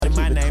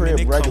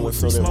crib regular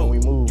so that when we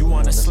move, you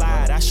wanna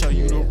slide, I show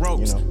you the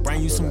ropes. You know,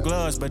 bring you some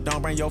gloves, but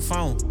don't bring your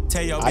phone.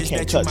 Tell your I bitch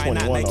can't that you cut might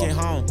not 21 make it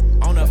off. home.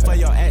 On up for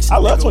your action. I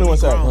love nigga, 21 we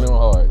Savage. grown.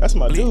 21 hard. That's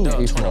my dude. Bleeped up,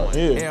 He's 21. smart.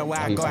 Yeah. Everywhere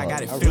I He's go, I smart.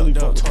 got it I filled really up.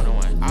 fuck with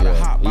 21. All the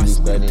hot he be boxes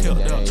we studying the killed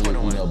game, up. you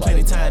 21. know, by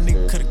Plenty the time master.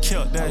 nigga could've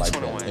killed I that. like that.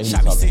 21. And he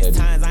Shot me talking 6 heavy.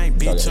 times, I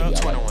ain't He bitch talking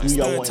up. heavy. I like 21. Do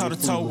y'all Stood want toe any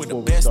to food toe with the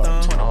before we best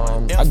start?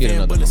 on. I get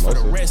another bullets for the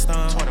mimosa. rest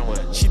on.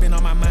 21. She been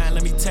on my mind,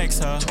 let me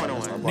text her.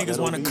 21. Niggas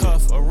wanna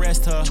cuff,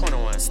 arrest her.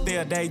 21.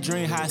 Still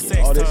daydream, high sex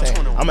all her. this ain't-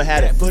 21. I'ma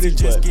have that footage,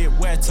 just but get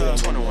wet her.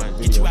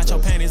 21. Get you out your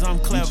panties, I'm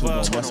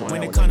clever.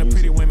 When it come to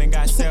pretty women,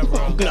 got several.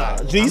 Nah,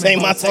 these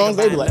ain't my songs.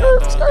 They be like,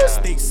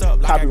 sticks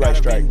up like Copyright I got a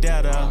strike.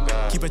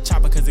 vendetta. Keep a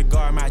chopper cause it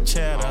guard my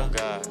cheddar.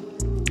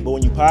 but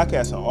when you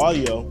podcast on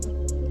audio,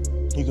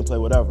 you can play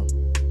whatever.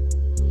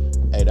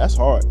 Hey, that's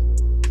hard.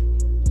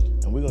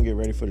 And we're gonna get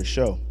ready for the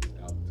show.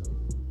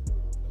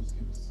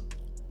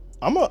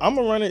 I'm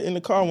gonna run it in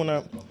the car when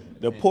oh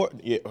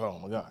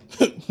my god.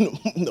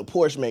 The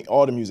Porsche make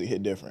all the music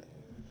hit different.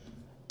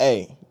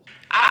 Hey.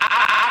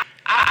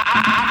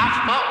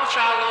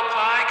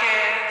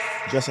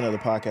 Just another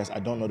podcast. I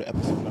don't know the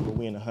episode number.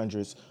 We in the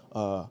hundreds.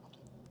 What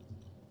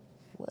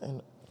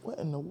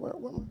in the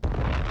world? Where am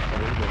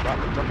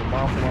I? Drop a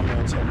bomb for my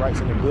man Tim Wright's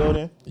in the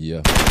building.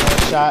 Yeah.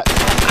 Shot.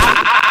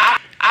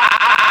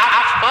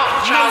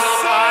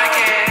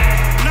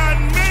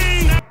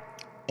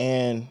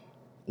 And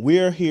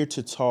we're here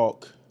to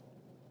talk.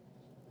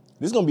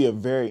 This is gonna be a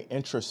very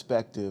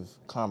introspective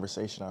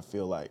conversation, I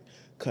feel like.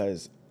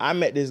 Cause I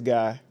met this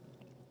guy,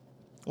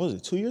 what was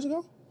it, 2 years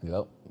ago?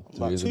 Yep.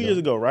 About 2 years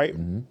ago, right?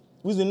 Mm-hmm.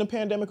 Was it in the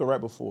pandemic or right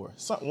before?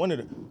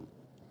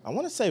 I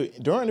want to say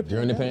during the pandemic.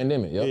 During the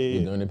pandemic, yep.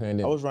 Yeah. During the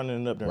pandemic. I was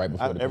running it up during. Right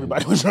before the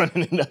everybody was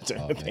running it up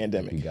during the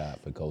pandemic. Thank you God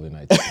for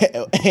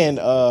COVID-19. And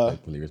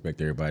Definitely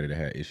respect everybody that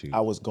had issues. I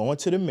was going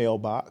to the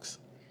mailbox.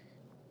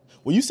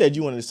 Well, you said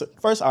you wanted to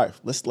first. All right,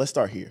 let's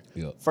start here.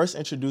 Yep. First,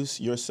 introduce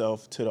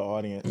yourself to the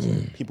audience,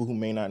 people who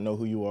may not know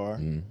who you are,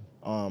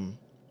 and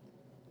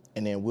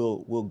then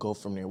we'll go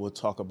from there. We'll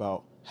talk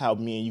about how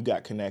me and you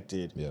got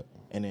connected,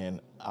 and then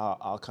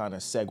I'll kind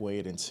of segue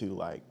it into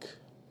like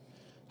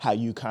how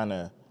you kind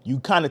of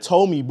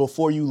told me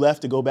before you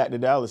left to go back to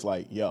Dallas,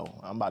 like, yo,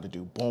 I'm about to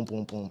do boom,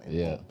 boom, boom, and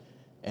boom,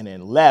 and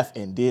then left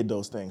and did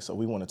those things. So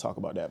we want to talk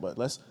about that, but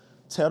let's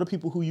tell the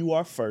people who you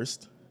are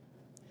first,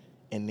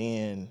 and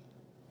then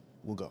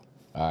we'll go.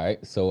 All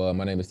right. So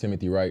my name is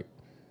Timothy Wright.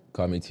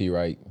 Call me T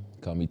Wright.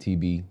 Call me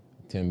TB.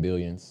 10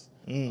 Billions.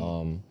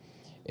 And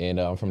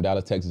I'm from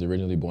Dallas, Texas,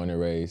 originally born and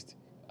raised.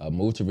 I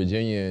moved to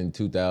Virginia in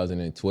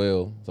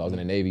 2012, so I was in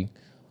the Navy.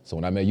 So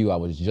when I met you, I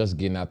was just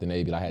getting out the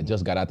Navy. I had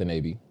just got out the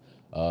Navy.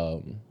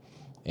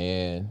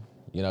 And,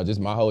 you know, just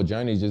my whole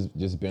journey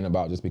just been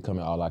about just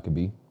becoming all I could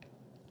be.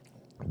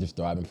 Just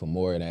striving for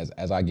more. And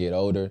as I get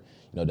older,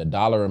 you know, the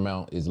dollar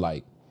amount is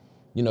like,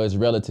 you know, it's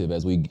relative.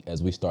 As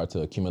we start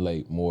to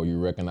accumulate more, you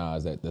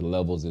recognize that the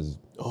levels is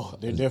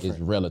different. Is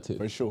relative.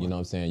 For sure. You know what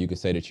I'm saying? You can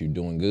say that you're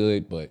doing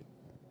good, but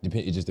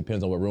it just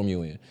depends on what room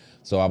you're in.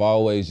 So I've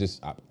always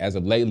as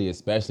of lately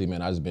especially,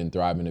 man, I've just been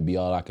thriving to be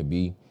all I could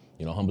be.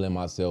 You know, humbling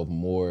myself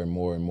more and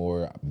more and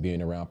more,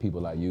 being around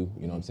people like you.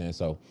 You know what I'm saying?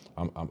 So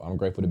I'm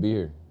grateful to be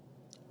here.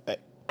 Hey.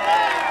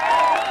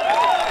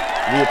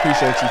 We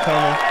appreciate you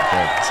coming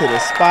to the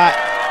spot.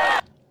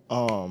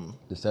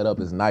 The setup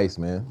is nice,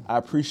 man. I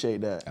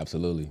appreciate that.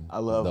 Absolutely. I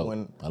love Dope.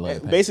 when, I love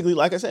it. basically,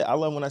 like I said, I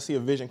love when I see a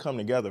vision come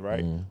together,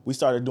 right? We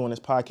started doing this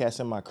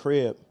podcast in my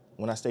crib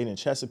when I stayed in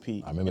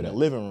Chesapeake in the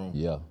living room.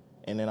 Yeah.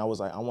 And then I was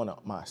like, I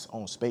want my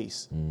own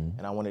space.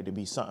 And I want it to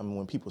be something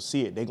when people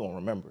see it, they're going to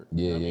remember it.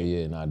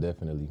 Yeah. Nah,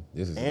 definitely.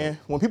 And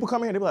when people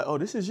come here, they be like, oh,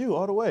 this is you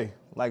all the way.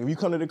 Like if you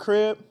come to the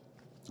crib,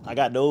 I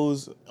got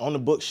those on the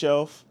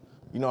bookshelf.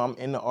 You know, I'm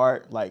in the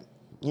art, like,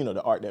 you know,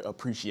 the art that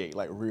appreciate,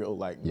 like real,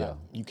 like,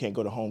 you can't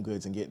go to Home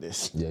Goods and get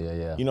this.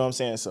 Yeah. You know what I'm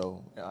saying?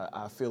 So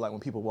I feel like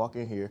when people walk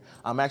in here,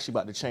 I'm actually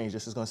about to change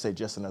this. It's going to say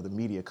just another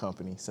media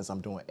company since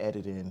I'm doing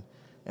editing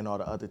and all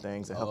the other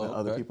things and helping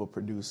other people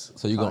produce.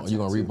 So you gonna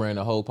rebrand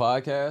the whole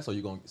podcast, or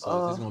is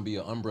this gonna be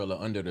an umbrella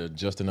under the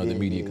just another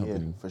media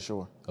company? Yeah, for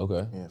sure.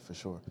 Okay. Yeah, for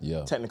sure.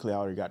 Yeah. Technically, I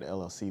already got the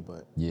LLC,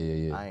 but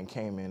yeah. I ain't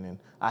came in and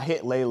I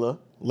hit Layla.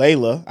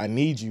 Layla, I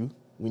need you.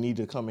 We need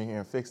to come in here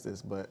and fix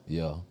this, but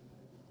yeah.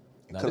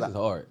 Now this is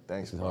hard.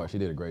 Thanks. This is hard. She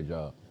did a great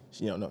job.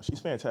 She's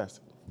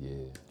fantastic.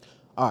 Yeah.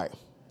 All right,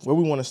 where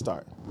we want to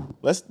start?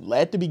 Let's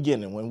at the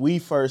beginning when we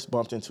first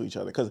bumped into each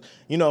other, because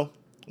you know.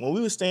 When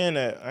we were staying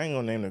at, I ain't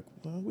gonna name it.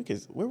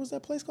 Where was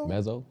that place called?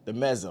 Mezzo. The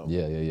Mezzo.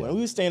 Yeah. When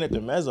we were staying at the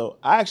Mezzo,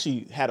 I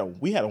actually had a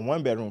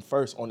 1-bedroom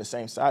first on the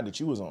same side that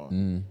you was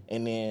on,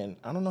 and then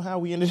I don't know how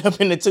we ended up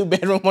in the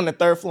 2-bedroom on the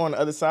 3rd floor on the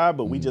other side,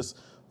 but we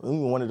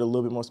wanted a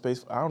little bit more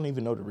space. I don't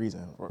even know the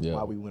reason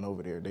why we went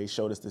over there. They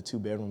showed us the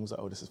 2-bedroom. We was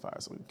like, oh, this is fire,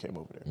 so we came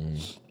over there.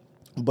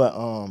 But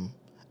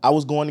I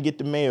was going to get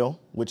the mail,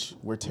 which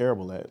we're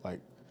terrible at,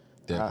 like.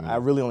 I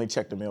really only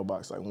check the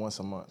mailbox like once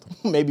a month,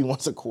 maybe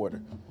once a quarter.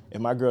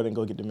 If my girl didn't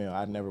go get the mail,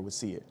 I never would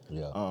see it.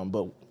 Yeah.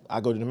 But I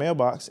go to the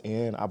mailbox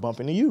and I bump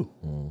into you.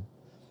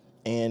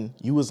 And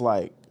you was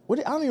like,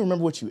 I don't even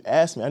remember what you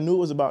asked me. I knew it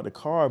was about the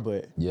car,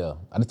 but Yeah,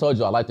 I just told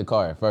you I liked the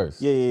car at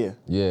first.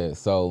 Yeah.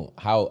 So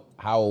how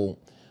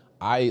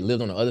I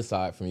lived on the other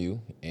side from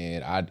you,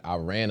 and I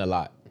ran a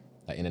lot,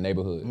 like in the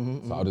neighborhood.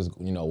 So I'll just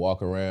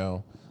walk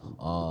around,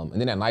 and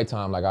then at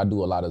nighttime, like I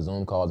do a lot of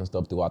Zoom calls and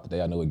stuff throughout the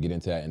day. I know we'll get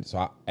into that, and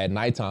so at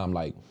nighttime,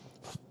 like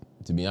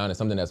to be honest,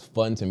 something that's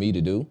fun to me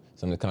to do,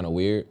 something that's kind of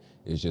weird,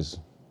 is just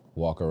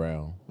walk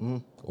around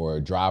or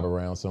drive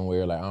around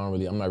somewhere. Like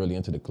I'm not really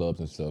into the clubs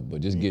and stuff, but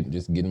just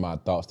getting my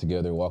thoughts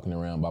together, walking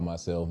around by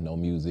myself, no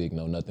music,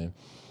 no nothing.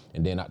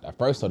 And then the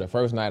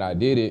first night I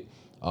did it,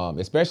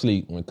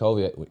 especially when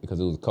COVID, because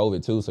it was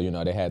COVID too, so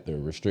they had the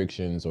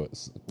restrictions, or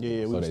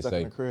we were stuck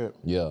in the crib.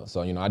 Yeah,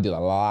 so I did a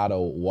lot of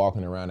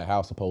walking around the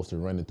house, opposed to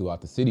running throughout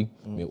the city,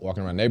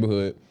 walking around the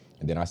neighborhood,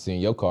 and then I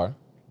seen your car.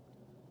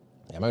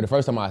 I remember the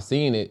first time I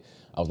seen it,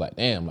 I was like,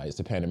 damn, like it's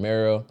a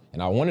Panamera,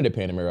 and I wanted a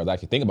Panamera. I was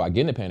actually thinking about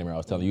getting a Panamera. I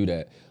was telling you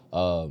that,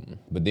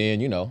 but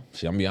then I'm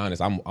gonna be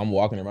honest. I'm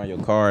walking around your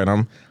car,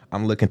 and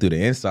I'm looking through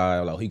the inside.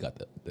 I'm like, he got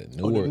the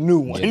newer, the new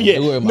one.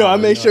 Yeah. No, I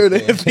made sure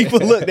that if people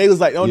look, they was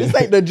like, oh, this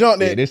ain't the junk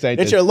that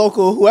it's your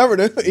local whoever.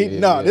 This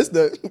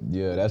the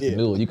that's the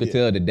new one. You could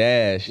tell the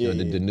dash,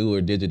 the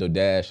newer digital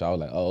dash. I was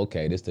like, oh,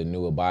 okay, this the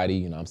newer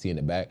body. I'm seeing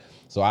the back.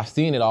 So I've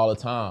seen it all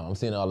the time. I'm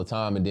seeing it all the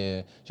time, and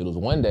then it was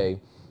one day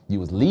you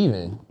was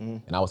leaving,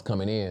 and I was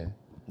coming in.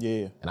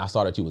 Yeah. And I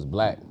saw that you was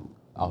black.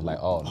 I was like,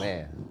 oh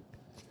man.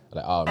 So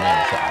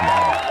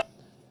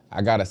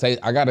I gotta say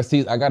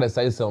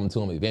something to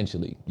him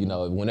eventually.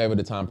 Whenever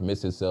the time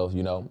permits itself.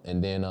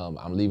 And then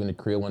I'm leaving the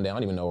crib one day. I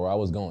don't even know where I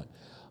was going.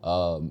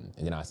 And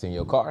then I seen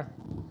your car.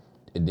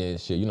 And then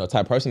shit,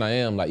 type of person I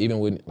am. Like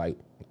even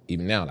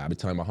now, I be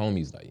telling my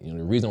homies, like,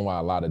 the reason why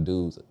a lot of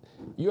dudes.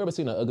 You ever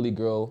seen an ugly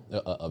girl?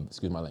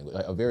 Excuse my language.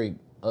 A very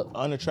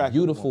unattractive,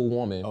 beautiful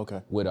woman.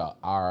 Okay. With an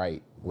all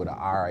right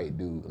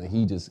dude, and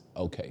he just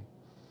okay.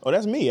 Oh,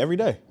 that's me every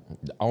day.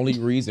 The only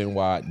reason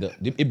why,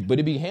 but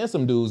it be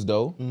handsome dudes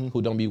though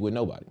who don't be with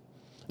nobody.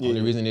 The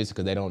only reason is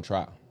because they don't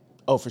try.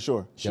 Oh, for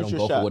sure. They don't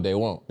go for what they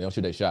want. They don't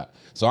shoot their shot.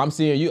 So I'm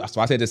seeing you. So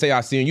I said to say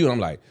I seen you, and I'm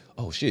like,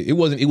 oh shit. It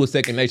was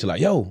second nature.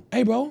 Like, yo,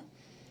 hey bro,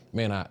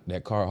 man,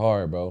 that car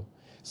hard, bro.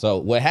 So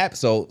what happened?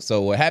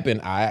 So what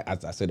happened? I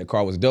said the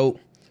car was dope.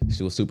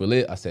 She was super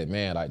lit. I said,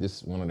 man, like this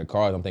is one of the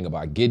cars I'm thinking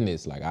about getting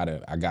this. Like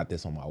I got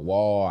this on my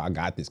wall. I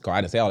got this car.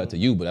 I didn't say all that to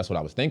you, but that's what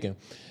I was thinking.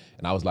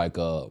 And I was like,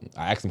 I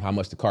asked him how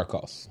much the car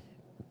costs.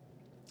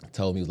 He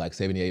told me it was like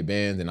 78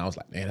 bands, and I was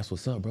like, man, that's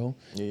what's up, bro.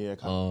 Yeah,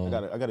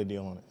 I got a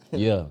deal on it.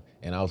 Yeah,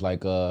 and I was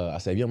like, I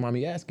said, if you don't mind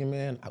me asking,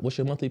 man, what's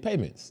your monthly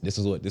payments? This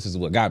is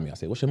what got me. I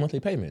said, what's your monthly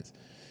payments?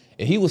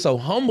 And he was so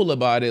humble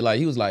about it. Like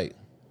he was like,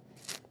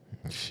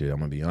 shit, I'm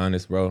gonna be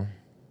honest, bro.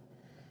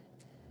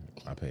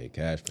 I paid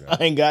cash for that.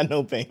 I ain't got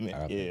no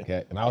payment.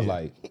 And I was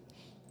like,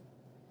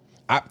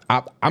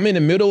 I'm in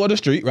the middle of the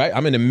street, right?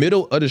 I'm in the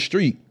middle of the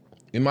street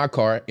in my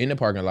car in the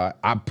parking lot.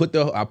 I put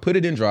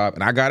it in drive,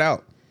 and I got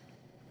out.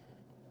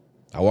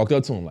 I walked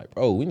up to him like,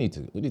 bro, we need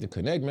to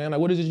connect, man. Like,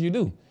 what is it you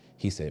do?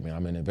 He said, man,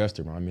 I'm an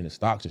investor, bro. I'm in the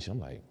stocks and shit. I'm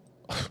like,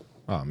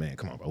 oh man,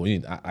 come on, bro.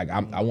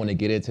 I want to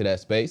get into that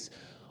space.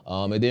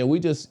 And then we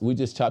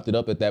just chopped it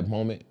up at that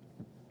moment.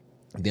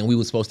 Then we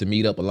were supposed to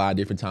meet up a lot of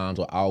different times.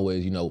 Or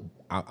always,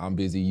 I'm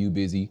busy, you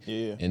busy.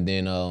 Yeah. And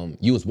then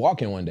you was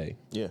walking one day.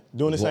 Yeah,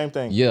 doing the same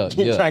thing. Yeah.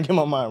 Trying to get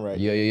my mind right.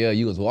 Yeah.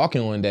 You was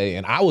walking one day,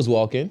 and I was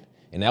walking,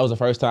 and that was the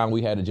first time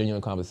we had a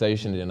genuine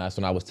conversation. And that's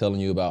when I was telling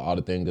you about all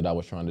the things that I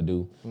was trying to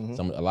do,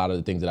 a lot of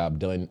the things that I've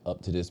done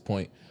up to this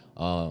point.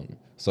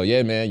 So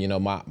yeah, man,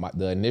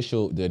 the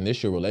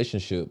initial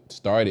relationship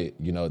started,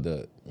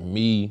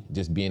 me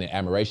just being in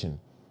admiration,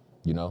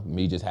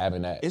 me just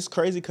having that. It's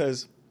crazy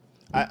because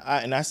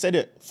I said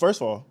it,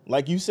 first of all,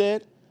 like you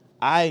said,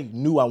 I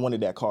knew I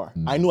wanted that car.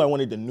 I knew I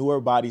wanted the newer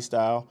body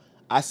style.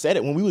 I said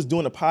it when we was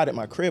doing the pod at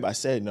my crib. I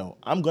said, no,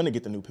 I'm gonna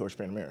get the new Porsche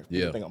Panamera.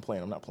 People think I'm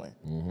playing. I'm not playing.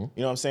 You know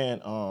what I'm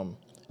saying?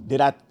 Did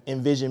I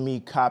envision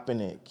me copping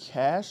it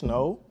cash?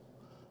 No.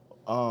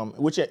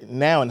 Which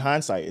now in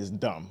hindsight is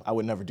dumb. I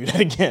would never do that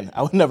again.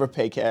 I would never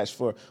pay cash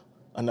for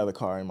another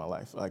car in my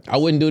life. Like I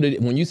wouldn't do it.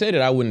 When you said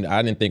it, I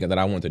didn't think that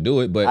I wanted to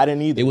do it, but I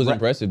didn't either. It was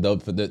impressive though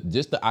for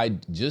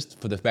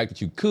the fact that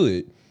you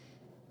could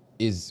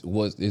is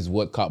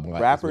what caught my.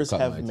 Rappers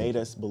have made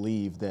us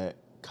believe that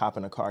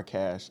copping a car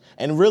cash,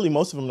 and really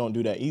most of them don't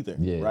do that either,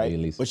 right? At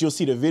least. But you'll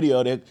see the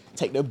video, they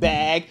take the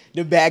bag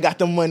got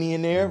the money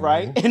in there,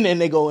 right? And then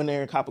they go in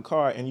there and cop a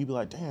car, and you be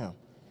like, damn.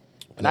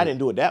 And I didn't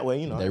do it that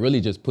way, They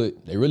really just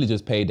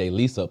paid their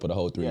lease up for the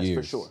whole 3 years. Yes,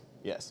 for sure.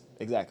 Yes,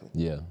 exactly.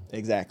 Yeah.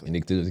 Exactly. And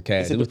it was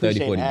cash. It's it was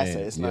 30, 40 asset.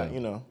 bands. It's not,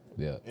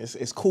 Yeah.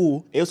 It's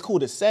cool. It was cool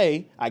to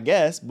say, I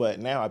guess, but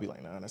now I'd be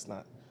like, nah,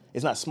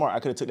 it's not smart. I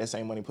could have took that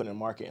same money, put it in the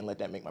market, and let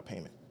that make my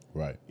payment.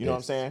 Right. You know what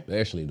I'm saying?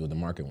 Especially the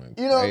market went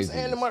crazy. You know what I'm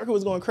saying? The market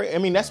was going crazy. I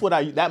mean, that's what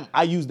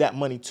I used that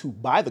money to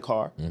buy the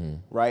car,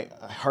 right?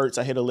 Hertz,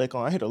 I hit a lick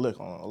on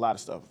a lot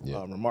of stuff.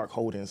 Yeah. Remark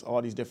Holdings,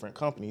 all these different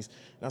companies.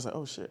 And I was like,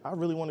 oh shit, I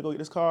really want to go get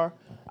this car.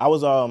 I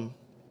was,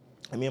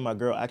 me and my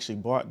girl actually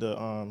bought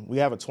we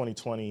have a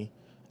 2020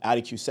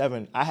 Audi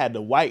Q7. I had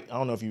the white. I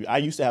don't know if I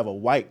used to have a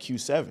white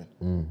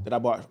Q7 that I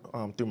bought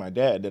through my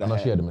dad. I know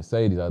she had the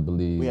Mercedes, I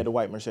believe. We had the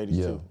white Mercedes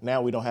too.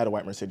 Now we don't have the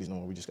white Mercedes no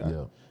more. We just got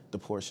the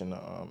Porsche and the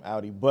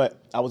Audi.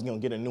 But I was gonna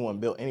get a new one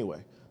built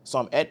anyway. So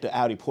I'm at the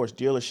Audi Porsche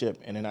dealership,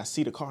 and then I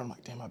see the car. I'm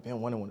like, damn, I've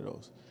been wanting one of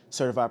those.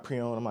 Certified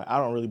pre-owned. I'm like, I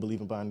don't really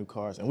believe in buying new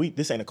cars. And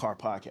this ain't a car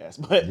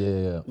podcast,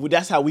 but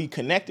that's how we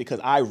connected, because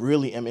I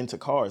really am into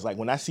cars. Like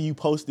when I see you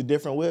post the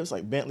different whips,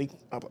 like Bentley,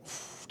 I'm like,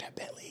 that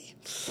Bentley.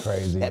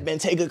 Crazy. That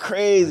Bentayga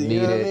crazy,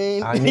 you know what I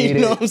mean? I need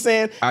you know what I'm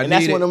saying? And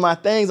that's one of my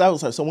things. I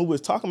was like, so when we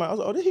was talking about it, I was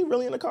like, oh, is he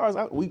really into cars?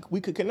 We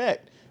could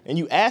connect. And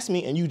you asked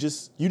me, and you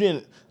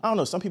didn't, I don't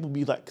know, some people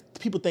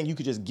people think you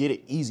could just get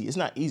it easy. It's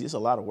not easy, it's a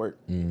lot of work.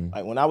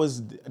 Like when I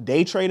was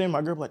day trading,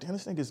 my girl was like, damn,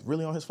 this nigga's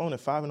really on his phone at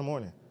 5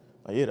 a.m.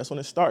 Like, yeah, that's when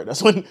it started.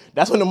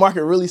 That's when the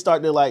market really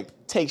started to like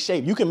take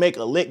shape. You can make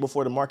a lick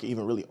before the market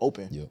even really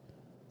open.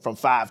 From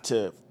 5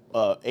 to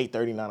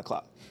 8:30, 9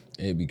 o'clock.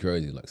 It'd be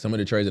crazy. Like some of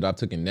the trades that I've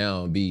taken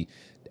now would be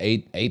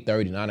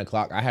 8:30, 9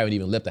 o'clock. I haven't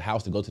even left the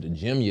house to go to the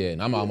gym yet,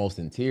 and I'm almost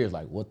in tears.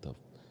 Like,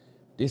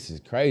 this is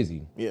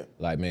crazy. Yeah.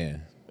 Like,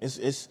 man.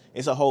 It's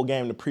a whole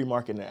game, the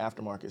pre-market and the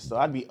aftermarket. So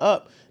I'd be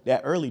up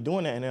that early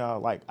doing that, and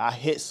then I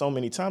hit so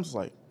many times. It's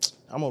like,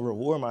 I'm gonna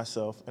reward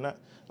myself, and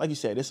like you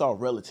said, it's all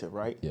relative,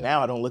 right? Yeah.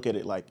 Now I don't look at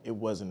it like it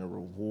wasn't a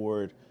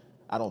reward.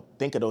 I don't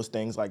think of those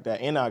things like that.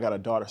 And now I got a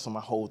daughter, so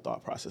my whole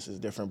thought process is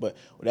different. But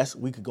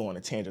we could go on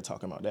a tangent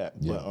talking about that.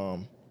 Yeah. But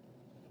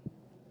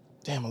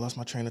damn, I lost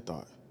my train of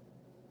thought.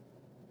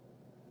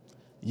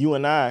 You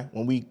and I,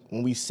 when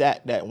we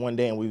sat that one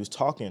day and we was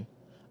talking,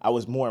 I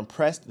was more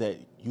impressed that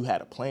you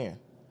had a plan.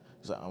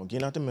 It's like, I'm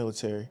getting out the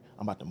military.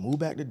 I'm about to move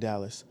back to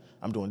Dallas.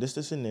 I'm doing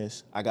this, and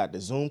this. I got the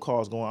Zoom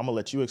calls going. I'm going to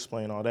let you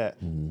explain all that.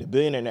 The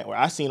Billionaire Network,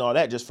 I seen all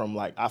that just from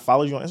like, I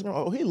followed you on Instagram.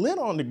 Oh, he lit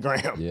on the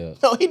gram. Yeah.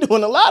 No, he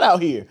doing a lot out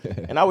here.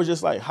 And I was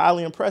just like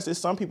highly impressed. There's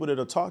some people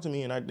that'll talk to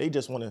me and they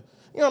just want to,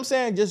 you know what I'm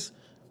saying? Just,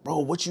 bro,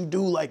 what you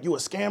do, like you a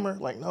scammer?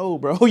 Like, no,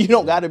 bro, you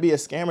don't got to be a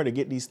scammer to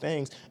get these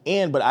things.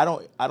 But I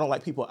don't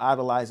like people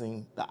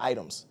idolizing the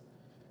items.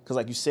 Because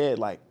like you said,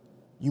 like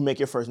you make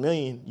your first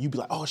million, you be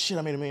like, oh shit,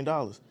 I made $1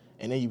 million.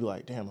 And then you be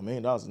like, damn, $1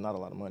 million is not a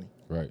lot of money.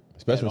 Right.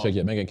 Especially when you check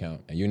your bank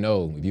account and you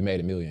know if you made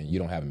 $1 million, you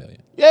don't have $1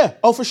 million. Yeah.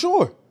 Oh, for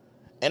sure.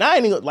 And I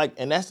ain't even like,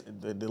 and that's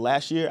the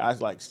last year I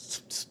was like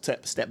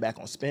step back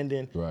on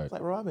spending. Right.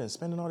 Like, bro, I've been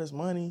spending all this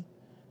money.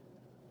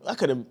 My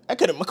car could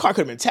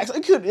have been taxed.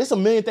 There's a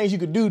million things you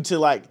could do to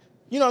like,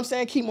 you know what I'm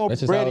saying? Keep more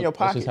bread in your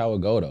pocket. That's just how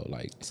it go though.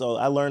 Like. So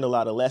I learned a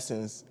lot of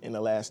lessons in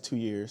the last 2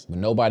 years. But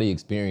nobody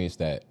experienced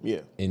that.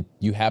 Yeah. And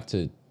you have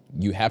to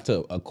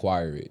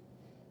acquire it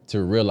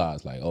to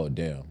realize like, oh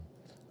damn.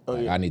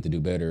 I need to do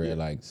better at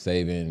like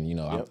saving, you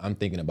know, I'm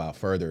thinking about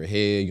further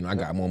ahead. You know, I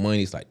got more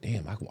money. It's like,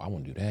 damn, I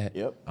want to do that.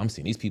 Yep. I'm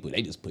seeing these people,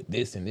 they just put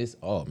this and this.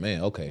 Oh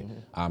man, okay.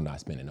 I'm not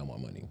spending no more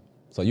money.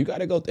 So you got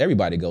to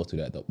everybody goes through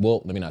that though.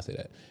 Well, let me not say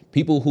that.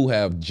 People who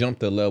have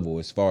jumped the level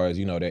as far as,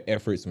 you know, their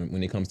efforts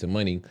when it comes to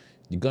money,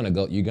 you're going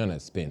to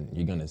spend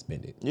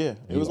it. Yeah.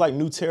 It was like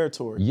new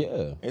territory.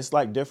 Yeah. It's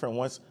like different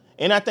once.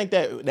 And I think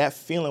that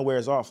feeling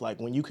wears off.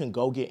 Like when you can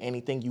go get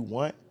anything you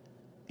want,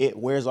 it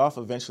wears off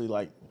eventually.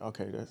 Like,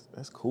 okay,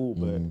 that's cool,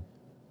 but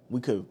we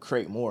could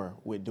create more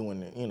with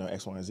doing, you know,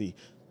 X, Y, and Z.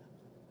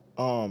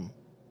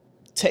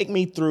 Take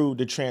me through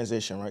the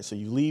transition, right? So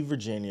you leave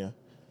Virginia,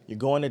 you're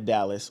going to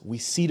Dallas. We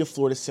see the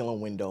floor-to-ceiling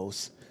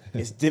windows.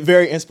 It's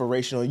very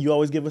inspirational. You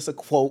always give us a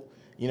quote.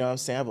 You know what I'm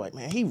saying? I'm like,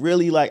 man, he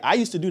really like. I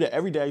used to do that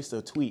every day. I used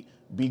to tweet,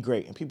 "Be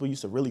great," and people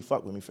used to really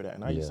fuck with me for that,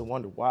 and I used to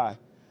wonder why.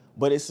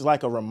 But it's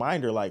like a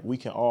reminder, like we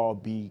can all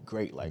be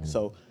great. Like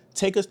so.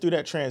 Take us through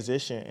that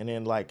transition and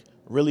then like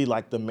really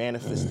like the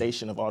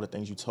manifestation of all the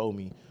things you told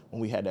me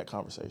when we had that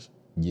conversation.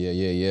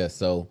 Yeah.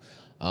 So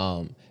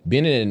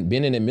being in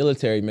the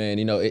military, man,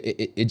 you know,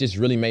 it just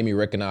really made me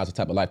recognize the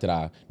type of life that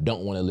I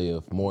don't want to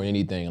live more than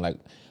anything. Like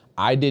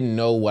I didn't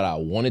know what I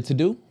wanted to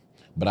do,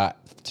 but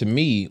to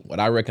me, what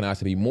I recognize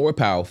to be more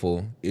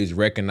powerful is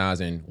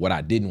recognizing what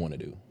I didn't want to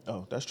do.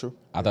 Oh, that's true.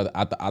 I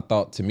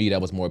thought to me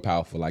that was more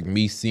powerful. Like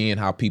me seeing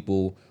how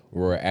people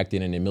were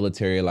acting in the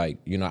military. Like,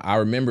 you know, I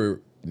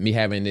remember me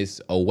having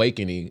this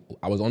awakening.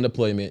 I was on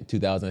deployment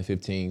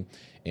 2015,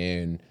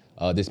 and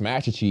this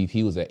Master Chief,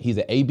 he's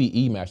an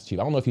ABE Master Chief.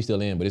 I don't know if he's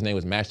still in, but his name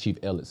was Master Chief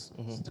Ellis.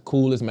 The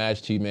coolest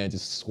Master Chief, man,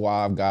 just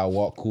suave guy,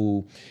 walk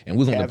cool. And we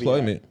was on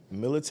deployment.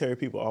 Military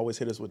people always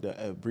hit us with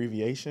the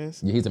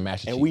abbreviations. Yeah, he's a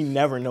Master Chief. And we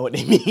never know what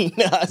they mean.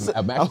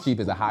 A Master Chief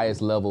is the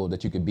highest level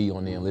that you could be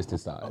on the enlisted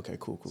side. Okay,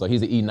 cool. So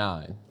he's an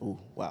E9. Ooh,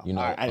 wow. You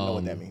know, I didn't know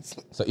what that means.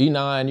 So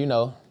E9, you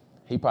know,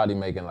 he probably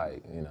making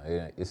like, you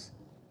know, it's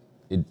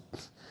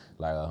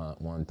like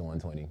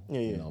 120. Yeah.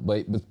 You know,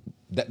 but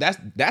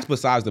that's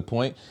besides the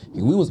point.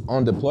 We was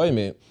on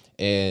deployment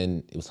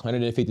and it was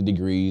 150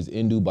 degrees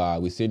in Dubai.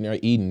 We sitting there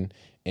eating,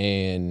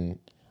 and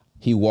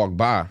he walked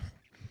by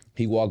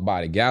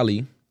the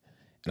galley,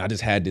 and I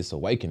just had this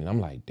awakening.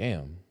 I'm like,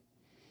 damn.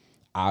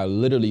 I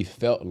literally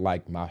felt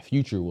like my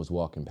future was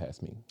walking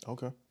past me.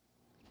 Okay.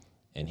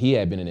 And he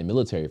had been in the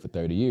military for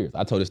 30 years.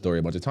 I told this story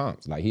a bunch of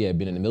times. Like he had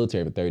been in the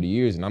military for 30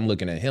 years, and I'm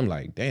looking at him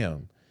like,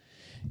 damn.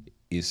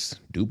 it's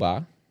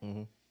Dubai.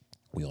 Mm-hmm.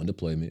 We on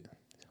deployment,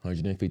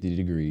 150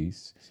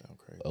 degrees,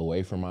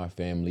 away from our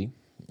family.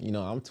 You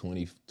know, I'm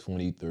 20,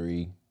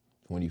 23,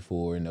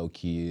 24, no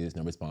kids,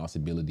 no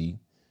responsibility.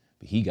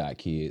 But he got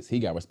kids, he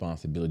got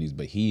responsibilities,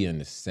 but he in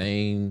the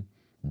same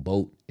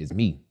boat as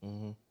me.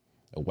 Mm-hmm.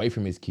 Away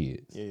from his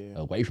kids,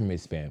 away from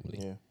his family.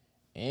 Yeah.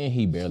 And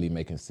he barely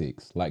making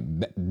 $6. Like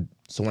that,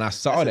 so when I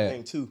saw that's the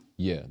thing too.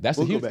 Yeah, that's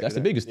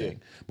the biggest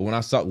thing. But when I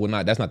saw,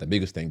 that's not the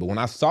biggest thing. But when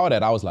I saw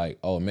that, I was like,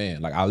 oh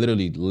man, like I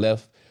literally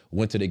left,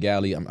 went to the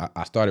galley.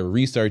 I started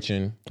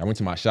researching. I went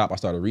to my shop. I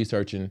started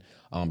researching.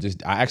 I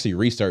actually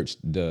researched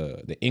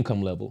the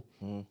income level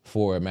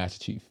for a Master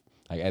Chief.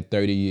 Like at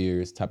 30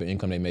 years, type of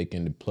income they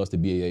making plus the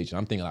BAH. And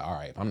I'm thinking like, all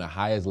right, if I'm the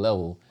highest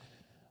level,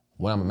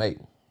 what I'm gonna make?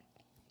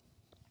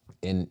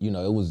 And you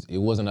know, it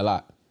wasn't a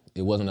lot.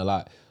 It wasn't a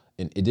lot.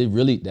 And it did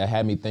really, that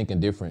had me thinking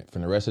different.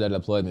 From the rest of that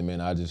deployment,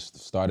 man, I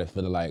just started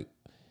feeling like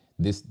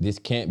this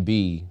can't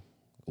be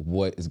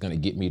what is gonna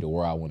get me to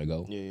where I wanna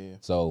go. Yeah.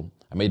 So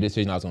I made the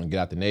decision I was gonna get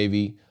out the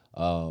Navy.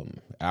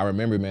 I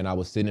remember, man, I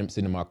was sitting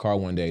in my car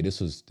one day. This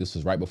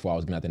was right before I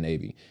was getting out the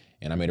Navy.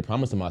 And I made a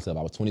promise to myself.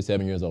 I was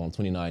 27 years old, I'm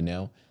 29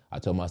 now. I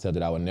told myself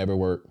that I would never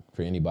work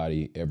for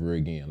anybody ever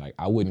again. Like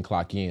I wouldn't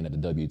clock in at the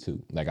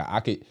W-2. Like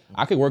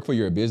I could work for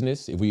your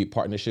business if we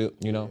partnership,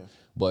 you know,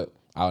 but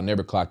I'll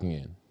never clock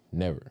in,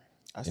 never.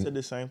 I said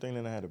the same thing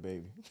when I had a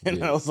baby,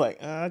 and I was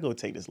like, I'll go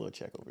take this little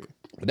check over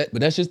here.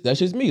 But that's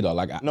just me though.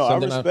 Like no, I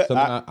respect.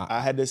 I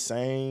had the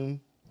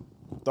same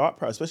thought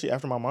process, especially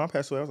after my mom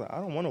passed away. I was like,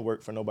 I don't want to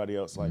work for nobody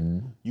else. Like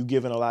you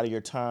giving a lot of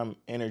your time,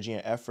 energy,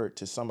 and effort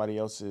to somebody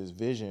else's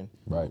vision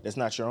that's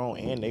not your own,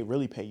 and they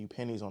really pay you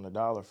pennies on the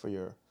dollar for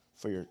your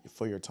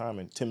time.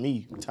 And to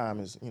me, time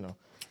is, you know,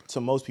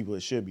 to most people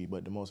it should be,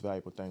 but the most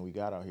valuable thing we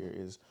got out here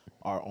is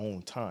our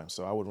own time.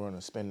 So I would want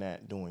to spend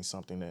that doing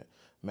something that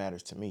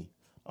matters to me.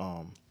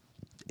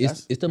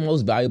 It's the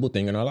most valuable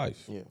thing in our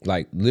life. Yeah.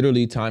 Like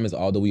literally, time is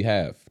all that we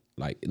have.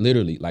 Like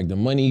literally, like the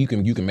money you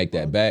can make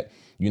that back.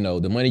 You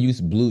know, the money you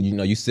blew. You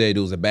know, you said it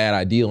was a bad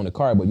idea on the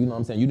car, but you know what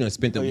I'm saying. You done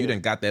spent them. You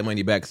done got that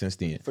money back since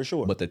then. For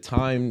sure. But the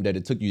time that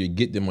it took you to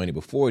get the money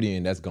before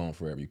then, that's gone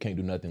forever. You can't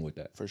do nothing with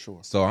that. For sure.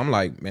 So I'm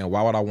like, man,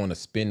 why would I want to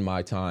spend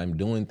my time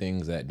doing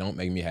things that don't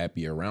make me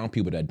happy, around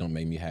people that don't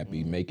make me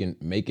happy,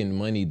 making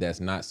money that's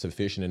not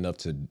sufficient enough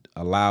to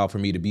allow for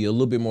me to be a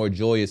little bit more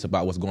joyous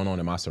about what's going on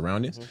in my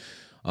surroundings.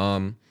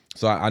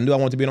 So I knew I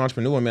wanted to be an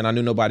entrepreneur, man. I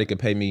knew nobody could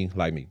pay me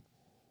like me.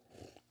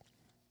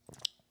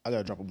 I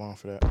gotta drop a bomb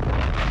for that.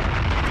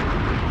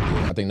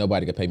 I think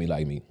nobody could pay me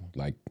like me,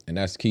 like, and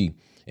that's key.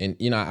 And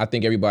you know, I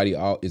think everybody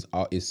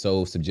is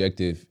so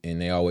subjective,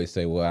 and they always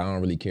say, "Well, I don't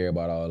really care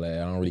about all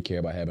that. I don't really care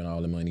about having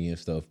all the money and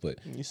stuff." But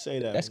you say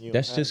that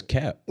that's just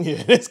cap.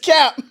 Yeah, it's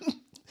cap.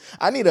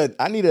 I need a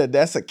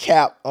that's a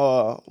cap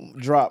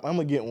drop. I'm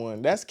gonna get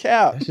one. That's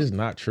cap. That's just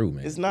not true,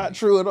 man. It's not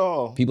true at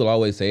all. People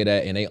always say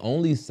that, and they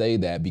only say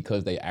that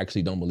because they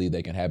actually don't believe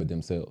they can have it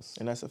themselves.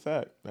 And that's a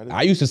fact.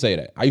 I used to say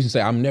that. I used to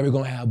say, I'm never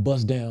gonna have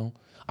bust down.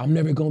 I'm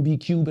never gonna be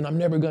Cuban. I'm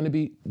never gonna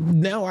be.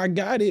 Now I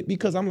got it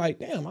because I'm like,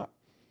 damn,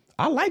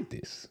 I like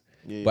this.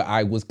 Yeah. But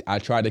I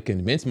tried to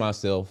convince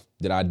myself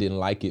that I didn't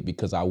like it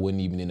because I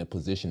wasn't even in a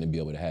position to be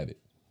able to have it.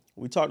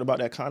 We talked about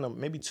that kind of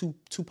maybe two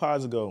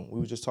pods ago. We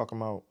were just talking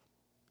about,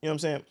 you know what I'm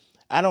saying?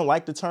 I don't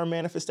like the term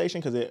manifestation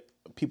because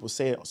people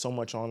say it so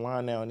much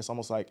online now, and it's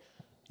almost like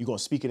you're going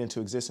to speak it into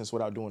existence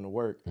without doing the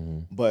work.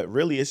 Mm-hmm. But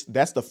really,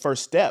 that's the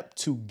first step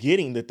to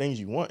getting the things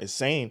you want, is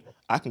saying,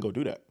 I can go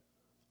do that.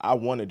 I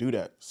want to do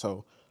that.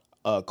 So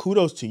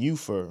kudos to you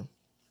for,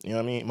 you know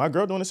what I mean? My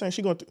girl doing the same.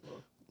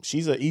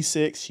 She's an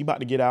E6. She about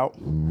to get out.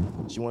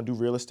 Mm-hmm. She want to do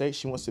real estate.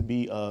 She wants to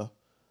be a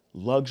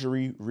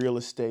luxury real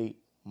estate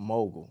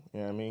mogul.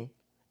 You know what I mean?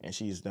 And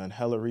she's done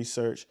hella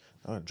research.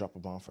 I'm going to drop a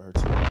bomb for her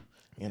too.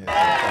 You know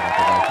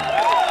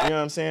what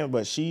I'm saying?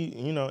 But she,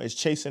 you know, is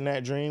chasing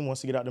that dream,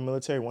 wants to get out the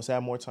military, wants to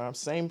have more time.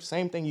 Same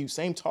thing,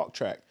 same talk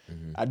track.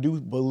 Mm-hmm. I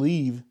do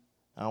believe,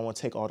 I don't want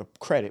to take all the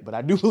credit, but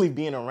I do believe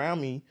being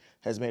around me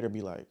has made her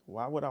be like,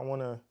 why would I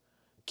want to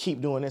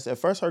keep doing this? At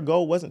first, her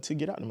goal wasn't to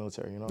get out the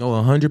military, you know? No,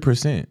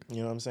 100%. You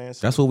know what I'm saying?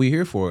 So, that's what we're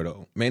here for,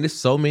 though. Man, there's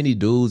so many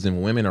dudes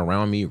and women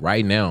around me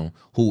right now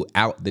who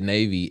out the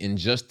Navy and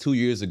just 2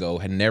 years ago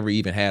had never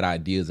even had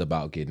ideas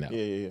about getting out.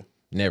 Yeah.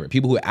 Never.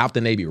 People who are out the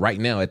Navy right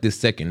now at this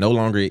second, no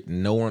longer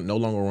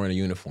wearing a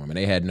uniform, and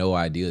they had no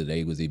idea that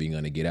they was even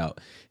going to get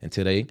out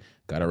until they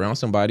got around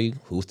somebody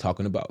who's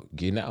talking about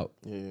getting out.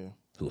 Yeah.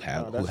 Who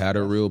had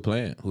a real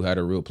plan. I had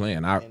a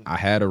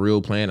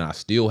real plan, and I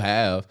still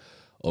have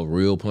a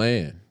real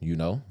plan. You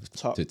know,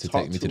 to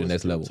take me to the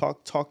next level.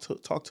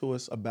 Talk to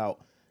us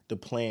about the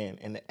plan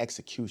and the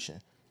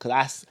execution.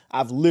 Because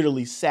I've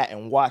literally sat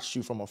and watched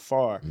you from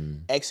afar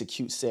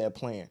execute said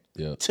plan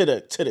to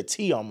the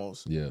T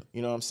almost. Yeah.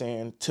 You know what I'm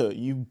saying? To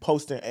you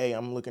posting, hey,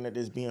 I'm looking at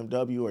this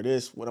BMW or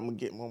this, what I'm going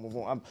to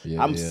get.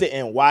 I'm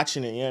sitting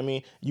watching it, you know what I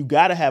mean? You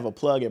got to have a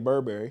plug at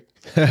Burberry.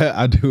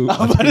 I do.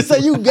 I'm about to say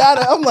you got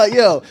to. I'm like,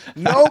 yo,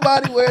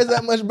 nobody wears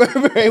that much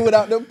Burberry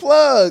without the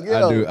plug.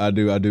 Yo. I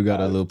do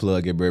got a little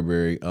plug at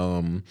Burberry.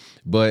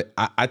 But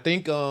I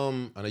think, I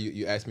know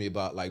you asked me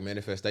about like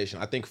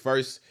manifestation. I think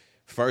first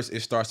it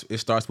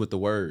starts with the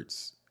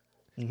words.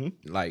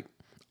 Mm-hmm. Like,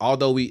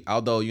 although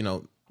you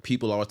know,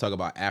 people always talk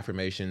about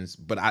affirmations,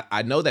 but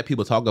I know that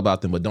people talk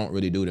about them but don't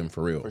really do them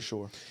for real. For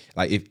sure.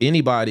 Like, if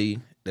anybody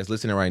that's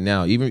listening right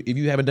now, even if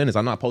you haven't done this,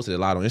 I'm not posted a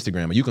lot on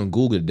Instagram, but you can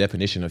Google the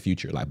definition of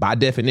future. Like, by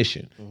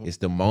definition, it's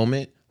the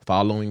moment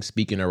following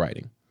speaking or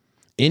writing.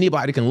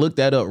 Anybody can look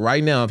that up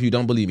right now if you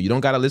don't believe me. You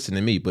don't got to listen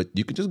to me, but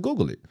you can just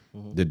Google it.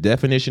 The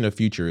definition of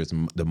future is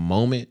the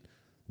moment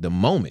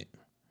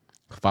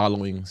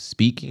following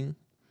speaking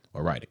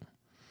or writing.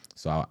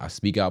 So I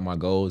speak out my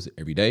goals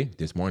every day.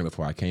 This morning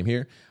before I came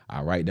here,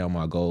 I write down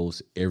my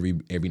goals every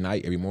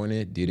night, every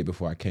morning. Did it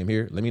before I came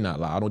here. Let me not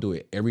lie. I don't do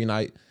it every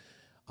night,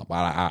 but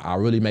I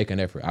really make an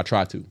effort. I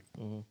try to.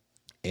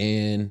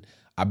 And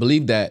I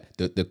believe that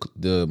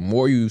the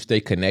more you stay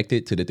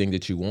connected to the thing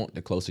that you want,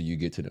 the closer you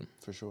get to them.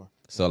 For sure.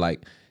 So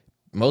like,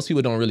 most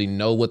people don't really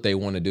know what they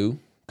want to do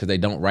because they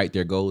don't write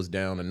their goals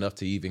down enough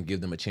to even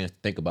give them a chance to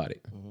think about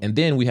it. And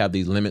then we have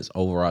these limits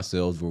over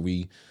ourselves where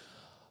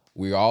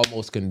we're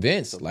almost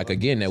convinced, like,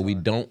 again, that we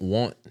don't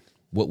want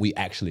what we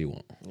actually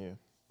want. Yeah.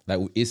 Like,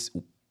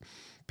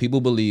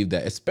 people believe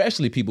that,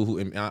 especially people who,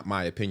 in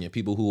my opinion,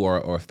 people who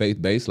are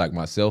faith-based, like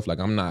myself. Like,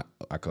 I'm not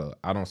like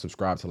I don't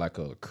subscribe to like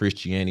a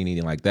Christianity,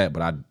 anything like that,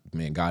 but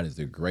God is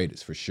the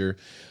greatest for sure.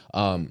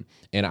 And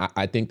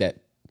I think that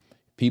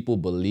people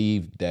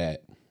believe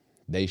that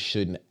they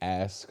shouldn't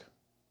ask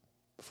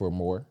for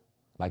more.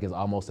 Like, it's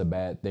almost a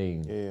bad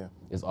thing. Yeah.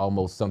 It's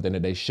almost something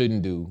that they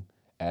shouldn't do,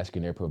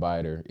 asking their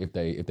provider, if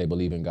they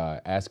believe in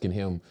God, asking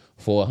him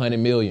for 100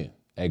 million.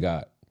 Hey,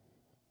 God,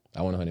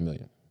 I want 100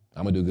 million.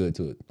 I'm going to do good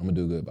to it. I'm going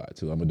to do good by it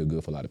too. I'm going to do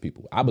good for a lot of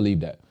people. I believe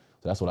that.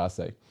 So that's what I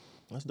say.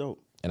 That's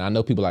dope. And I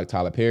know people like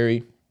Tyler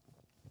Perry,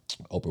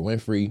 Oprah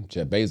Winfrey,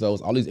 Jeff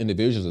Bezos, all these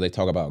individuals, they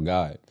talk about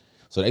God.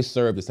 So they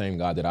serve the same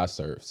God that I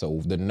serve.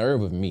 So the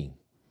nerve of me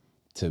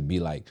to be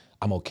like,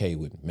 I'm okay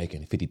with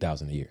making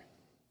 $50,000 a year.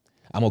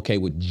 I'm okay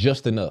with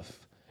just enough.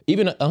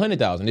 Even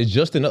 100,000 is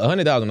just enough.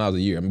 $100,000 a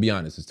year. I'm gonna be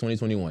honest. It's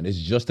 2021. It's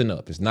just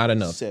enough. It's not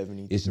enough.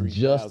 It's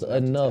just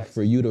enough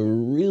for you to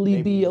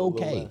really be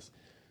okay.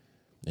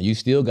 And you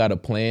still got to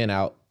plan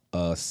out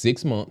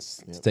 6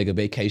 months to take a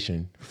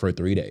vacation for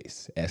 3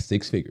 days at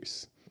 6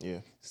 figures. Yeah.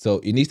 So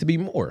it needs to be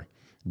more.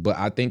 But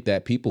I think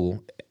that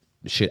people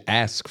should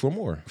ask for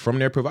more from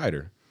their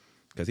provider,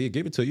 because he'll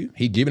give it to you.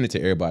 He's giving it to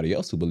everybody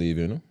else who believe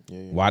in him.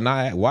 Yeah.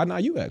 Why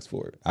not you ask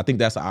for it? I think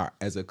that's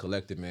as a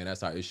collective, man,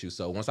 that's our issue.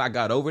 So once I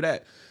got over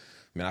that,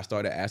 man, I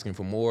started asking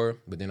for more,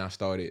 but then I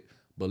started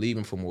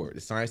believing for more.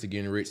 The Science of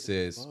Getting Rich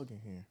says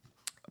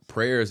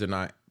prayers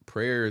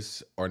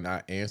are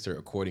not answered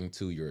according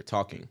to your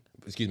talking.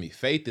 Excuse me.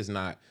 Faith is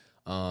not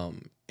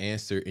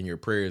answered in your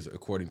prayers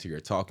according to your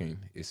talking.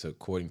 It's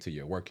according to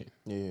your working.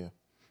 Yeah.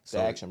 So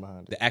the action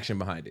behind it. The action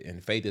behind it.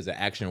 And faith is an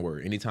action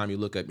word. Anytime you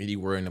look up any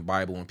word in the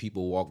Bible,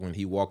 when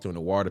he walked on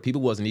the water,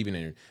 people was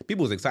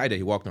excited that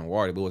he walked on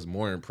water, but was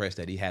more impressed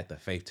that he had the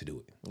faith to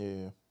do it.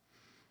 Yeah.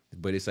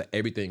 But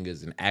everything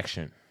is an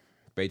action.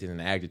 Faith is an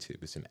adjective.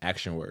 It's an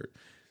action word.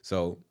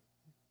 So,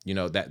 you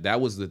know, that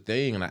was the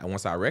thing. And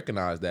once I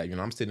recognized that, you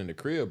know, I'm sitting in the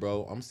crib,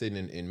 bro. I'm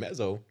sitting in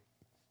Mezzo.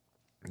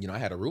 You know, I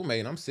had a roommate,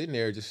 and I'm sitting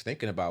there just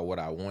thinking about what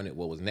I wanted,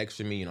 what was next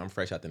for me. You know, I'm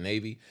fresh out the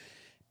Navy.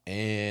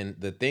 And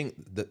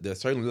the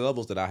certain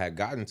levels that I had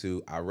gotten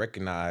to, I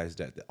recognized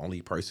that the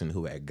only person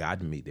who had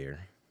gotten me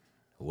there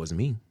was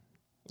me.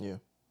 Yeah.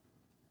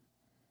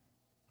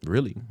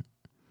 Really.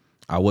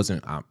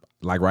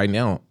 Like right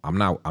now, I'm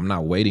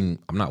not waiting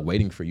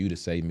for you to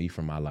save me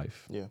from my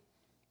life. Yeah.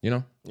 You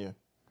know? Yeah.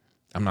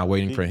 I'm not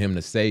waiting for him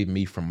to save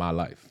me from my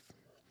life.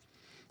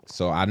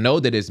 So I know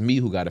that it's me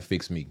who got to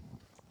fix me.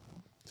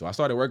 So I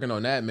started working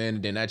on that, man,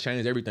 and then that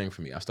changed everything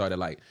for me. I started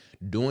like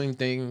doing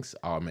things,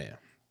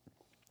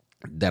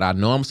 that I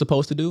know I'm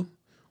supposed to do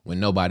when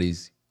nobody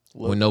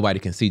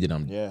can see that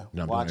I'm doing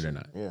it or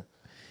not. Yeah.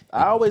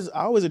 I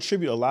always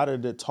attribute a lot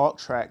of the talk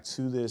track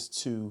to this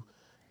too,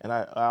 and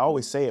I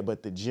always say it,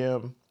 but the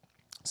gym,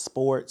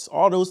 sports,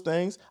 all those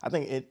things, I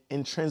think it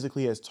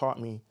intrinsically has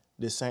taught me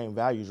the same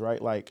values, right?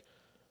 Like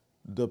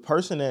the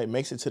person that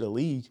makes it to the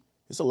league,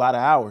 it's a lot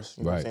of hours.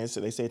 You know what I'm saying?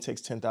 So they say it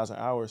takes 10,000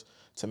 hours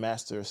to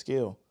master a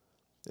skill.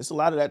 It's a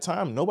lot of that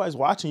time. Nobody's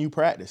watching you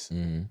practice.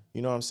 Mm-hmm.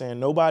 You know what I'm saying?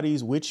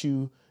 Nobody's with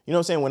you. You know what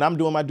I'm saying? When I'm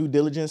doing my due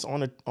diligence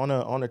on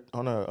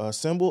a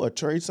symbol, a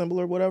trade symbol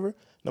or whatever,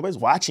 nobody's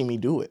watching me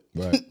do it.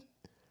 Right.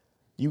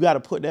 You got to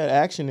put that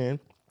action in.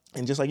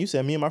 And just like you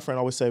said, me and my friend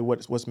always say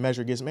what's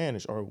measured gets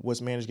managed, or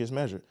what's managed gets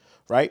measured,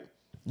 right?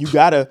 you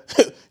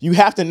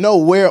have to know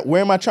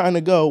where am I trying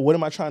to go? What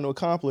am I trying to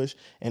accomplish?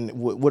 And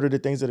what are the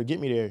things that'll get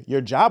me there?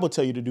 Your job will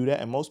tell you to do that.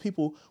 And most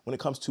people, when it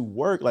comes to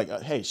work, like,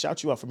 hey,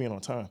 shout you out for being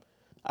on time.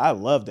 I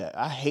love that.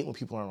 I hate when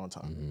people aren't on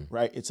time,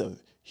 right? It's a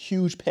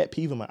huge pet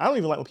peeve of mine. I don't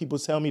even like when people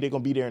tell me they're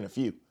going to be there in a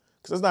few,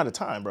 because it's not a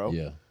time, bro.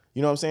 Yeah.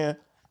 You know what I'm saying?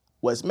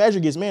 What's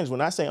measured gets managed. When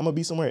I say I'm going to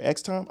be somewhere at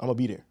X time, I'm going to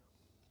be there.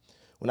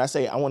 When I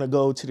say I want to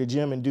go to the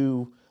gym and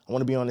I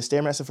want to be on the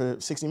Stairmaster for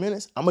 60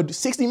 minutes, I'm going to do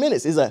 60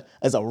 minutes is a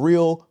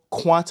real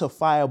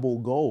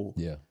quantifiable goal.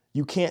 Yeah.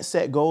 You can't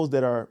set goals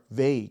that are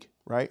vague,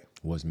 right?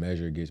 What's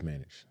measured gets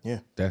managed. Yeah.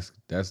 That's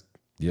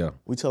yeah.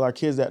 We tell our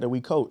kids that we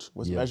coach.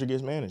 What's measured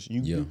gets managed.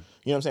 You know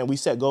what I'm saying? We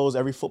set goals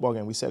every football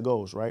game. We set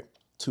goals, right?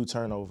 2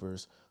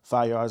 turnovers,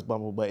 5 yards, blah,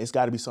 blah, but it's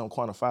got to be something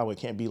quantifiable. It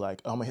can't be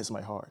like, oh, I'm going to hit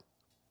somebody hard.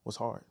 What's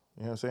hard?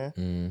 You know what I'm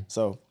saying?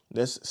 So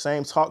this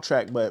same talk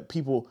track, but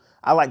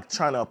I like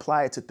trying to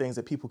apply it to things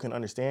that people can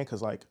understand,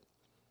 because like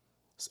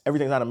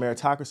everything's not a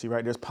meritocracy,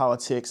 right? There's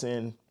politics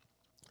in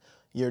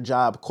your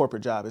job,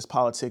 corporate job. There's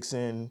politics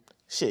in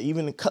shit,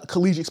 even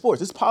collegiate sports.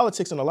 There's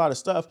politics in a lot of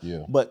stuff.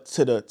 Yeah. But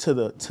to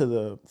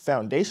the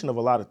foundation of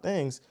a lot of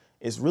things,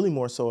 it's really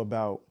more so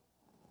about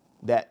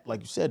that, like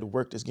you said, the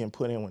work that's getting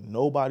put in when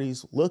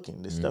nobody's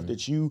looking, the stuff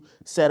that you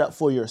set up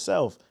for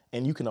yourself,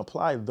 and you can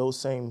apply those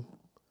same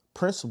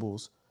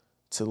principles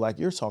to, like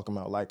you're talking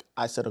about. Like,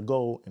 I set a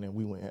goal and then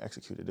we went and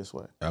executed this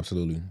way.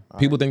 Absolutely.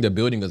 People think the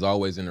building is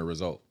always in the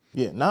result.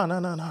 Yeah, no,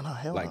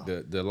 hell like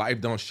no. the life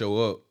don't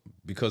show up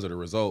because of the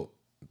result.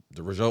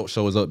 The result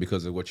shows up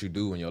because of what you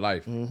do in your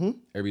life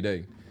every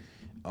day.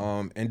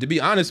 And to be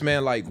honest,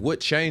 man, like what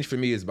changed for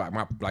me is by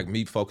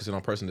me focusing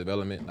on personal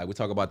development. Like we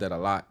talk about that a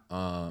lot.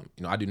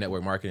 I do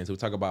network marketing, so we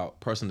talk about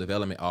personal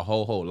development a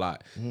whole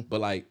lot.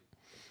 But like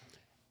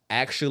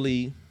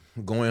actually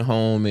going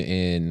home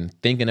and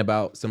thinking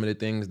about some of the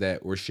things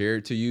that were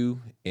shared to you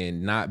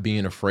and not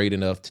being afraid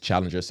enough to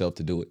challenge yourself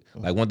to do it.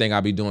 Like one thing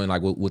I'll be doing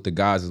like with the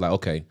guys is like,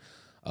 okay,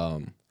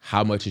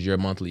 how much is your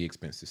monthly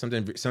expenses?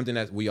 Something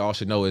that we all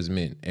should know as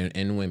men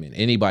and women.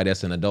 Anybody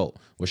that's an adult,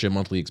 what's your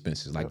monthly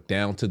expenses? Like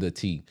down to the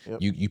T.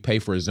 You pay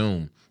for a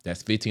Zoom,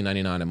 that's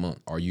 $15.99 a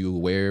month. Are you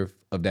aware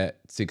of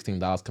that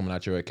 $16 coming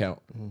out your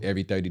account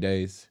every 30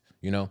 days?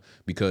 You know,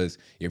 because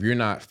if you're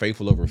not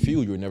faithful over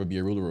few, you'll never be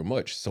a ruler of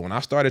much. So when I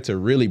started to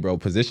really,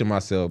 position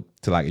myself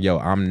to like, yo,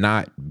 I'm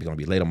not gonna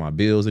be late on my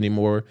bills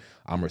anymore.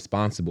 I'm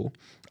responsible.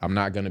 I'm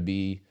not gonna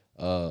be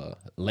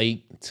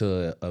late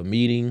to a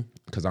meeting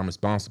because I'm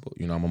responsible.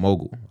 You know, I'm a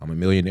mogul. I'm a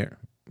millionaire,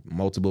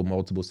 multiple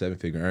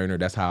 7-figure earner.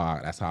 That's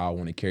how I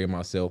want to carry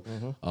myself.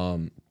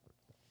 And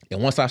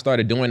once I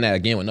started doing that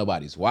again when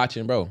nobody's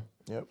watching, bro,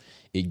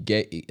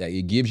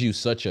 it gives you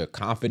such a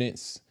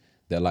confidence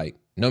that like,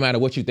 no matter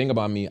what you think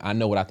about me, I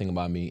know what I think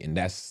about me, and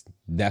that's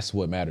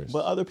what matters.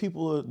 But other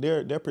people,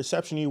 their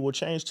perception of you will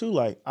change too.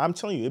 Like, I'm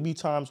telling you, it'd be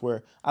times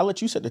where I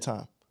let you set the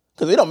time.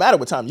 Because it don't matter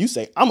what time you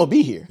say, I'm going to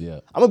be here. Yeah.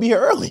 I'm going to be here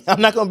early.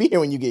 I'm not going to be here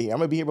when you get here. I'm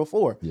going to be here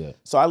before. Yeah.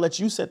 So I let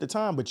you set the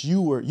time, but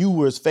you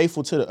were as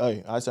faithful to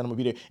hey, I said I'm going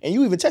to be there. And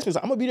you even text me,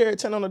 I'm going to be there at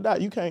 10 on the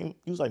dot. You came,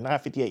 you was like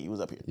 9:58, you was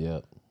up here.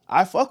 Yeah.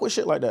 I fuck with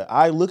shit like that.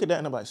 I look at that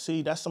and I'm like,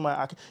 see, that's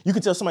somebody, you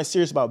can tell somebody's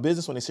serious about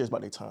business when they're serious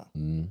about their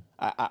time.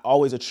 I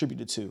always attribute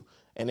it to.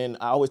 And then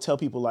I always tell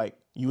people, like,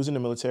 you was in the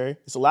military.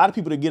 It's a lot of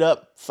people that get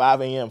up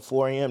 5 a.m.,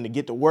 4 a.m. to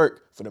get to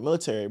work for the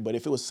military. But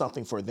if it was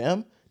something for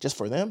them, just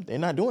for them, they're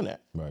not doing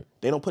that. Right.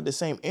 They don't put the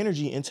same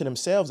energy into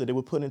themselves that they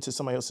would put into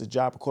somebody else's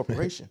job or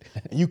corporation.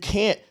 And you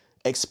can't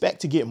expect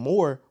to get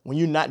more when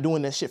you're not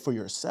doing that shit for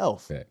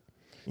yourself. Fact.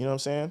 You know what I'm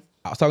saying?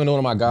 I was talking to one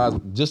of my guys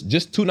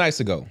just 2 nights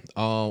ago.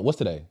 What's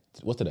today?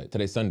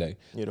 Today's Sunday.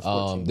 Yeah, the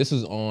 14th. This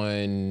is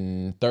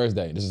on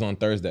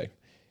Thursday.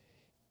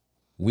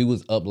 We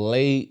was up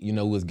late,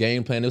 was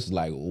game plan. This was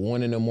like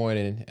 1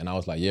 a.m, and I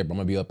was like, yeah, bro, I'm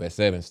gonna be up at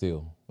 7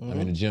 still. I'm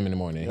in the gym in the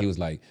morning. And he was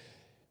like,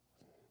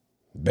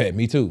 bet,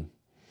 me too.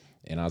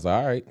 And I was like,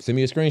 all right, send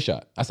me a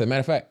screenshot. I said,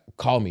 matter of fact,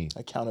 call me.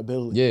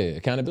 Accountability. Yeah,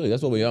 accountability.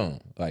 That's what we on.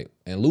 Like,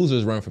 and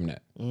losers run from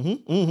that.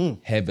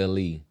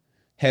 Heavily.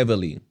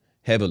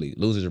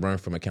 Losers run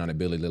from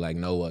accountability like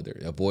no other.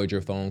 Avoid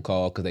your phone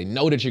call because they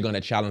know that you're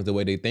gonna challenge the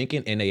way they're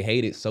thinking, and they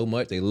hate it so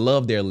much. They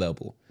love their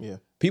level. Yeah.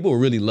 People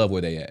really love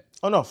where they at.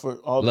 Oh, no, for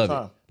all Love the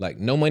time. it. Like,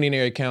 no money in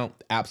their account,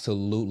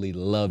 absolutely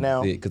love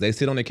Now- it. Because they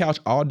sit on the couch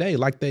all day they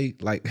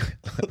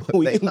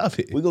love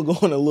it. We're going to go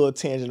on a little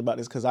tangent about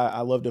this because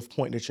I love the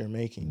point that you're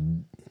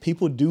making.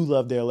 People do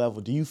love their level.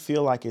 Do you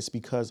feel like it's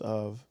because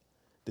of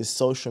this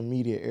social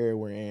media era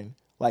we're in?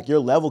 Like, your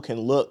level can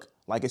look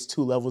like it's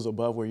 2 levels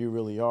above where you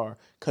really are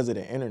because of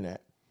the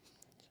internet.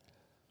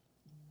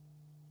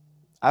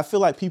 I feel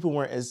like people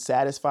weren't as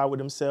satisfied with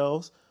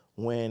themselves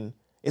when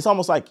it's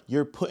almost like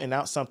you're putting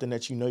out something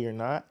that you know you're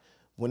not.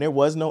 When there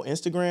was no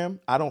Instagram,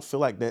 I don't feel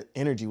like that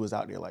energy was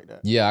out there like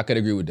that. Yeah, I could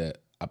agree with that.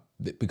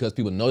 Because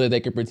people know that they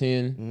can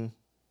pretend,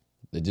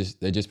 they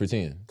just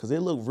pretend. Because they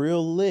look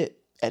real lit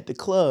at the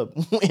club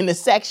in the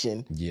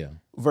section. Yeah.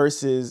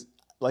 Versus,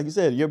 like you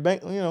said, your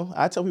bank,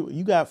 I tell people,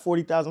 you got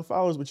 40,000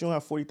 followers, but you don't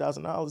have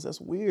 $40,000. That's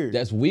weird.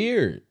 That's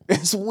weird.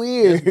 That's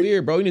weird. That's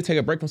weird, bro. You need to take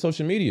a break from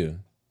social media.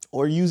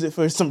 or use it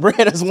for some bread.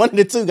 That's one of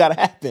the two got to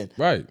happen.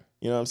 Right.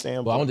 You know what I'm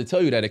saying? Well, I wanted to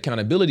tell you that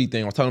accountability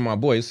thing. I was telling my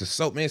boy, this is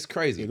so, man, it's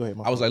crazy. Yeah, go ahead,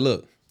 I was like,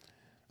 look,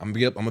 I'm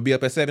gonna be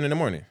up at 7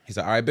 a.m. He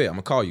said, all right, bet. I'm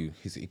gonna call you.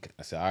 I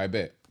said, all right,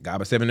 bet. Got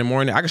up at 7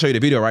 a.m. I can show you the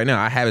video right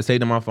now. I have it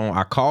saved on my phone.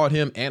 I called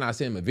him and I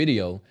sent him a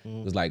video.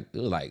 It was like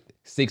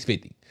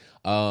 6:50.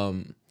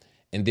 And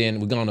then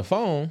we got on the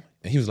phone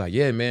and he was like,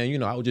 yeah,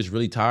 man, I was just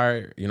really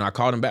tired. I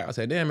called him back. I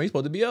said, damn, man, you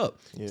supposed to be up.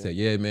 Yeah. He said,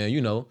 yeah, man,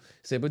 He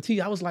said, but T,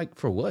 I was like,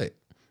 for what?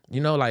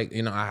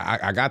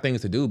 I got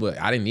things to do, but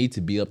I didn't need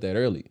to be up that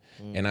early.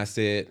 And I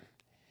said,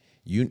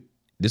 this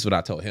is what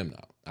I told him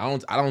now.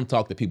 I don't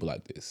talk to people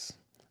like this.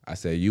 I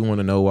said, you want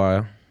to know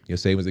why your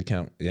savings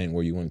account ain't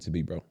where you want it to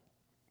be, bro?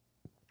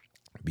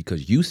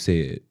 Because you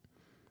said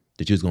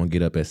that you was going to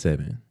get up at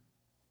 7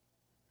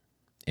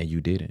 and you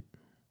didn't.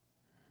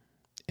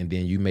 And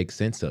then you make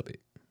sense of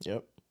it.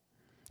 Yep.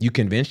 You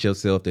convinced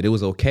yourself that it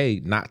was okay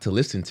not to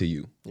listen to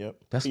you. Yep.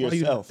 That's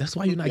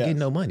why you're not getting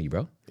no money,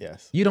 bro.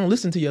 Yes. You don't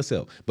listen to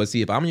yourself. But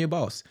see, if I'm your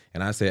boss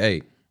and I say,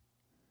 hey,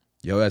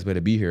 your ass better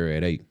be here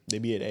at 8. They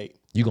be at 8.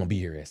 You're going to be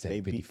here at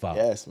 7:55.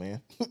 Yes,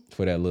 man.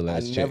 For that little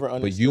ass check.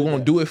 But you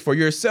won't do it for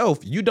yourself.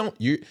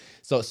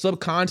 So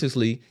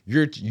subconsciously,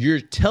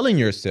 you're telling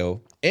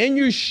yourself and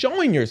you're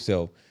showing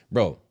yourself,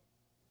 bro,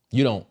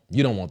 you don't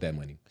want that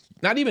money.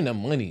 Not even the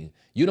money.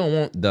 You don't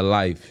want the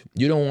life.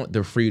 You don't want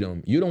the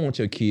freedom. You don't want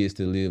your kids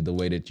to live the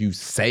way that you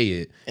say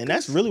it. And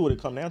that's really what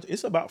it comes down to.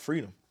 It's about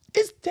freedom.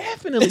 It's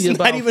definitely it's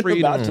about not even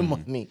freedom. About the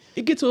money.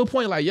 It gets to a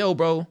point like, yo,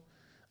 bro,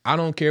 I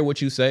don't care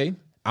what you say.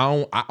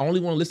 I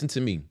only want to listen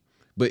to me.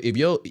 But if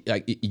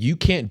you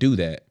can't do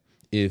that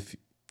if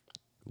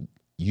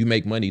you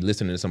make money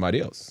listening to somebody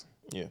else.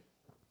 Yeah.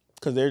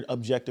 Because their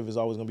objective is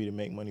always going to be to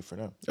make money for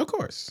them. Of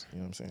course. You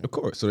know what I'm saying? Of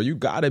course. So you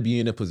got to be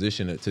in a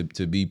position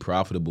to be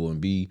profitable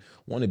and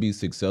want to be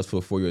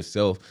successful for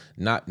yourself,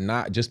 not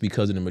just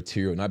because of the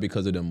material, not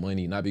because of the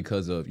money, not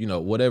because of,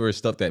 whatever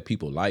stuff that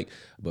people like,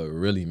 but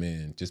really,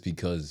 man, just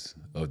because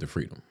of the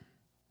freedom.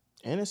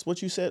 And it's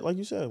what you said, like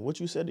you said, what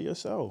you said to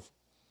yourself.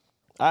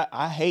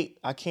 I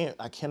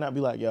cannot be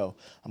like, yo,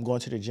 I'm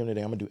going to the gym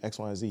today, I'm gonna do X,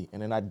 Y, and Z,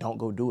 and then I don't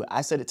go do it.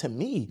 I said it to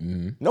me.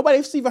 Mm-hmm.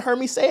 Nobody's even heard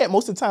me say it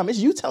most of the time. It's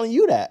you telling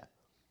you that.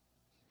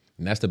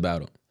 And that's the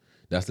battle.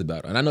 That's the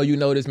battle. And I know you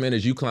know this, man,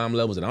 as you climb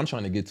levels that I'm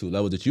trying to get to,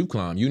 levels that you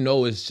climb,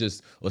 it's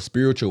just a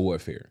spiritual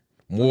warfare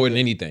more than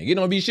anything. It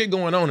don't be shit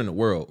going on in the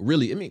world,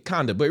 really. I mean,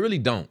 kind of, but it really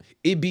don't.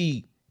 It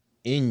be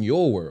in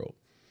your world.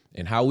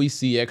 And how we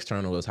see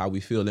external is how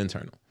we feel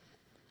internal.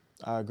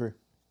 I agree.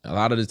 A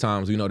lot of the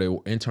times, you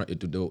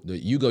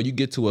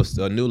get to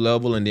a new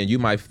level, and then you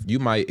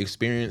might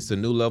experience a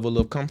new level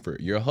of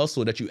comfort. Your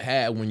hustle that you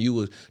had when you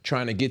was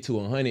trying to get to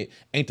 100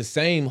 ain't the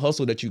same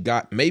hustle that you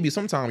got. Maybe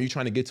sometimes you're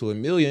trying to get to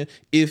 1 million.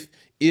 If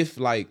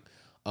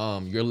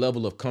your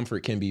level of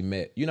comfort can be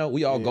met.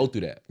 We all go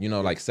through that.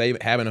 Like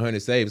having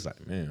 100 saves,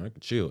 like, man, I can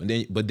chill.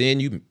 But then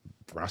you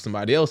find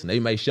somebody else, and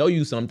they may show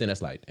you something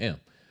that's like, damn,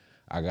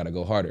 I gotta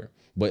go harder.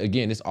 But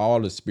again, it's all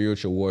the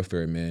spiritual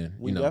warfare, man.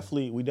 We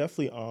definitely,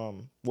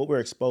 what we're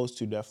exposed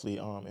to definitely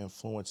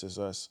influences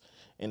us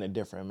in a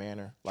different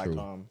manner. Like,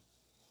 True.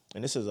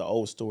 And this is an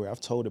old story.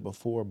 I've told it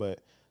before,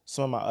 but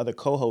some of my other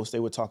co-hosts, they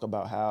would talk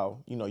about how,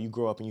 you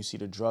grow up and you see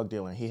the drug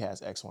dealer and he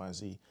has X, Y, and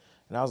Z.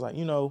 And I was like,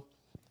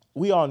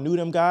 we all knew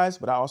them guys,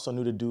 but I also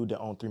knew the dude that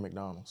owned 3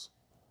 McDonald's,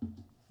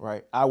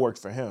 right? I worked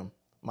for him.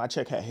 My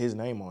check had his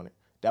name on it.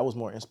 That was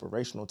more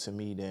inspirational to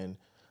me than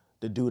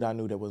the dude I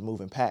knew that was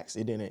moving packs.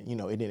 It didn't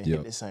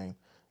hit the same.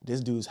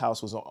 This dude's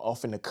house was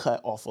off in the cut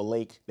off a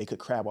lake. They could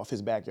crab off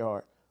his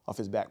backyard, off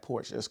his back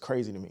porch. It's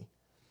crazy to me.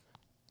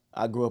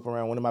 I grew up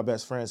around one of my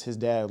best friends. His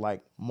dad,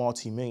 like,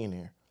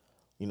 multi-millionaire,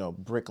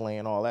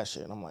 bricklaying, all that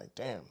shit. And I'm like,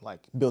 damn, like,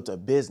 built a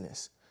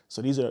business.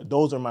 So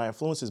those are my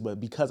influences. But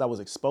because I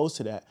was exposed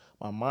to that,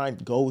 my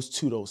mind goes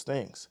to those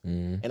things.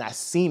 Mm-hmm. And I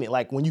seen it.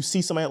 Like, when you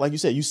see somebody, like you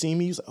said, you see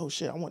me, you say, oh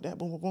shit, I want that,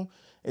 boom, boom, boom.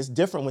 It's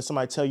different when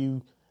somebody tell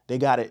you they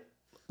got it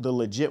the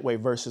legit way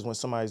versus when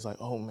somebody's like,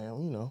 oh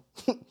man,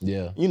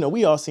 Yeah.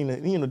 We all seen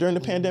it, during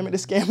the pandemic, the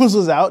scammers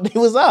was out, they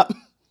was up.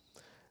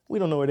 We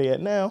don't know where they at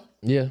now.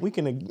 Yeah. We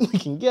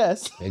can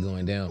guess. They're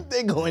going down.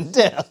 They're going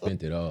down.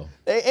 Spent it all.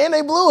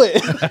 They blew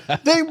it.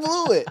 They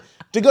blew it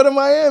to go to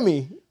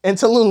Miami and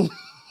Tulum.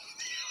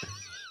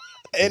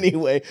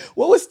 Anyway,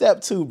 what was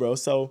step 2, bro?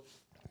 So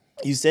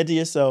you said to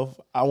yourself,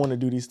 I want to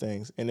do these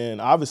things. And then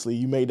obviously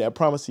you made that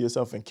promise to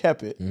yourself and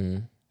kept it. Mm-hmm.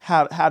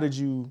 How did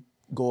you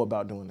go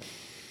about doing that?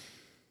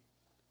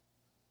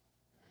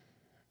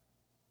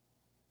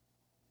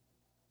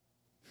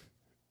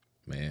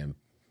 Man,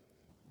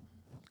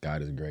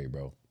 God is great,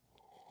 bro.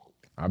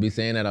 I'll be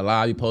saying that a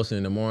lot. I'll be posting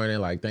in the morning,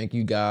 like, thank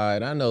you,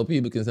 God. I know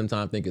people can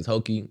sometimes think it's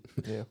hokey,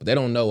 but they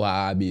don't know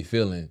how I be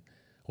feeling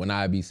when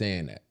I be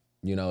saying that.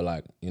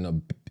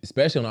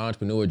 Especially on the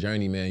entrepreneur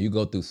journey, man, you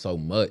go through so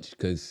much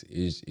because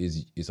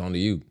it's only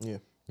you. Yeah.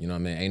 You know what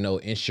I mean? Ain't no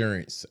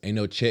insurance, ain't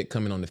no check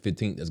coming on the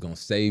 15th that's gonna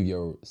save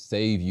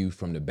you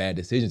from the bad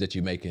decisions that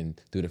you're making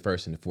through the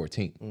 1st and the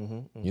 14th.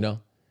 Mm-hmm, mm-hmm.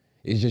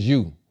 It's just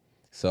you.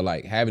 So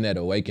like having that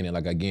awakening,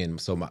 like again,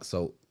 so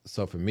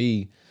for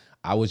me,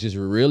 I was just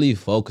really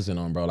focusing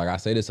on, bro. Like I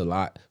say this a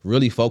lot,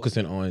 really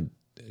focusing on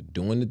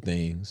doing the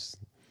things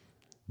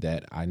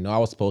that I know I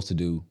was supposed to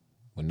do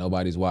when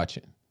nobody's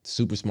watching.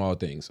 Super small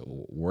things,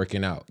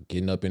 working out,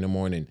 getting up in the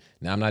morning.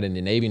 Now I'm not in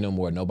the Navy no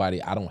more. I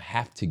don't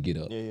have to get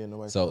up. Yeah,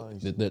 nobody. So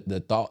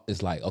the thought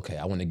is like, okay,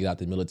 I want to get out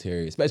the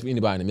military, especially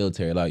anybody in the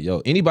military. Like,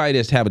 yo, anybody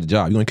that's having a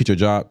job, you want to quit your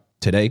job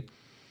today,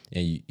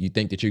 and you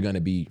think that you're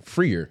gonna be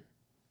freer,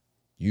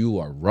 you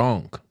are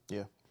wrong.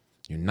 Yeah,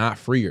 you're not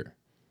freer.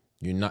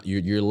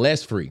 You're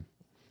less free,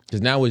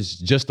 because now it's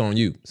just on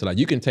you. So like,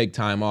 you can take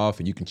time off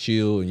and you can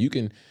chill and you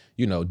can,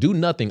 do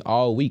nothing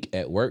all week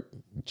at work.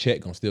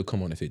 Check gonna still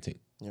come on the 15th.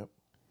 Yep.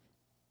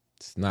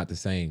 It's not the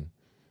same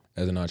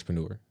as an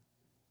entrepreneur.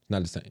 It's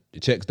not the same. The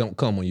checks don't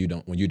come when you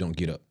don't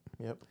get up.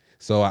 Yep.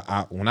 So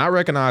when I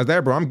recognize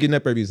that, bro, I'm getting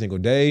up every single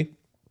day,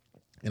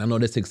 and I know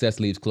that success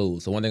leaves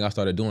clues. So one thing I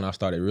started doing, I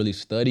started really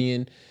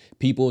studying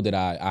people that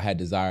I had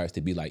desires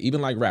to be like,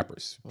 even like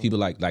rappers. People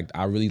like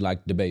I really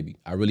like DaBaby.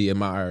 I really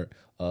admire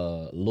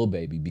Lil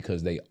Baby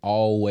because they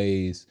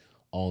always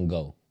on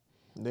go.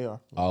 They are.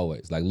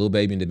 Always. Like Lil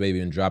Baby and DaBaby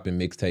been dropping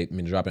mixtape,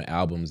 been dropping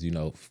albums,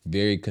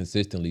 very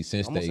consistently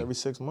since almost every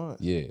 6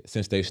 months. Yeah,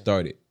 since they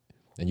started.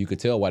 And you could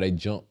tell why they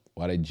jump,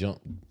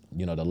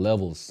 the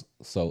levels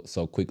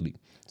so quickly.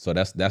 So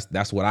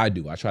that's what I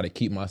do. I try to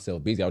keep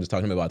myself busy. I was just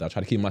talking about that. I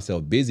try to keep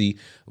myself busy,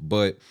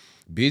 but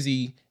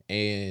busy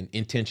and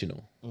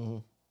intentional. Mm-hmm.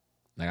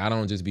 Like I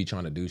don't just be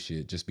trying to do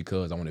shit just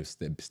because I want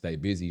to stay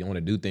busy. I want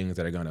to do things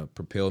that are gonna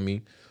propel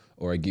me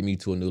or get me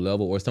to a new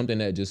level, or something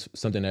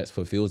that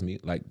fulfills me.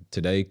 Like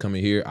today,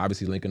 coming here,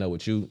 obviously linking up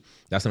with you,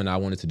 that's something I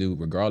wanted to do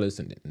regardless.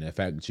 And the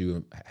fact that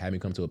you had me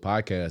come to a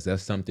podcast,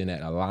 that's something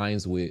that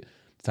aligns with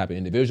the type of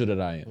individual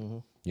that I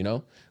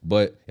am,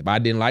 But if I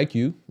didn't like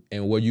you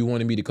and what you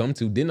wanted me to come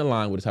to didn't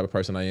align with the type of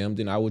person I am,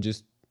 then I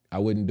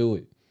wouldn't do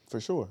it.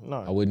 For sure, no.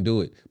 I wouldn't do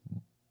it.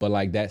 But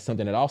like that's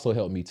something that also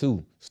helped me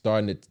too,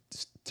 starting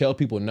to tell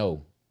people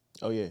no.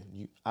 Oh yeah,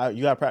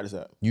 you gotta practice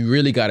that. You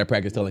really gotta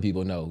practice telling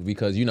people no,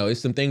 because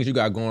it's some things you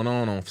got going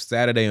on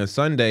Saturday and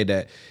Sunday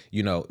that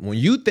when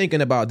you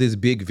thinking about this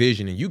big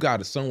vision and you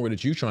got somewhere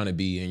that you trying to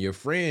be, and your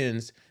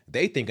friends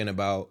they thinking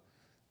about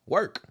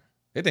work,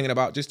 they're thinking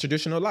about just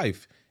traditional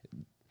life.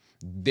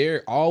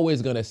 They're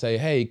always gonna say,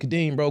 "Hey,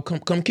 Kadeem, bro,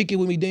 come kick it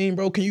with me, Dean,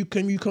 bro. Can you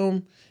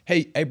come?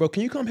 Hey, bro,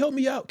 can you come help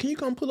me out? Can you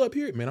come pull up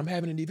here, man? I'm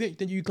having an event.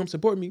 Think you come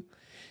support me?"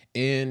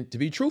 And to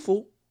be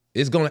truthful,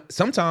 it's gonna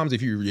sometimes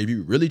if you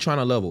really trying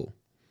to level,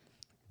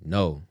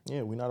 no.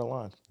 Yeah, we're not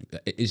aligned.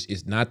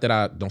 It's not that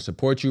I don't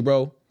support you,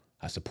 bro.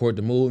 I support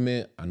the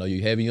movement. I know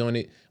you're heavy on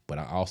it, but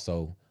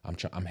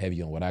I'm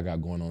heavy on what I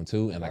got going on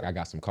too. And like I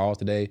got some calls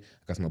today,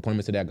 I got some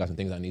appointments today, I got some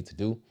things I need to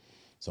do.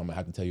 So I'm gonna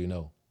have to tell you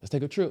no. Let's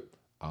take a trip.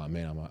 Oh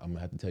man, I'm gonna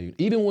have to tell you.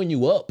 Even when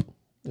you up,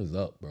 it's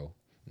up, bro.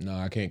 No,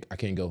 I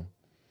can't go.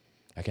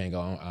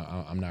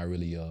 I'm not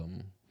really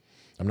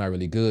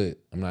good.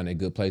 I'm not in a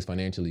good place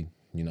financially.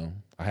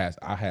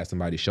 I had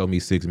somebody show me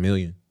 $6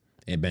 million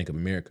in Bank of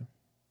America.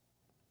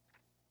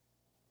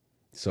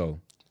 So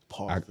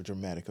pause for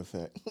dramatic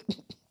effect.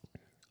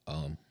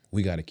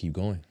 We got to keep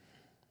going.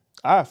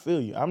 I feel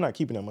you. I'm not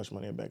keeping that much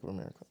money in Bank of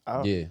America.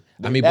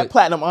 That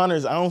platinum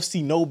honors, I don't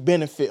see no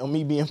benefit on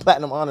me being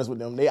platinum honors with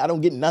them. I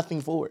don't get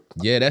nothing for it.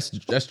 Yeah,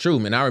 that's true,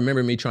 man. I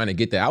remember me trying to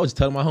get that. I was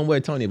telling my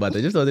homeboy Tony about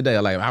that just the other day.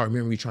 I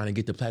remember me trying to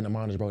get the platinum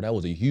honors, bro. That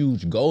was a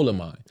huge goal of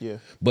mine. Yeah.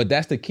 But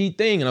that's the key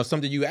thing, and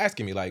something you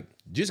asking me, like,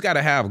 just got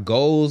to have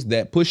goals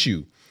that push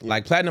you. Yeah.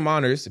 Like platinum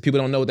honors, people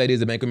don't know what that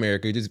is at Bank of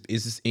America.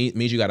 It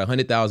means you got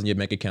 $100,000 in your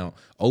bank account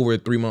over a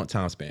 3-month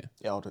time span.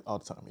 Yeah, all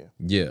the time, yeah.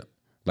 Yeah.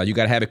 Like you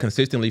got to have it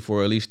consistently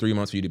for at least 3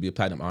 months for you to be a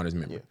platinum honors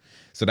member. Yeah.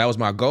 So that was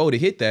my goal to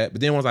hit that.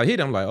 But then once I hit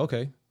it, I'm like,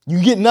 okay.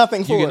 You get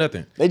nothing for it. You get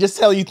nothing. They just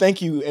tell you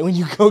thank you, and when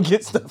you go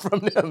get stuff from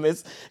them,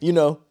 it's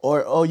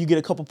or you get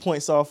a couple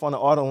points off on the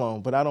auto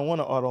loan. But I don't want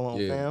an auto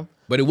loan, fam.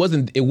 But it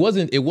wasn't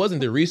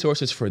the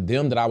resources for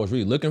them that I was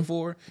really looking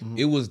for. Mm-hmm.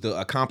 It was the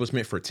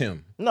accomplishment for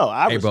Tim. No,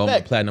 I respect bro,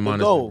 I'm platinum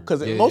honors goal,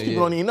 because most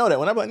people don't even know that.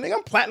 When I'm like, nigga,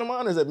 I'm platinum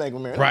honors at Bank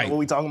of America. Right. What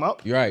we talking about?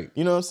 You're right.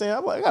 You know what I'm saying?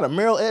 I'm like, I got a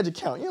Merrill Edge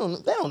account. They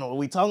don't know what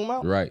we talking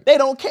about. Right. They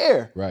don't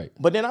care. Right.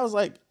 But then I was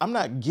like, I'm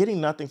not getting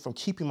nothing from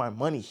keeping my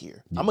money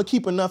here. Yeah. I'm gonna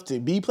keep enough to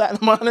be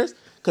platinum honors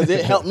because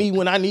it helped me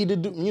when I need to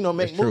do,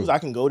 make moves. I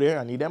can go there.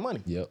 I need that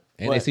money. Yep.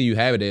 And they see you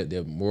have it,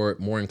 they're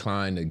more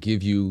inclined to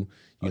give you,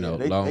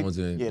 loans.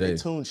 Their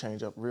tune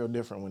change up real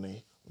different when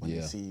they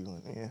see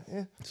you.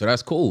 Yeah. So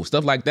that's cool.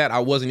 Stuff like that I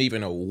wasn't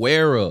even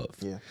aware of.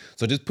 Yeah.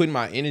 So just putting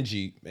my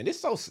energy, and it's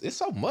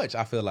so much,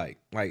 I feel like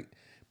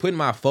putting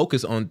my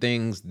focus on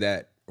things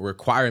that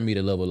require me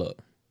to level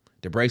up.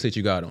 The bracelet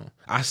you got on.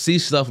 I see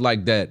stuff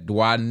like that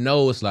where I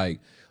know it's like,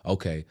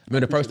 okay. I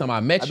remember the first time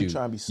I met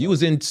you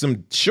was in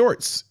some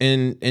shorts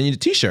and a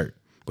t-shirt,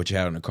 but you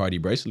had on a Cardi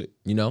bracelet.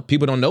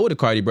 People don't know what a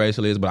Cardi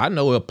bracelet is, but I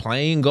know a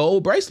plain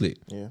gold bracelet.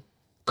 Yeah.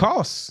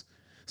 Costs.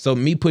 So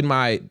me putting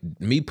my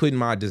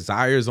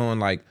desires on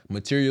like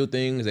material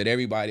things that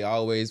everybody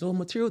always,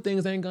 material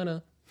things ain't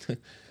gonna.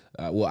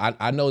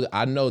 I know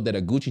that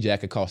a Gucci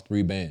jacket costs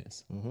 3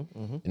 bands,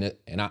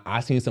 and I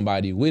seen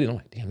somebody with it. I'm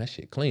like, damn, that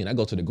shit clean. I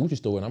go to the Gucci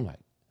store and I'm like,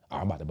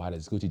 I'm about to buy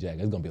this Gucci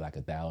jacket. It's gonna be like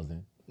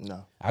 1,000.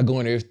 No. I go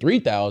in there, it's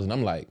 3,000.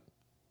 I'm like,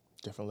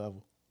 different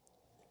level.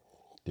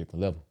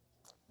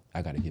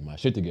 I gotta get my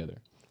shit together.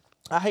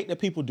 I hate that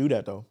people do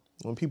that though.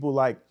 When people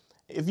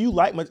if you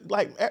like,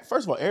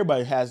 first of all,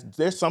 everybody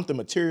there's something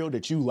material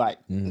that you like,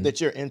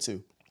 that you're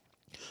into.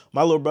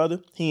 My little brother,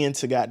 he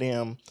into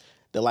goddamn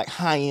the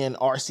high-end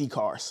RC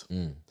cars.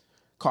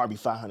 Car be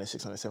 $500,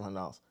 $600, $700.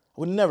 I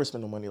would never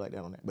spend no money like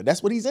that on that. But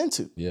that's what he's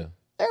into. Yeah.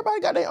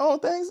 Everybody got their own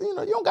things. You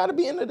don't got to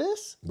be into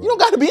this. Right. You don't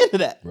got to be into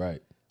that.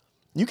 Right.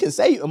 You can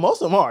say,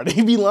 most of them are.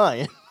 They be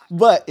lying.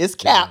 But it's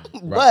cap.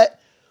 Yeah, right. But,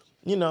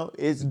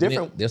 it's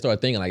different. They'll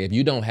start thinking if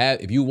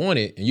you want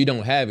it and you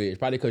don't have it, it's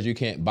probably because you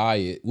can't buy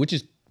it, which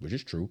is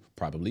true,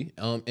 probably.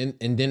 And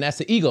then that's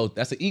an ego.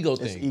 That's an ego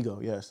thing. It's ego,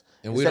 yes.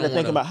 And instead of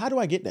thinking about, how do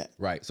I get that?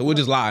 Right. So we'll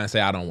just lie and say,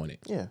 I don't want it.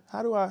 Yeah.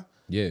 How do I?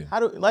 Yeah.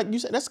 Like you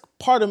said, that's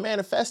part of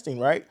manifesting,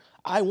 right?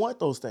 I want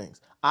those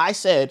things. I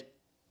said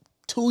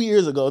 3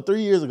 years ago,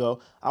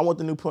 I want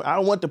the I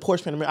don't want the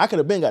Porsche Panamera. I could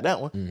have been got that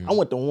one. Mm-hmm. I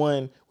want the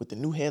one with the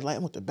new headlight. I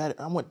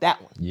want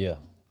that one. Yeah.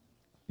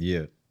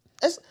 Yeah.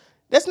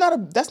 That's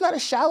not a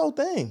shallow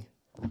thing.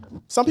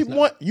 Some people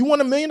want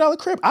 $1 million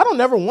crib. I don't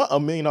never want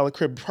 $1 million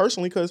crib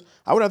personally because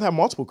I would have to have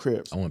multiple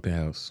cribs. I want a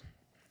penthouse.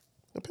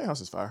 The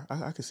penthouse is fire.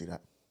 I can see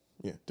that.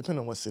 Yeah, depending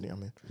on what city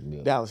I'm in.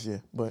 Yeah. Dallas, yeah,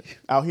 but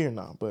out here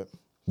now. But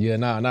yeah,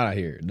 not out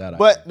here.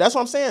 But that's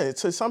what I'm saying.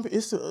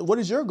 What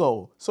is your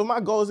goal? So my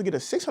goal is to get a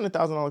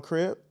 $600,000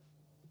 crib.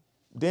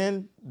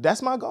 Then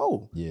that's my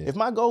goal. Yeah. If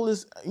my goal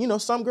is,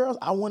 some girls,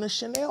 I want a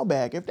Chanel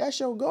bag. If that's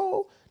your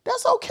goal,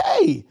 that's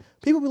okay.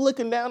 People be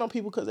looking down on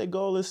people because their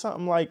goal is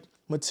something like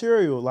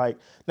material.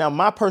 Now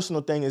my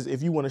personal thing is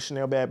if you want a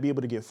Chanel bag, be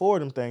able to get 4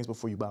 of them things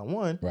before you buy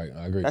one. Right,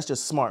 I agree. That's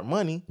just smart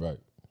money. Right.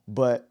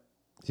 But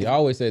see, I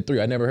always said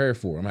 3. I never heard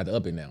 4. I'm gonna have to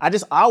up it now.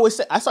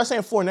 I start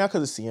saying 4 now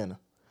because of Sienna.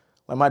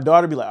 My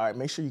daughter be like, all right,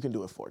 make sure you can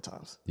do it 4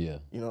 times. Yeah.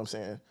 You know what I'm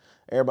saying?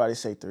 Everybody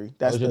say 3.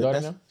 That's your daughter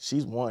now?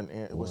 She's 1.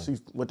 And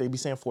she's what they be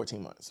saying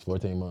 14 months.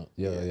 14 months.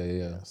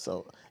 Yeah.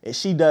 So if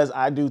she does,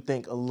 I do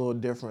think a little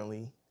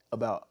differently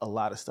about a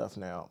lot of stuff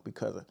now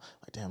because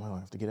damn, I don't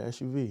have to get an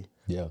SUV.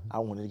 Yeah. I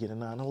wanted to get a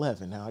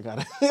 911. Now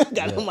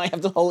I might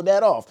have to hold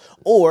that off.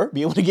 Or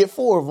be able to get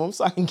 4 of them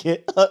so I can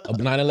get a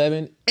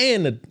 911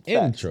 and the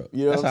truck.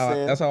 You know what I'm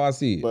saying? That's how I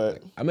see it.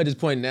 But I'm at this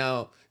point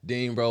now,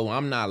 Dean, bro,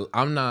 I'm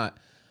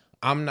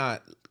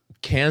not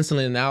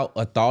canceling out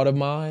a thought of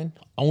mine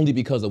only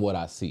because of what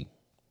I see.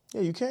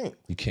 Yeah, you can't.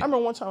 You can't. I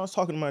remember one time I was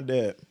talking to my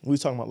dad. We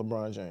was talking about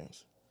LeBron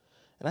James.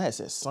 And I had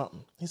said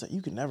something. He's like,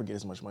 you could never get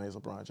as much money as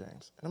LeBron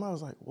James. And I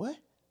was like, what?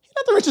 He's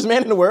not the richest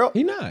man in the world.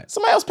 He not.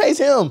 Somebody else pays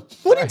him.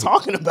 What are you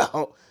talking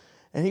about?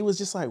 And he was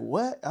just like,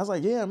 what? I was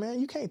like, yeah,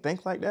 man, you can't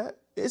think like that.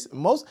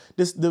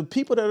 The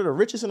people that are the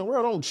richest in the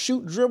world don't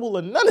shoot, dribble,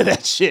 or none of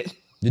that shit.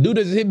 The dude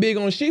that's hit big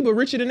on Sheba,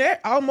 richer than that,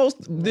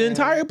 almost the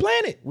entire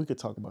planet. We could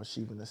talk about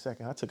Sheba in a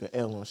second. I took an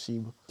L on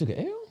Sheba. Took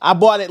an L? I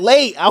bought it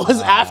late. I was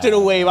after the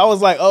wave. I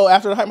was like,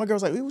 after the hype. My girl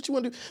was like, what you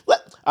want to do? All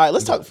right,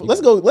 let's talk.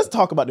 Let's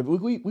talk about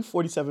we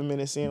 47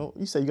 minutes in.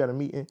 You say you got a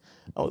meeting.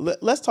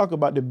 Let's talk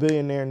about the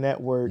Billionaire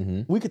Network.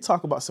 Mm-hmm. We could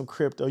talk about some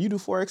crypto. You do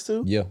Forex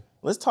too? Yeah.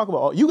 Let's talk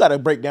about you got to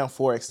break down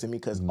Forex to me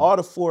because all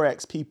the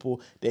Forex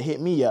people that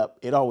hit me up,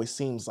 it always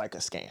seems like a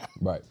scam.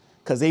 Right.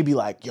 Because they be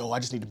like, yo, I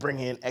just need to bring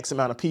in X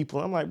amount of people.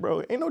 I'm like,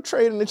 bro, ain't no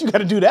trading that you got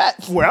to do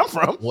that where I'm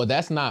from. Well,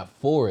 that's not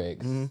Forex.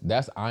 Mm-hmm.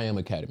 That's I Am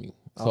Academy.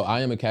 So I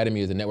Am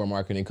Academy is a network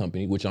marketing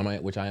company, which I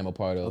am a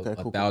part of.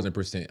 Okay, cool,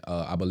 1,000%.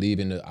 I believe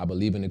in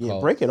the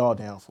cause. Break it all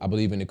down for me. I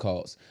believe in the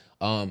cause.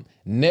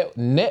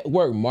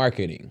 Network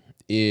marketing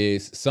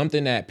is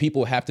something that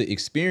people have to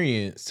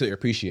experience to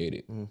appreciate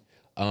it.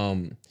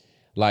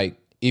 Mm-hmm.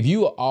 If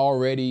you are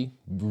already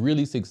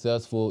really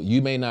successful,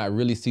 you may not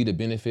really see the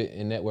benefit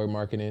in network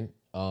marketing.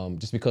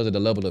 Just because of the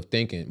level of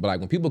thinking. But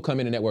when people come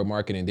into network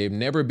marketing, they've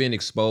never been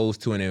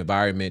exposed to an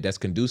environment that's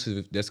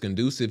conducive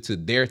to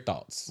their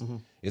thoughts.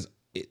 Mm-hmm.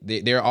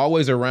 They're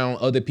always around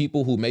other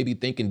people who may be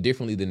thinking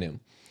differently than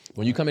them.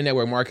 When you come in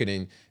network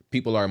marketing,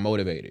 people are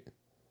motivated.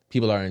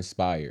 People are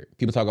inspired.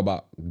 People talk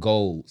about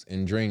goals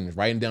and dreams,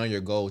 writing down your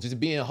goals, just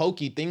being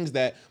hokey, things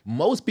that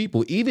most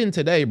people, even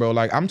today, bro,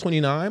 I'm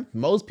 29,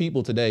 most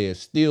people today is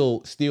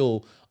still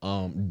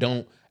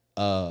don't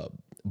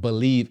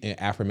believe in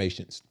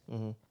affirmations.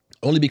 Mm-hmm.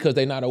 Only because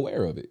they're not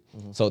aware of it.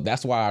 Mm-hmm. So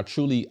that's why I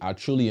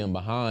truly am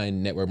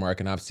behind network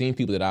marketing. I've seen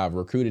people that I've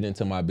recruited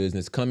into my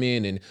business come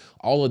in and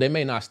although they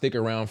may not stick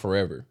around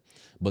forever,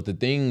 but the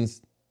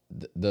things,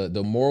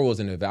 the morals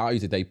and the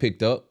values that they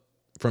picked up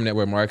from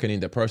network marketing,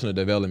 the personal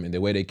development,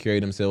 the way they carry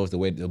themselves, the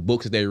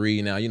books they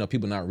read now,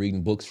 people not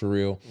reading books for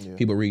real. Yeah.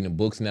 People reading the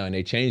books now and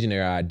they changing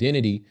their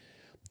identity.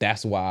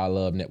 That's why I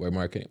love network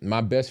marketing. My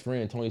best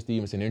friend, Tony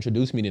Stevenson,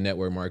 introduced me to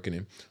network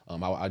marketing.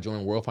 I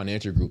joined World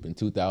Financial Group in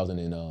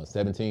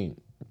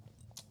 2017.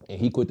 And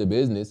he quit the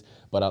business,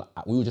 but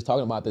we were just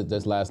talking about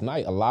this last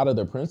night. A lot of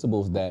the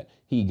principles that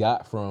he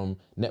got from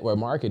network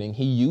marketing,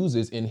 he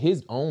uses in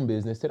his own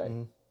business today.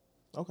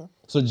 Mm-hmm. Okay.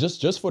 So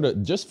just for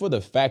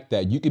the fact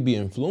that you could be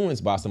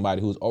influenced by somebody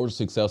who's already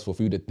successful,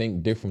 for you to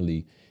think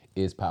differently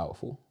is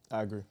powerful.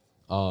 I agree.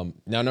 Now,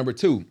 number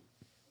 2.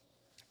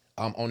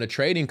 on the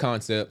trading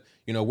concept,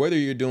 you know, whether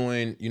you're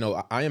doing, you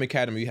know, IM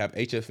Academy, you have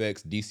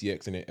HFX,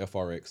 DCX, and then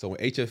FRX. So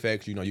in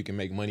HFX, you know, you can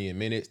make money in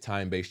minutes,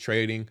 time-based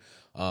trading.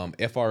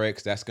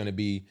 FRX, that's going to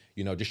be,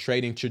 you know, just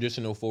trading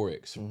traditional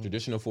Forex.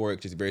 Traditional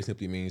Forex just very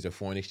simply means the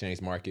foreign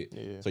exchange market.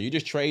 So you're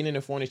just trading in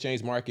the foreign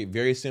exchange market,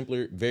 very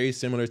similar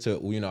to,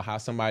 you know, how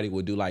somebody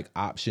would do like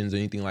options or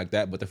anything like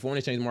that. But the foreign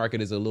exchange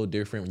market is a little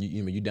different when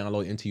you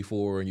download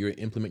MT4 and you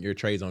implement your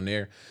trades on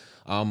there.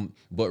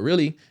 But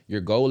really,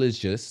 your goal is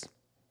just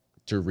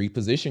to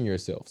reposition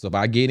yourself. So if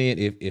I get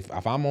in, if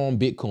I'm on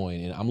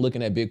Bitcoin and I'm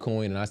looking at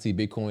Bitcoin and I see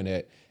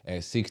Bitcoin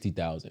at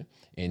 60,000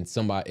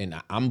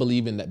 and I'm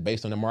believing that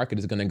based on the market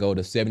it's going to go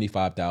to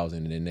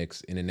 75,000 in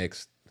the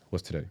next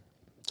what's today?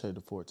 Today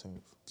the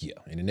 14th. Yeah,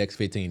 in the next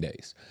 15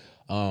 days.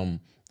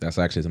 That's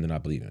actually something I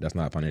believe in. That's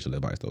not financial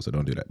advice though, so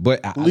don't do that.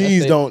 But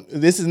please don't.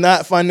 This is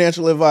not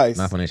financial advice.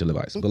 Not financial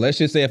advice. But let's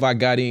just say if I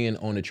got in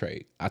on the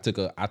trade, I took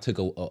a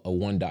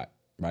one dot.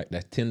 Right,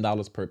 that's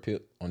 $10 per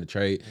pip on the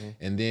trade,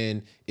 and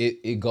then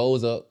it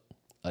goes up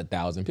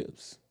 1,000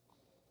 pips.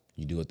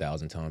 You do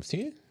 1,000 times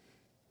 10.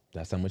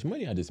 That's how much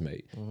money I just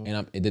made.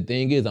 And the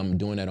thing is, I'm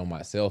doing that on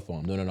my cell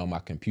phone. I'm doing it on my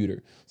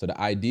computer. So the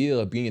idea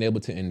of being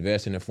able to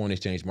invest in the foreign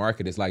exchange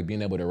market is like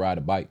being able to ride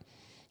a bike.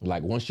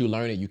 Like once you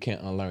learn it, you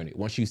can't unlearn it.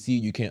 Once you see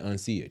it, you can't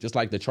unsee it. Just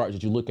like the chart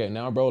that you look at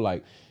now, bro.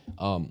 Like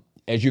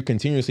as you're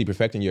continuously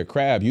perfecting your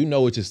craft, you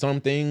know it's just some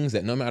things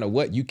that no matter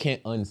what, you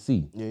can't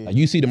unsee. Like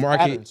you see the market.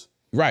 Patterns.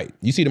 Right.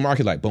 You see the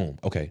market like, boom,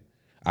 okay.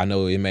 I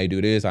know it may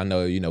do this. I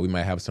know, you know, we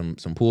might have some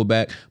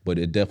pullback, but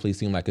it definitely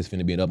seems like it's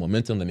finna be an up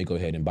momentum. Let me go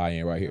ahead and buy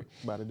in right here.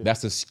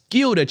 That's a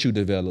skill that you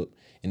develop,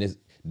 and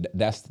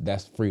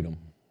that's freedom.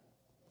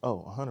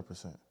 Oh,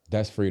 100%.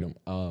 That's freedom.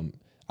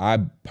 I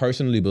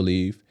personally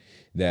believe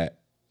that,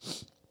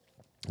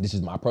 this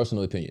is my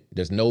personal opinion,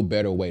 there's no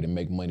better way to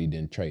make money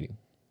than trading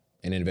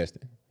and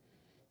investing.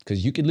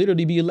 Because you could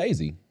literally be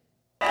lazy.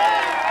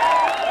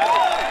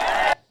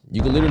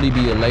 You could literally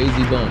be a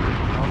lazy bum.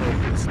 I don't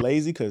know if it's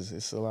lazy because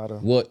it's a lot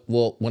of.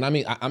 Well, when I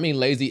mean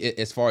lazy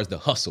as far as the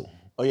hustle.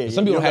 Oh yeah,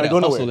 some people don't have that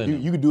hustle in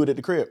them. You can do it at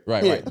the crib.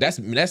 Right. That's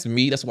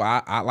me. That's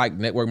why I like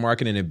network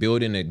marketing and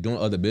building and doing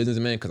other business,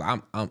 man. Because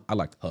I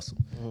like to hustle.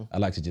 I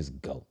like to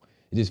just go.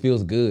 It just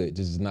feels good.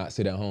 Just not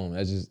sit at home.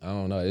 That's just, I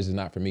don't know. It's just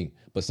not for me.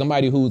 But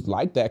somebody who's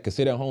like that could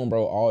sit at home,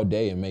 bro, all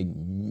day and make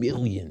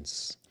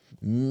millions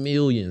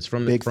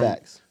from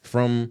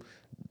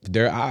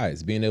their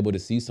eyes being able to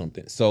see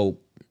something. So.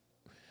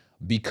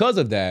 Because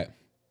of that,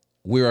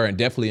 we are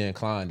definitely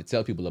inclined to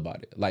tell people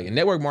about it. Like in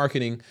network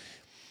marketing,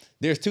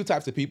 there's two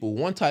types of people.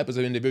 One type is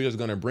an individual is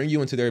going to bring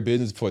you into their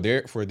business for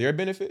their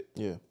benefit.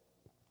 Yeah.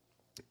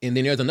 And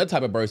then there's another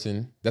type of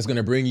person that's going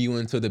to bring you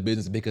into the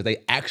business because they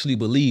actually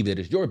believe that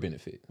it's your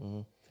benefit.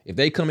 If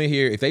they come in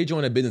here, if they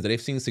join a business that they've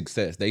seen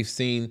success, they've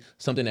seen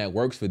something that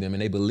works for them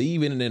and they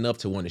believe in it enough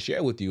to want to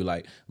share with you,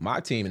 like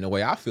my team, and the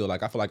way I feel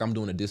like I'm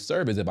doing a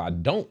disservice if I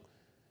don't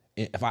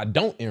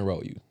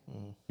enroll you,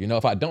 you know,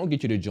 if I don't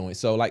get you to join.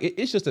 So like,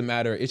 it's just a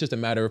matter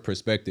of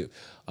perspective.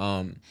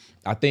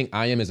 I think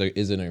IM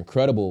is an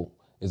incredible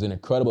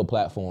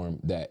platform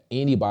that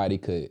anybody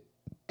could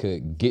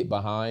get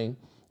behind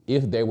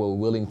if they were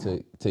willing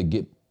to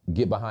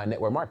get behind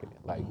network marketing.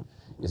 Like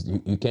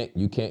you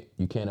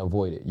can't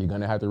avoid it. You're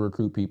gonna have to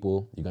recruit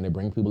people. You're gonna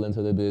bring people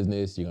into the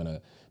business. You're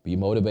gonna be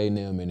motivating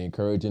them and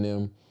encouraging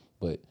them.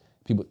 But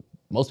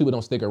most people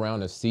don't stick around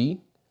to see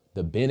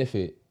the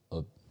benefit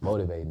of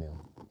motivating them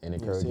and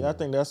encouraging them. I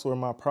think that's where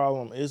my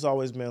problem is.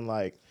 Always been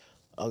like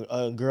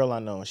a girl I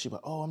know, and she's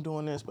like, oh, I'm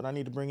doing this, but I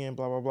need to bring in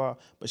blah, blah, blah.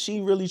 But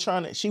she really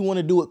she want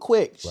to do it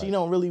quick. Right. She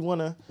don't really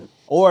want to,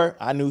 or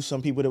I knew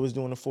some people that was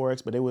doing the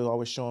Forex, but they was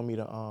always showing me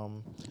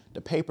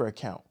the paper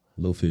account.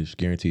 Low fish,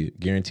 guaranteed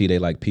they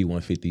like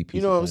P150, P600.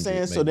 You know what I'm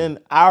saying? Maybe. So then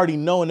I already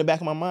know in the back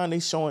of my mind, they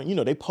showing, you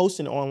know, they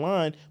posting it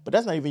online, but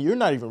you're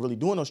not even really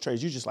doing those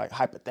trades. You're just like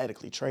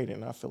hypothetically trading.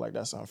 And I feel like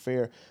that's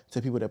unfair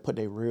to people that put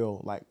their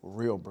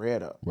real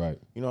bread up. Right.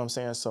 You know what I'm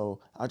saying?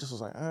 So I just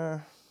was like,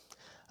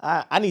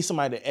 I need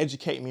somebody to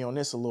educate me on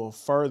this a little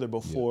further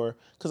before,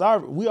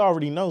 because we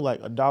already know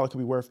like $1 could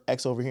be worth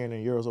X over here and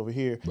then euros over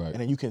here, right. And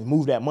then you can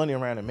move that money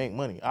around and make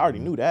money. I already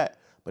knew that.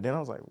 But then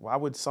I was like, why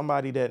would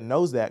somebody that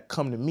knows that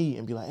come to me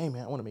and be like, hey,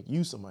 man, I want to make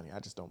you some money?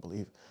 I just don't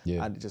believe it.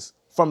 Yeah. I just,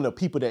 from the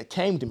people that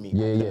came to me, I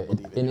couldn't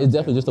believe it. And it's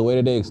definitely just the way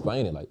that they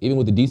explain it. Like, even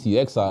with the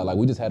DCX side, like,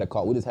 we just had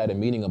a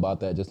meeting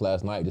about that just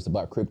last night, just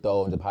about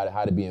crypto and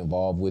how to be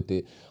involved with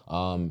it.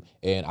 And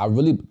I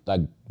really, like,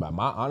 my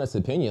honest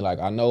opinion, like,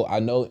 I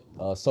know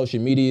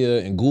social media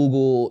and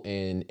Google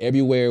and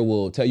everywhere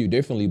will tell you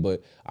differently,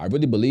 but I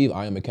really believe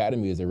IM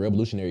Academy is a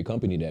revolutionary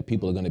company that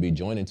people are going to be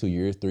joining 2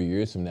 years, 3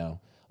 years from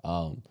now.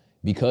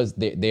 Because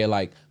they're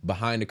like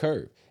behind the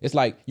curve. It's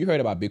like you heard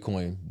about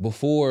Bitcoin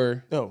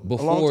before. A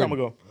long time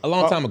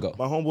ago.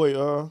 My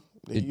homeboy.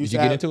 Did you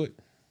get into it?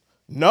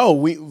 No,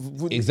 we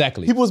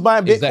exactly. People was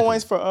buying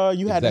Bitcoins for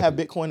you had to have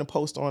Bitcoin to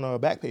post on a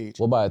Backpage.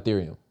 What about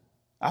Ethereum?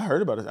 I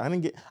heard about it.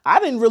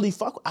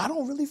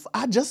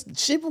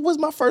 Shit was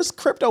my first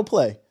crypto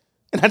play.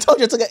 And I told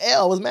you I took an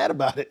L. I was mad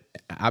about it.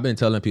 I've been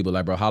telling people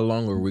like, bro, how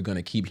long are we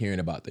gonna keep hearing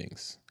about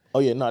things? Oh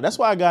yeah, no, that's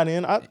why I got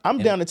in. I'm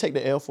down to take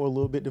the L for a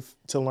little bit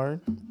to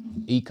learn.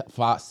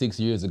 5-6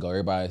 years ago,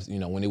 everybody's,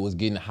 when it was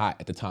getting hot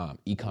at the time,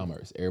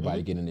 e-commerce,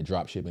 everybody getting into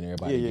drop shipping,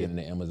 everybody getting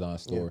the Amazon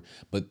store.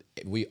 But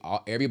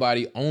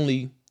everybody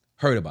only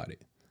heard about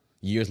it.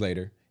 Years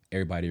later,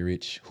 everybody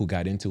rich who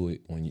got into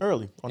it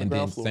early on the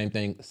ground floor. Same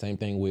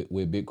thing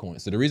with Bitcoin.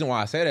 So the reason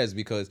why I say that is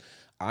because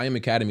IM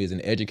Academy is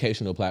an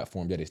educational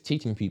platform that is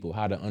teaching people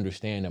how to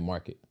understand the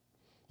market,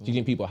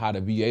 teaching people how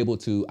to be able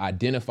to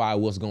identify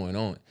what's going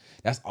on.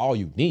 That's all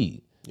you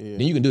need. Yeah.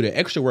 Then you can do the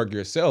extra work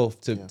yourself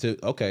to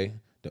okay,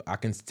 I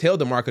can tell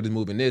the market is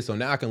moving this, so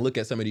now I can look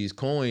at some of these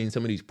coins,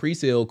 some of these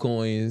pre-sale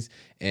coins,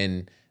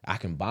 and I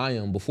can buy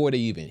them before they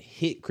even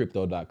hit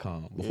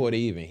crypto.com, before they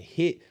even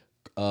hit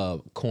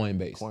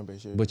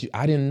Coinbase. Yeah. But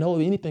I didn't know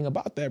anything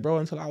about that, bro,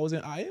 until I was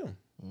in IM.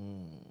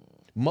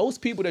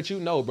 Most people that you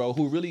know, bro,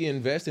 who really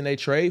invest in they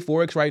trade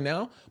Forex right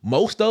now,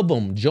 most of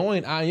them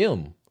joined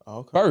IM.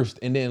 First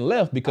and then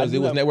left because it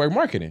was network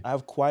marketing. I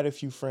have quite a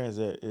few friends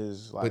that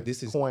is like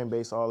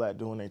Coinbase, all that,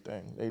 doing their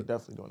thing. They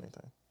definitely doing their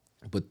thing.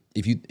 But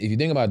if you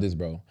think about this,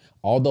 bro,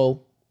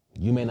 although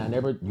you may not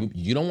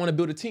you don't want to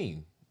build a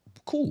team.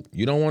 Cool.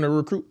 You don't want to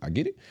recruit. I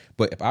get it.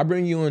 But if I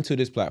bring you into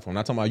this platform,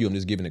 not talking about you, I'm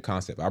just giving the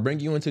concept. I bring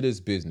you into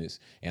this business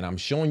and I'm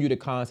showing you the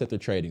concept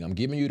of trading. I'm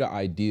giving you the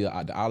idea,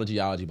 the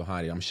ideology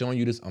behind it. I'm showing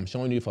you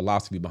the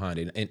philosophy behind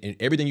it and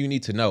everything you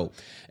need to know.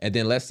 And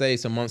then let's say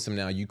some months from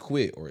now you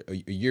quit, or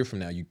a year from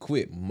now you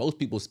quit. Most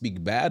people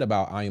speak bad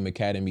about IM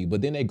Academy,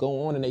 but then they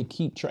go on and they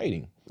keep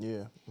trading.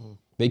 Yeah.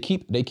 They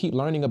keep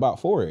learning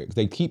about Forex.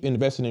 They keep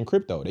investing in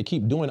crypto. They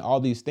keep doing all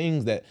these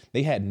things that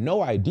they had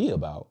no idea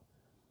about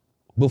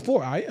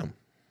before IM.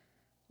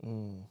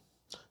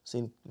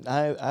 See,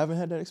 I haven't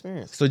had that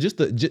experience. So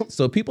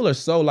so people are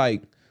so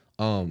like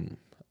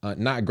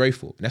not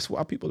grateful. That's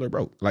why people are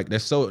broke. Like they're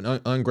so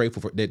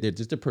ungrateful for they're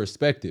just the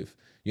perspective.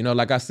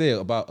 Like I said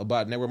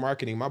about network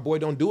marketing, my boy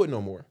don't do it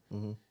no more,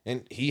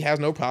 and he has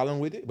no problem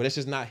with it. But it's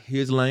just not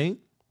his lane.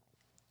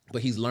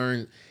 But he's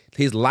learned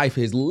his life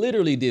has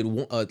literally did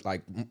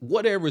like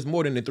whatever is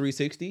more than the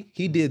 360.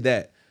 He did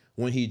that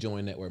when he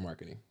joined network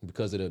marketing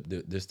because of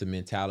the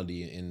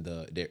mentality and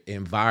the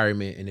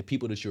environment and the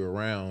people that you're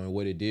around and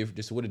what it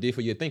did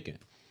for your thinking.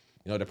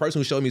 The person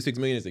who showed me 6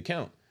 million in his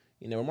account,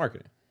 he network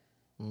marketing.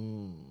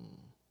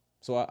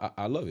 So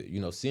I love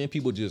it. Seeing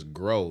people just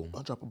grow.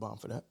 I'll drop a bomb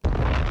for that.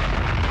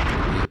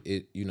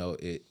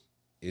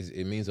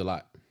 It means a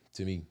lot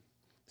to me.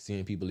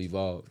 Seeing people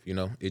evolve, you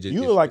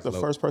were like the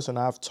first person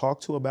I've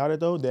talked to about it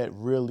though that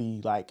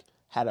really like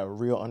had a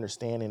real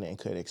understanding and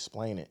could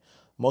explain it.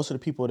 Most of the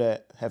people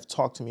that have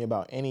talked to me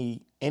about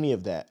any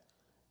of that,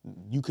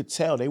 you could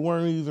tell they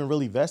weren't even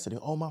really vested in,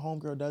 oh, my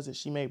homegirl does it,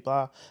 she made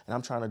blah, and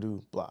I'm trying to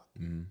do blah.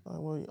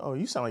 Well,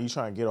 you sound like you're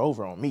trying to get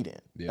over on me then.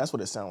 Yeah. That's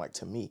what it sounded like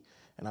to me.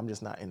 And I'm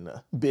just not in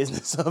the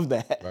business of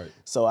that. Right.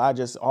 So I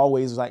just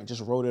always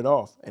just wrote it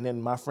off. And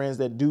then my friends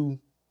that do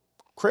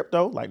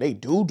crypto, like they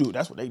do,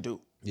 that's what they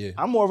do. Yeah.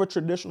 I'm more of a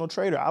traditional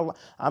trader.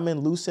 I'm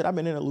in Lucid. I've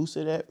been in a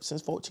Lucid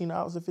since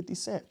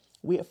 $14.50.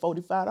 We at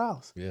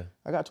 $45. Yeah.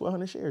 I got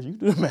 1,200 shares. You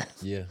do the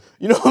math. Yeah.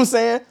 You know what I'm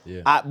saying?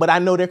 Yeah. But I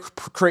know they're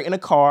creating a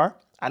car.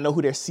 I know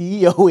who their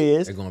CEO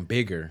is. They're going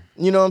bigger.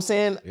 You know what I'm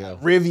saying? Yeah.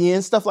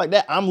 Rivian, stuff like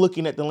that. I'm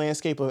looking at the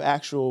landscape of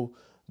actual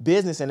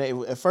business. And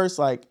at first,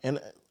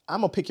 and I'm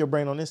going to pick your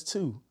brain on this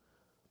too.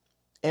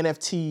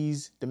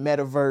 NFTs, the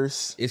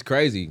metaverse. It's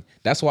crazy.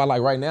 That's why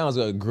right now is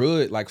a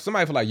good,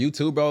 somebody for you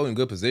too, bro, in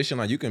good position.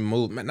 You can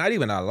move, not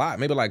even a lot,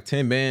 maybe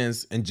 10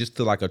 bands and just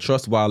to a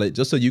trust wallet,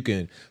 just so you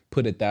can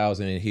put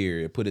 1,000 in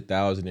here, put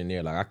 1,000 in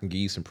there. I can give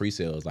you some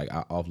pre-sales,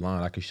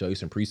 offline. I can show you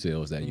some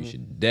pre-sales that you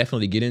should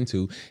definitely get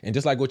into. And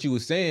just like what you were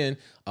saying,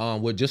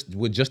 with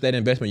just that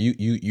investment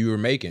you were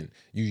making,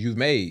 you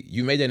made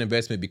that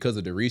investment because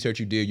of the research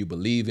you did. You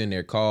believe in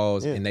their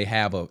cause, and they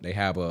have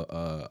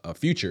a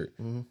future.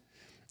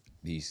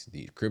 These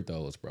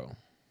cryptos, bro.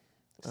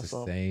 It's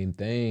the same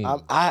thing.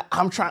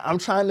 I'm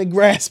trying to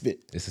grasp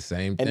it. It's the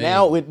same thing. And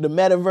now with the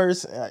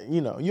metaverse,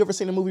 you ever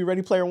seen the movie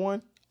Ready Player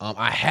One?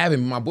 I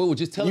haven't. My boy was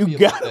just telling me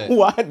about that.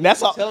 What?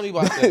 That's all. Telling me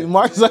about that.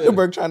 Mark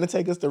Zuckerberg trying to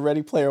take us to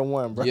Ready Player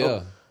One, bro.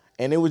 Yeah.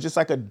 And it was just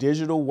like a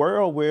digital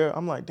world where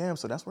I'm like, damn,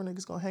 so that's where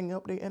niggas gonna hang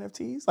up their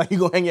NFTs? You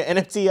gonna hang your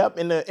NFT up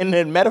in the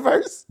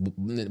metaverse?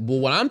 Well,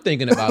 what I'm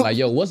thinking about,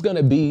 what's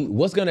gonna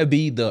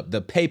be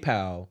the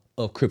PayPal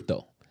of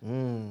crypto?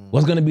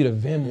 What's gonna be the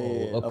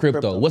Venmo of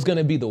crypto? What's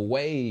gonna be the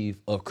Wave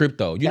of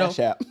crypto? Cash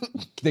App.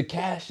 The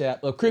Cash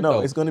App of crypto. No,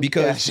 it's gonna be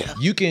Cash App.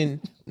 You can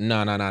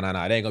no. It ain't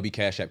gonna be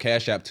Cash App.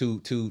 Cash App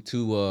too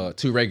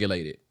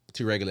regulated.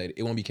 Too regulated.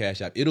 It won't be Cash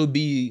App. It'll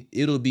be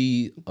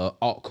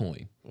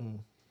altcoin.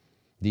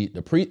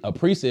 A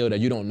pre-sale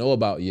that you don't know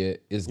about yet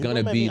is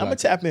gonna be. I'm gonna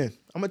tap in.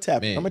 I'm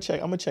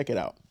gonna check it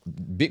out.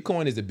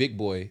 Bitcoin is the big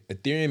boy.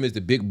 Ethereum is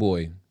the big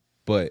boy,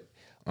 but.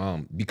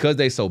 Because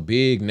they so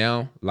big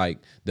now,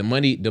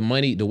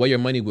 the way your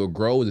money will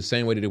grow is the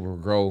same way that it will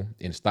grow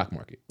in the stock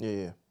market.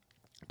 Yeah.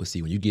 But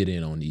see, when you get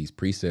in on these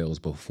pre-sales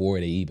before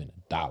they even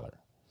 $1.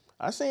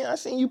 I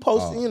seen you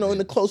post, in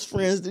the close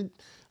friends.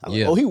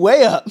 Oh, he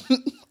way up.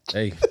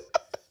 Hey.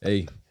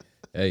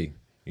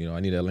 You know,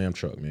 I need that lamb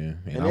truck, man.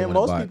 And then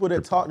most people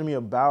that talk to me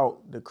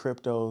about the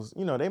cryptos,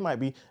 you know, they might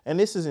be, and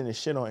this isn't a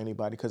shit on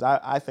anybody, because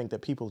I think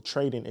that people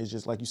trading is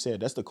just, like you said,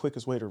 that's the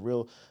quickest way to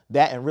real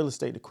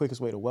estate, the quickest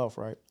way to wealth,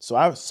 right? So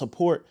I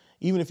support,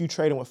 even if you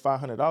trading with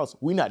 $500,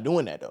 we're not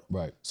doing that though.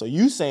 Right. So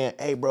you saying,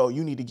 hey bro,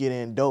 you need to get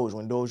in Doge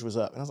when Doge was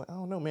up. And I was like, I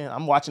don't know, man.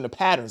 I'm watching the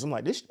patterns. I'm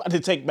like, this is about to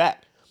take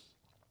back.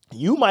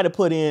 You might have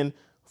put in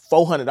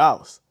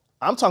 $400.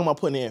 I'm talking about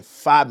putting in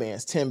 5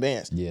 bands, 10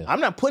 bands. Yeah. I'm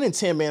not putting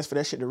 10 bands for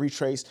that shit to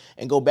retrace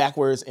and go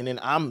backwards, and then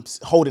I'm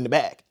holding the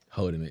bag.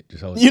 Holding it,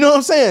 just holding it. You know what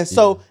I'm saying?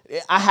 So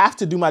I have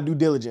to do my due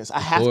diligence. I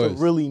have to course.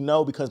 really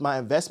know, because my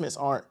investments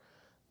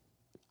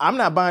I'm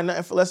not buying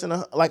nothing for less than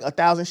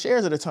 1,000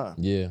 shares at a time.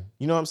 Yeah.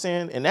 You know what I'm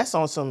saying? And that's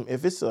on some,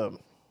 if it's you know,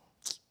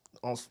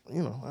 I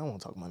don't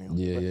want to talk money on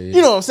it. Yeah.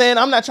 You know what I'm saying?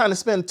 I'm not trying to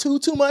spend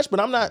too much, but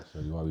I'm not,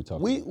 Why we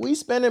talking? we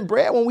spending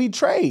bread when we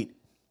trade.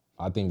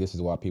 I think this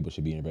is why people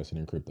should be invested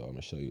in crypto. I'm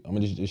gonna show you. I'm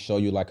gonna just show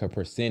you like a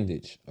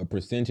percentage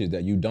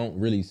that you don't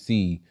really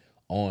see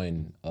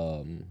on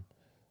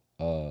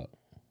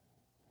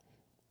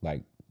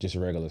like just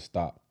regular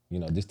stock. You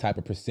know, this type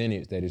of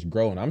percentage that is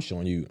growing. I'm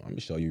gonna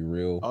show you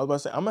real. I was about to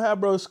say, I'm gonna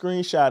have bro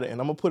screenshot it, and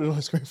I'm gonna put it on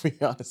the screen for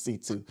y'all to see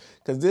too.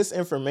 Because this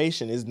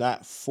information is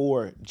not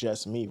for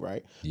just me,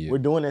 right? Yeah. We're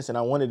doing this, and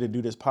I wanted to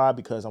do this pod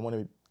because I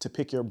wanted to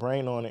pick your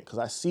brain on it, because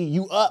I see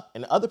you up,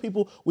 and other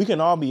people, we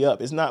can all be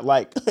up. It's not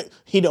like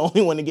he the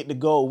only one to get the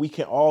gold. We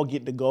can all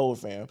get the gold,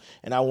 fam.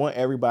 And I want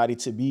everybody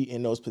to be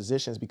in those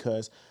positions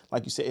because,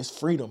 like you said, it's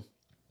freedom.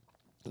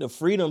 The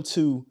freedom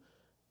to,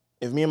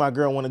 if me and my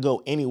girl want to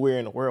go anywhere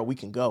in the world, we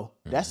can go.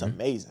 That's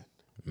amazing.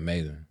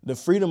 Amazing. The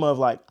freedom of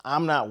like,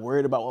 I'm not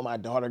worried about what my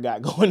daughter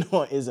got going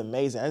on is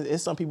amazing.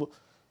 It's some people.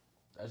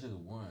 That's just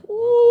one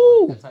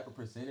Ooh. coin, that type of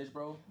percentage,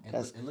 bro. And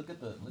look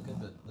at the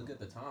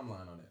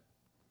timeline on it.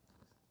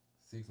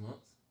 6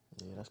 months.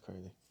 Yeah, that's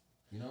crazy.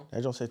 You know?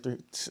 That don't say 3.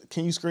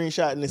 Can you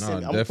screenshot and send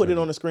me? I'm gonna put definitely. it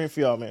on the screen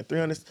for y'all, man.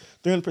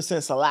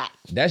 300%'s a lot.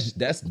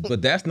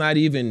 But that's not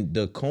even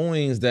the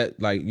coins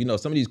that, like, you know,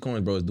 some of these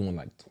coins, bro, is doing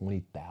like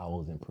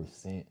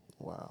 20,000%.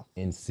 Wow.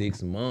 In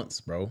 6 months,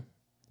 bro.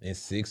 In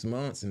 6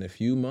 months, in a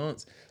few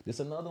months. This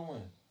another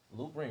one.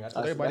 Loop ring. That's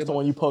the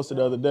one you posted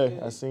the other day.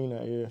 I seen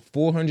that, yeah.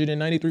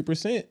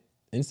 493%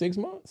 in 6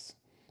 months.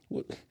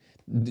 What?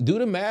 Do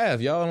the math,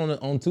 y'all,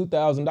 on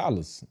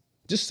 $2,000.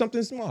 Just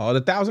something small,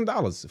 $1,000,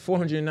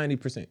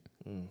 490%.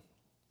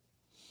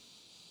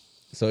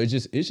 So it's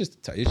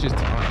just time.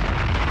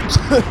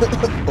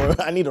 Or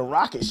I need a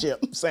rocket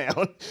ship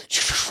sound.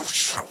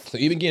 So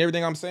even getting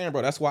everything I'm saying,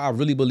 bro, that's why I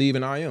really believe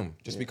in IM.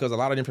 Just because a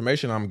lot of the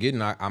information I'm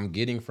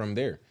getting from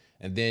there.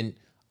 And then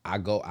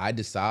I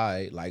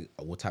decide like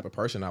what type of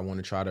person I want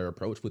to try to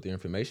approach with the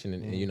information.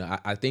 And you know,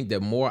 I think that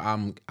more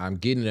I'm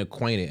getting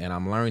acquainted and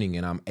I'm learning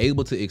and I'm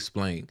able to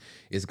explain,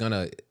 it's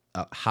gonna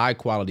high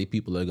quality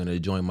people are gonna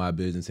join my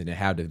business and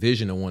have the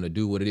vision to want to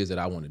do what it is that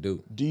I want to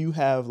do. Do you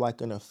have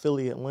like an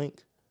affiliate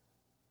link?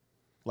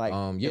 Like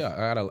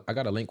yeah, I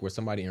got a link where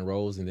somebody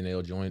enrolls and then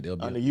they'll join. They'll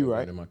be under you,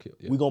 right?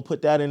 Yeah. We're gonna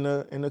put that in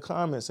the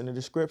comments, in the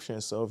description.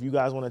 So if you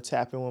guys want to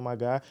tap in with my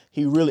guy,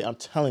 I'm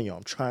telling y'all,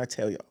 I'm trying to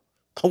tell y'all,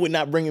 I would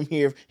not bring him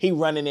here if he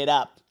running it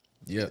up.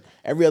 Yeah.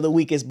 Every other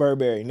week it's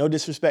Burberry. No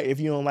disrespect if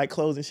you don't like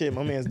clothes and shit,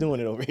 my man's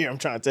doing it over here. I'm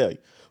trying to tell you.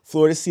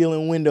 Floor to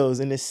ceiling windows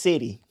in the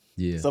city.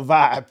 Yeah. It's a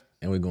vibe.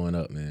 And we're going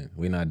up, man.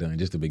 We're not done.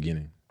 Just the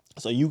beginning.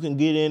 So you can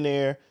get in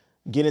there,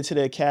 get into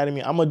the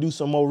academy. I'm gonna do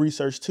some more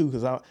research too,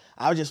 because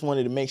I just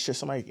wanted to make sure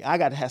I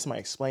got to have somebody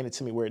explain it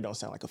to me where it don't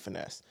sound like a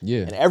finesse.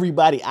 Yeah. And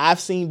everybody I've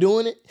seen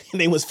doing it,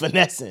 they was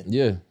finessing.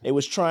 Yeah. They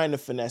was trying to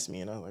finesse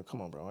me, and I was like,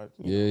 come on, bro.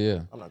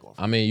 Yeah. I'm not going.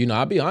 I mean, you know,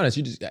 I'll be honest.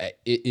 You just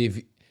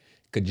if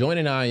could join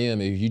an IM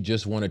if you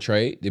just want to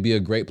trade, it'd be a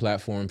great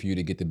platform for you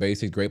to get the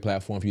basics. Great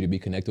platform for you to be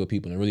connected with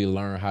people and really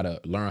learn how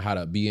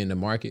to be in the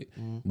market.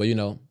 But you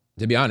know,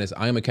 to be honest,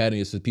 IM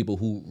Academy is for people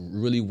who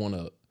really want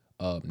to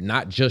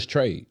not just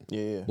trade,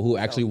 but who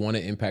actually want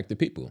to impact the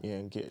people. Yeah,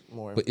 and get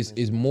more. But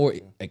it's more.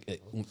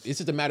 It's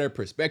just a matter of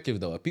perspective,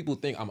 though. If people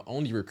think I'm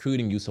only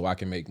recruiting you so I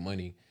can make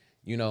money,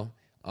 you know,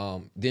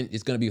 then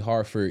it's gonna be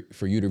hard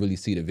for you to really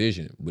see the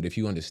vision. But if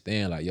you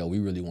understand, like, yo, we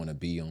really want to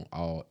be in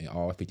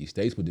all 50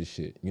 states with this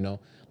shit, you know,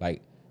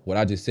 like what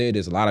I just said.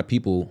 There's a lot of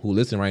people who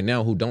listen right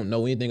now who don't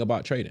know anything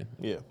about trading.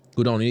 Yeah.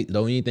 Who don't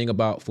know anything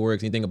about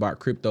Forex, anything about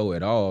crypto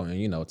at all.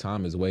 And you know,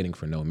 time is waiting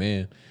for no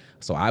man.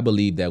 So I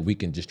believe that we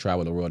can just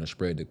travel the world and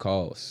spread the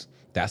cause.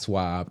 That's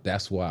why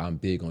I'm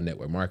big on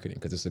network marketing,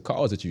 because it's the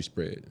cause that you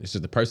spread. It's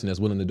just the person that's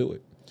willing to do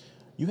it.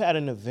 You had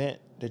an event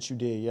that you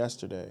did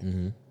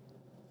yesterday.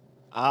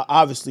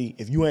 Obviously,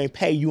 if you ain't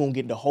pay, you won't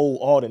get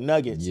all the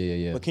nuggets.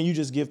 Yeah. But can you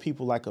just give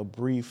people like a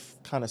brief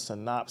kind of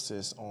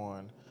synopsis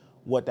on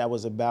what that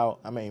was about?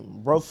 I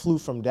mean, bro flew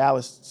from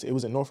Dallas, it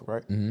was in Norfolk,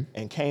 right?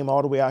 And came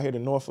all the way out here to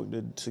Norfolk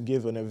to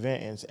give an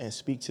event and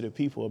speak to the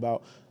people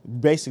about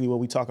basically what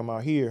we talking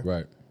about here.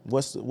 Right.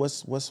 What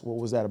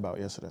was that about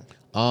yesterday?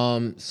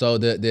 So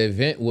the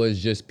event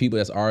was just people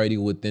that's already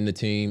within the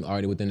team,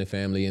 already within the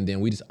family, and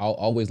then we just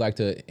always like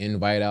to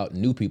invite out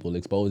new people,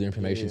 expose the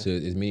information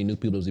to as many new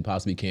people as we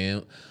possibly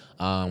can.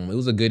 It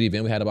was a good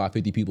event. We had about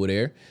 50 people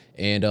there.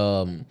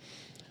 And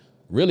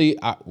really,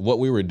 what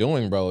we were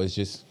doing, bro, is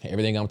just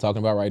everything I'm talking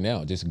about right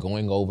now. Just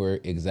going over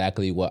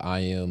exactly what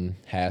I Am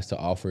has to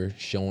offer,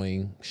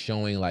 showing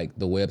like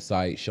the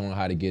website, showing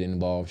how to get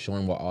involved,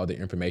 showing what all the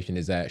information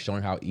is at,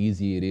 showing how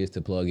easy it is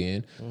to plug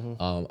in.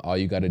 All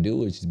you got to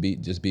do is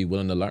just be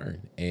willing to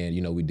learn. And,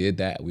 you know, we did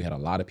that. We had a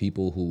lot of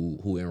people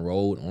who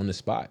enrolled on the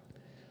spot,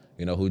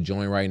 you know, who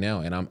joined right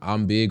now. And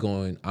I'm big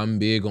on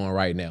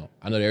right now.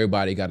 I know that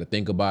everybody got to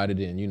think about it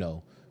and, you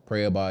know,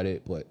 pray about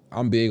it, but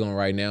I'm big on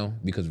right now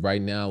because right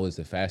now is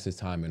the fastest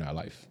time in our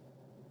life.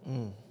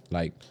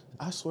 Like,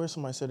 I swear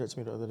somebody said that to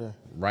me the other day.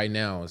 Right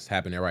now, it's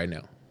happening right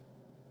now.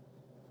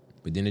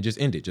 But then it just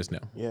ended just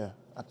now. Yeah,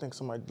 I think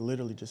somebody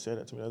literally just said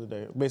that to me the other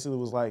day. Basically,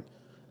 it was like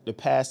the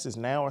past is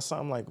now or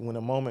something. Like when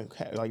a moment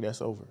like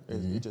that's over,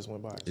 it just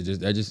went by.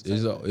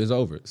 It's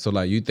over. So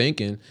like you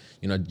thinking,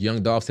 you know,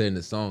 Young Dolph said in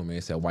the song,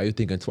 man, said, "Why you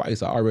thinking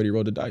twice? I already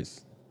rolled the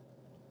dice."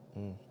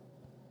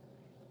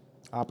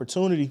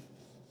 Opportunity.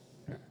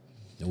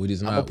 And we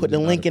just I'm gonna put the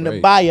link in the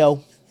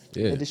bio,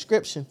 in the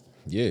description.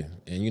 Yeah,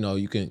 and you know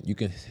you can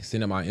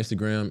send them my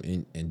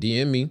Instagram and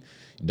DM me.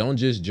 Don't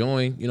just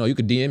join. You know, you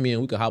could DM me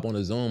and we could hop on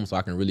a Zoom so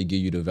I can really give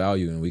you the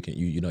value and we can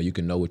you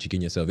know what you're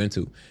getting yourself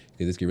into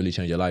because this can really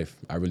change your life.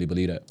 I really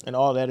believe that. And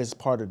all that is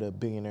part of the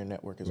Billionaire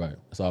Network as well. Right,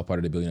 it's all part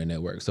of the Billionaire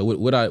Network. So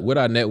with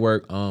our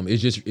network,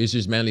 it's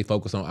just mainly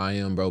focused on I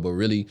Am, bro. But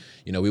really,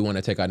 you know, we want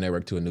to take our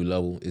network to a new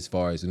level as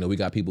far as, you know, we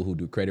got people who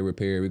do credit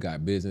repair, we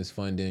got business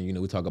funding. You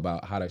know, we talk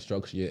about how to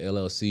structure your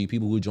LLC.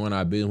 People who join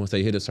our business once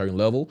they hit a certain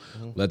level,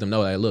 let them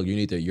know that look,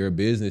 your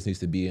business needs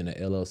to be in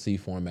an LLC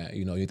format.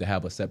 You know, you need to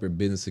have a separate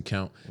business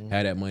account,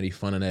 have that money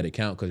fund in that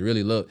account. Because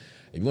really, look,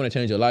 if you want to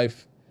change your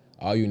life,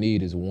 all you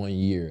need is 1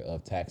 year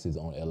of taxes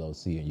on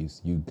LLC and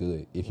you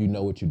good if you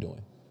know what you're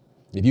doing.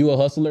 If you a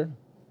hustler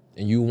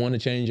and you want to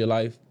change your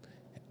life,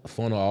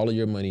 funnel all of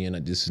your money in.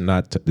 This is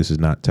not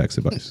tax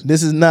advice.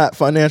 This is not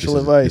financial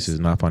advice. This is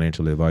not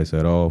financial advice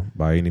at all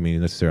by any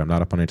means necessary. I'm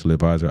not a financial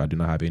advisor. I do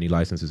not have any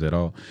licenses at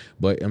all.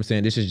 But I'm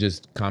saying this is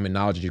just common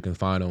knowledge that you can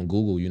find on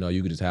Google. You know,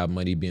 you could just have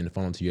money being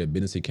funneled to your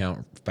business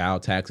account,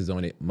 file taxes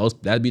on it.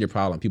 That'd be the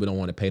problem. People don't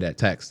want to pay that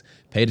tax.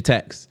 Pay the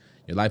tax.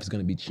 Your life is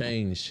going to be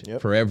changed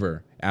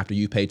forever after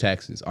you pay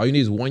taxes. All you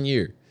need is 1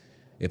 year.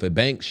 If a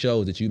bank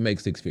shows that you make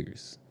 6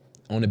 figures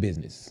on a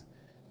business,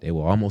 they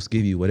will almost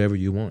give you whatever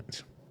you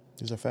want.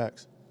 These are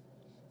facts.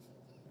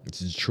 It's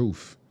the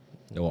truth.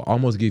 They will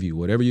almost give you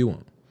whatever you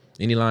want.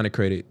 Any line of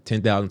credit,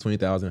 10,000,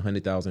 20,000,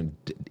 100,000,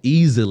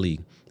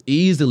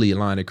 easily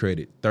line of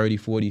credit, 30,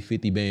 40,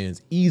 50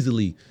 bands,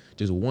 easily,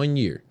 just 1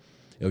 year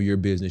of your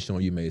business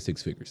showing you made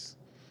 6 figures.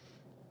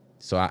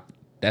 So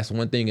that's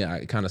one thing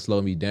that kind of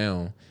slowed me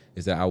down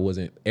is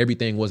that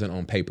everything wasn't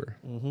on paper.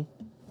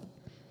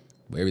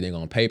 But everything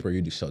on paper,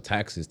 you just show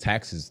taxes.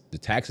 The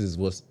taxes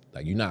was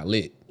like, you're not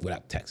lit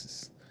without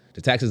taxes.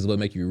 The taxes is what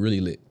make you really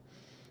lit.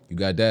 You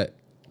got that.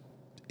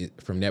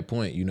 From that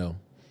point, you know,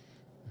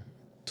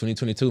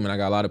 2022, man, I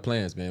got a lot of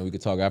plans, man. We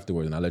could talk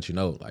afterwards and I'll let you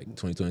know. Like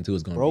 2022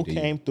 is going to be the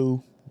year. Bro came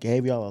through,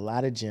 gave y'all a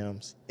lot of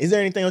gems. Is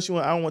there anything else you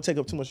want? I don't want to take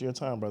up too much of your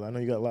time, brother. I know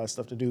you got a lot of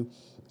stuff to do.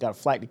 Got a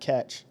flight to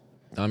catch.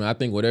 I mean, I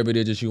think whatever it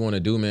is that you want to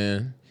do,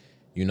 man,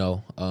 you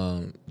know,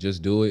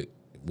 just do it.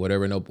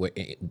 Whatever. No,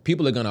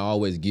 people are going to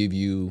always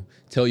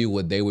tell you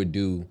what they would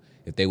do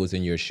if they was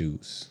in your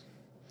shoes.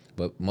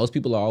 But most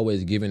people are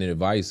always giving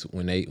advice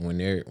when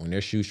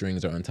their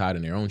shoestrings are untied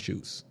in their own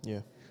shoes.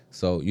 Yeah.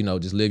 So, you know,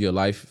 just live your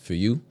life for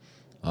you.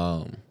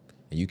 And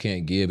you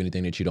can't give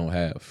anything that you don't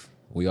have.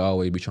 We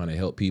always be trying to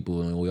help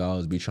people and we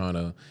always be trying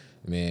to,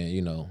 man,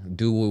 you know,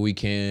 do what we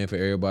can for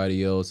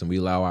everybody else. And we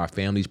allow our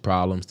family's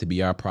problems to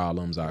be our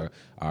problems,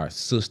 our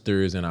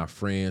sisters and our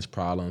friends'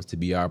 problems to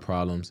be our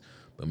problems.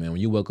 But man,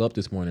 when you woke up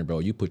this morning, bro,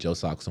 you put your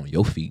socks on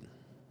your feet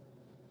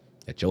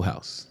at your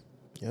house.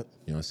 Yep.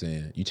 You know what I'm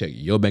saying? You check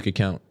your bank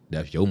account,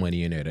 that's your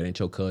money in there. That ain't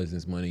your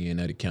cousin's money in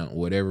that account,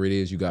 whatever it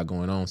is you got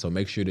going on. So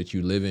make sure that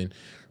you living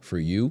for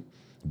you.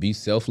 Be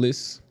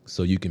selfless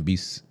so you can be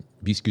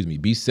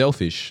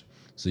selfish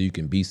so you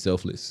can be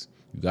selfless.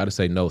 You got to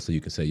say no so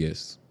you can say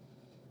yes.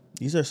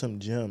 These are some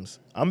gems.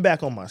 I'm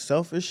back on my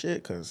selfish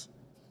shit because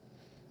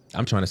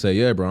I'm trying to say,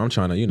 yeah, bro. I'm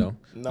trying to, you know,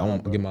 I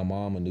want to get my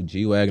mom a new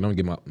G-Wagon. I'm going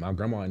to get my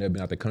grandma ain't never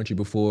been out the country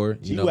before.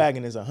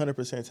 G-Wagon is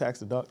 100%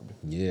 tax deductible.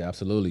 Yeah,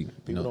 absolutely.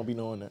 People don't be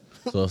knowing that.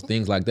 So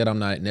things like that, I'm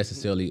not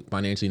necessarily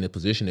financially in a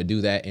position to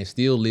do that and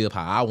still live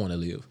how I want to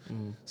live.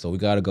 So we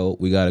got to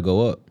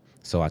go up.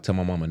 So I tell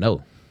my mama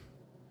no.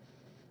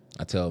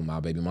 I tell my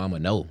baby mama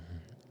no.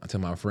 I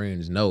tell my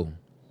friends no,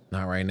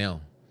 not right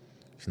now.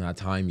 It's not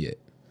time yet.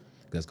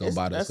 Let's go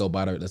buy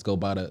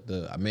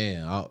the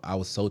man. I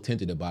was so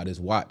tempted to buy this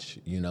watch,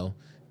 you know,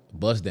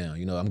 bust down.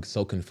 You know, I'm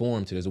so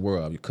conformed to this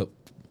world.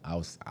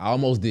 I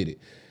almost did it,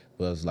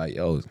 but it's like,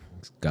 yo,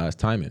 it's God's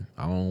timing.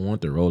 I don't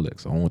want the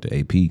Rolex. I want the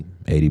AP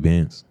 80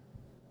 bands.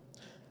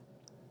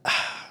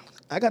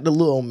 I got the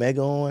little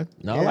Omega on.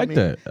 No, I like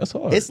that. That's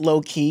hard. It's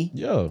low key.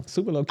 Yeah,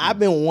 super low key. I've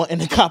been wanting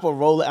to cop a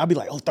Rolex. I'll be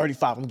like,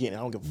 35, I'm getting it. I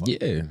don't give a fuck.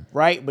 Yeah.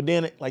 Right? But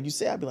then, like you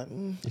said, I'll be like,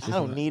 I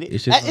don't need it.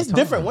 It's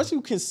different. Once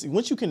you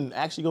can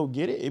actually go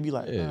get it, it'd be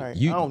like, all right,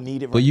 I don't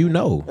need it right But you now.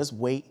 know. Let's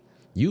wait.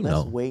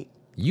 Let's wait.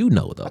 You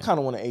know, though. I kind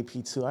of want an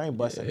AP too. I ain't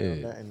busting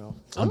down nothing, though.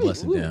 I'm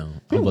busting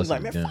down. People was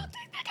like, man, fuck that.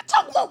 I can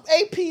talk about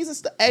APs and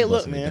stuff. Hey,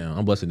 look, man.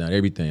 I'm busting down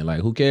everything.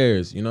 Like, who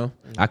cares, you know?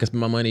 I can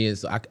spend my money, and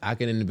so I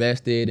can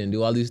invest it and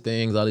do all these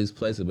things, all these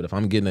places. But if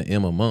I'm getting an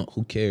M a month,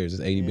 who cares?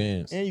 It's 80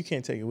 bands. And you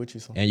can't take it with you.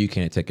 So. And you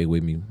can't take it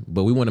with me.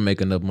 But we want to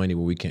make enough money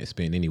where we can't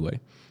spend anyway.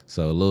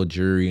 So a little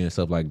jewelry and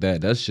stuff like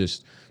that, that's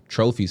just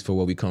trophies for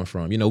where we come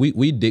from. You know,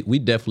 we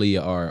definitely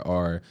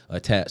are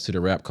attached to the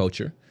rap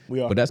culture. We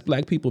are. But that's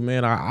black people,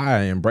 man.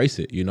 I embrace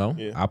it, you know.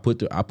 Yeah. I put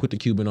the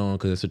Cuban on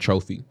because it's a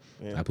trophy.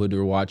 Yeah. I put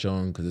the watch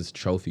on because it's a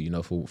trophy, you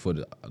know, for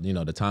the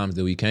the times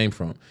that we came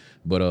from.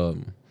 But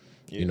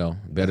you know,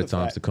 better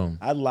times to come.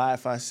 I'd lie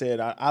if I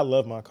said I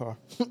love my car.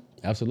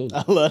 Absolutely.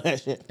 I love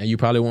that shit. And you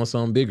probably want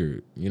something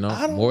bigger, you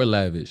know, more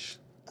lavish.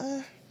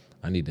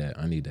 I need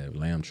that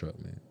lamb truck,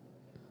 man.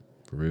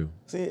 For real.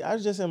 See, I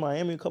was just in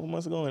Miami a couple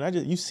months ago,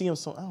 and you see him.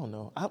 So I don't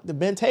know. The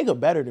Bentayga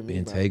better than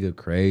me. Bentayga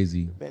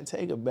crazy.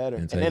 Bentayga better.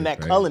 Bentayga and then that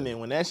crazy. Cullinan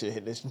when that shit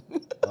hit this.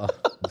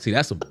 See,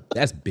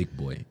 that's big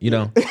boy. You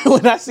know,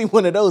 when I see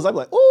one of those, I'm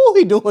like, oh,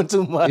 he doing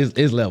too much.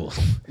 It's levels.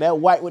 That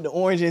white with the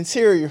orange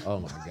interior. Oh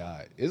my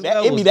god, It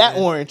be that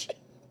orange.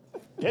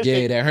 That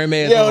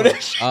Hermes. Yo,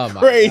 that's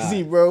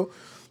crazy, bro.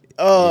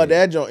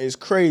 That joint is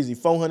crazy.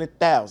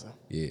 400,000.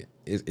 Yeah,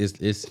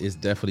 it's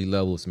definitely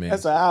levels, man.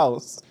 That's a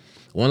house.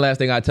 One last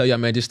thing I tell y'all,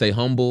 man, just stay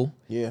humble.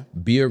 Yeah.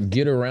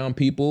 Get around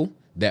people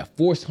that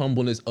force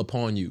humbleness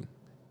upon you.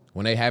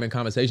 When they having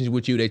conversations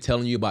with you, they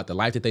telling you about the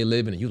life that they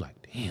live in, and you like,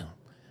 damn,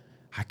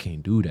 I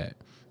can't do that.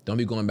 Don't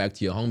be going back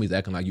to your homies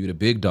acting like you the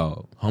big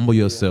dog. Humble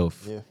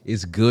yourself. Yeah.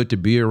 It's good to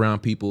be around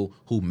people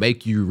who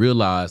make you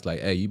realize, like,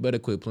 hey, you better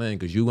quit playing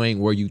because you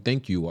ain't where you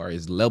think you are.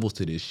 It's levels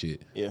to this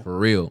shit. Yeah. For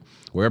real.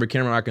 Wherever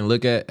camera I can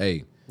look at,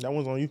 hey. That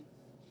one's on you.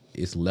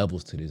 It's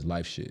levels to this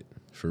life shit.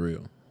 For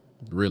real.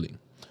 Really.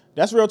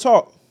 That's real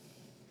talk.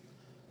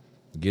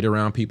 Get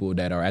around people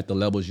that are at the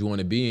levels you want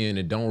to be in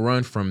and don't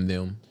run from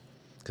them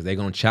because they're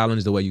going to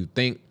challenge the way you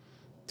think.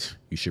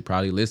 You should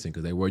probably listen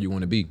because they're where you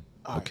want to be.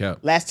 Okay.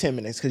 Right. Last 10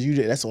 minutes because you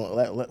did. That's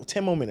one.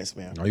 10 more minutes,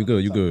 man. Oh, you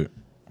good. You good.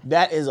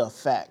 That is a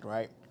fact,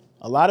 right?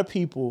 A lot of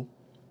people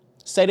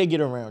say they get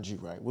around you,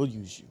 right? We'll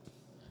use you.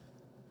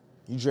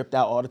 You dripped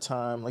out all the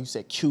time. Like you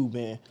said,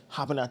 Cuban,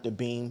 hopping out the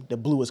beam. The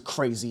blue is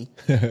crazy,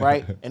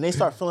 right? And they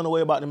start feeling a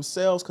way about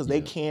themselves because they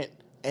can't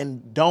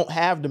and don't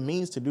have the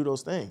means to do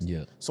those things.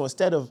 Yeah. So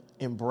instead of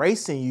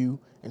embracing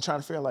you and trying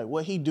to figure out like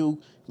what he do,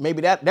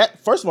 maybe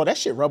that first of all, that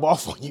shit rub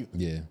off on you.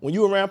 Yeah. When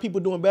you around people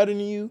doing better than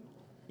you,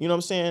 you know what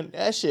I'm saying?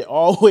 That shit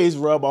always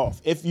rub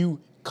off if you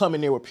come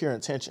in there with pure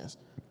intentions.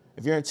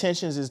 If your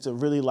intentions is to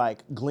really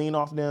like glean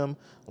off them,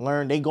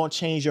 learn, they gonna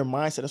change your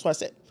mindset. That's why I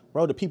said,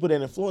 bro, the people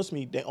that influence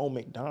me, they own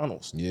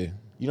McDonald's. Yeah.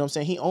 You know what I'm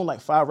saying? He owned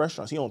like 5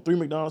 restaurants. He owned 3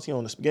 McDonald's. He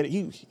owned the spaghetti.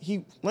 He you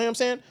know what I'm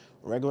saying?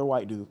 Regular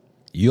white dude.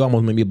 You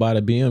almost made me buy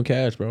the BM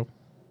Cash, bro.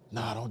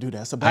 Nah, don't do that.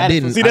 That's a bad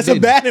influence. See, that's a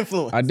bad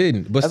influence. I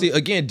didn't. But see,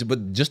 again,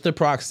 but just the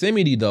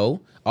proximity though,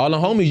 all the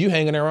homies you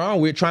hanging around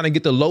with trying to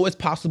get the lowest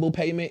possible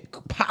payment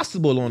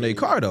possible on their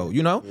car though,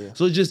 you know? Yeah.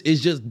 So it's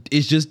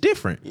just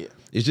different. Yeah.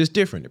 It's just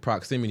different. The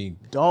proximity.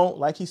 Don't,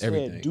 like he said,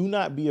 everything. Do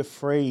not be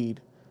afraid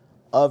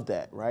of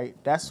that, right?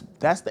 That's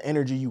the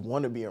energy you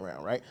want to be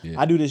around, right? Yeah.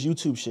 I do this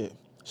YouTube shit.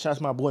 Shout out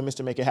to my boy,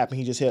 Mr. Make It Happen.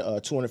 He just hit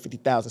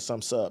 250,000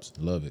 some subs.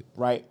 Love it.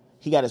 Right?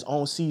 He got his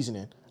own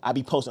seasoning. I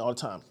be posting all the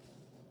time.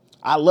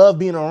 I love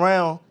being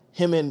around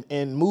him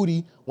and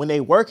Moody when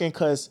they working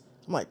because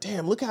I'm like,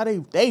 damn, look how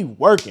they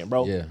working,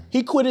 bro. Yeah.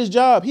 He quit his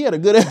job. He had a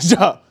good ass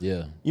job.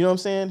 Yeah. You know what I'm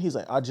saying? He's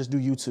like, I'll just do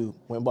YouTube.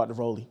 Went and bought the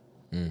Rollie.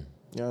 You know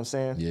what I'm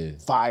saying? Yeah.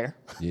 Fire.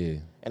 Yeah.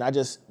 And I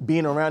just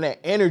being around that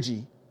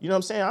energy. You know what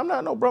I'm saying? I'm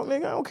not no broke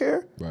nigga. I don't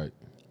care. Right.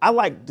 I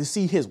like to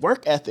see his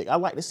work ethic. I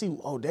like to see,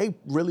 they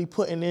really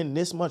putting in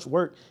this much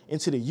work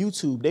into the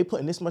YouTube. They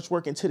putting this much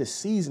work into the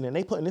seasoning.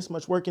 They putting this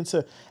much work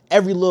into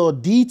every little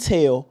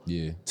detail.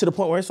 Yeah. To the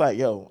point where it's like,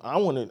 yo, I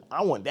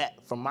want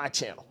that from my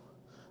channel.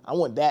 I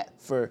want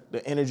that for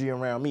the energy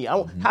around me.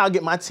 How I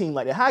get my team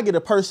like that. How I get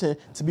a person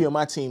to be on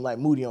my team like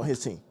Moody on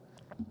his team.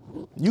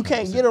 You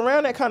can't 100%. Get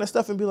around that kind of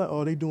stuff and be like,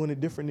 oh, they doing it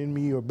different than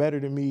me or better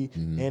than me,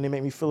 and they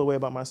make me feel a way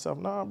about myself.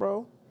 Nah,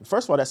 bro.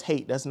 First of all, that's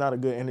hate. That's not a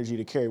good energy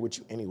to carry with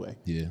you anyway.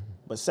 Yeah.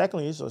 But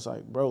secondly, it's just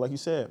like, bro, like you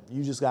said,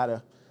 you just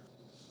gotta,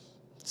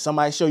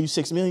 somebody show you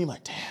 6 million, you're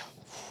like, damn,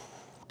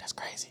 that's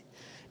crazy.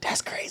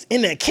 That's crazy.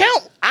 In the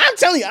account, I'm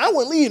telling you, I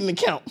wouldn't leave it in the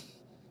account.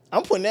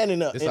 I'm putting that in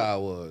the. That's how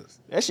it was.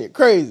 That shit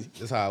crazy.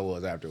 That's how it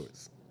was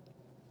afterwards.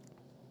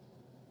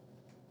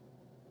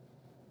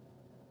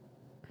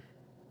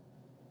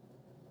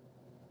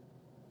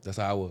 That's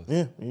how I was.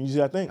 Yeah, you just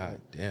gotta think. God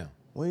damn.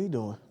 What are you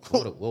doing?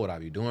 What would I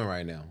be doing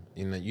right now?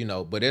 You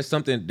know. But there's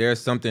something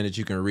that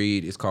you can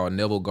read. It's called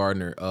Neville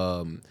Gardner.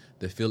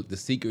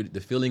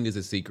 The feeling is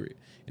a secret,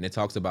 and it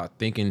talks about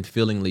thinking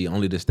feelingly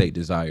only the state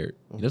desired.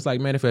 Mm-hmm. It's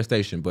like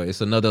manifestation, but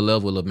it's another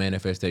level of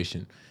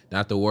manifestation.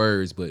 Not the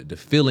words, but the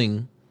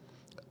feeling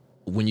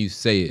when you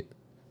say it.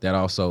 That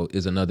also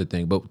is another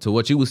thing. But to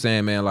what you were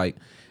saying, man, like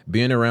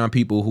being around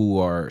people who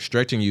are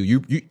stretching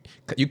you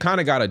kind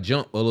of got to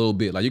jump a little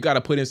bit. Like you got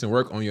to put in some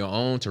work on your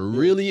own to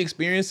really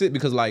experience it,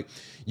 because like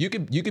you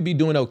could be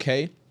doing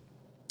okay,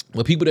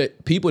 but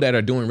people that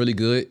are doing really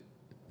good,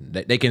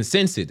 they can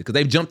sense it because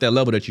they've jumped that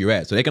level that you're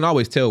at. So they can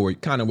always tell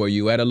where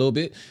you at a little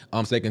bit.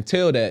 So they can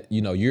tell that,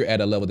 you know, you're at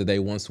a level that they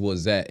once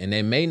was at, and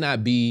they may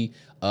not be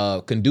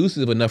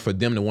conducive enough for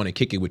them to want to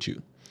kick it with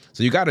you.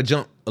 So you got to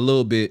jump a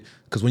little bit,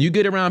 because when you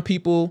get around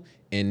people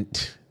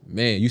and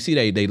man, you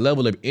see they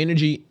level of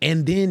energy,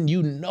 and then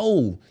you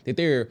know that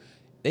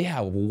they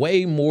have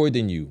way more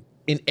than you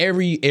in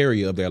every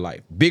area of their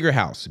life. Bigger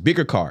house,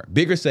 bigger car,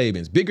 bigger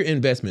savings, bigger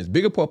investments,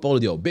 bigger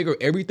portfolio, bigger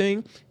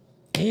everything,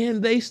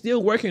 and they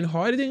still working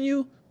harder than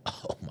you.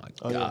 Oh my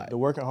God. Yeah. The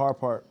working hard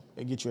part,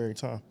 it gets you every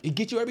time. It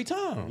gets you every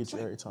time. It gets you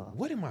every time.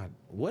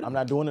 I'm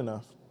not doing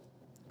enough.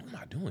 What am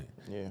I doing?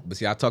 Yeah. But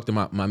see, I talked to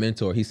my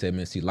mentor. He said,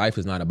 man, see, life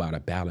is not about a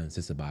balance.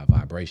 It's about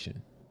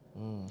vibration.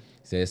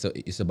 He said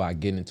it's about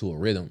getting into a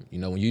rhythm. You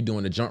know, when you're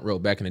doing the jump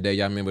rope back in the day,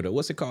 y'all remember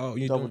what's it called?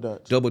 Double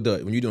Dutch. Double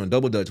Dutch. When you're doing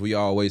double Dutch, we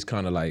always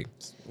kind of like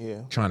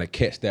trying to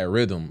catch that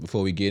rhythm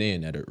before we get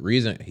in. Now, the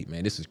reason,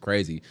 man, this is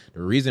crazy.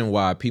 The reason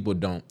why people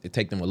it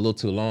take them a little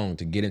too long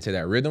to get into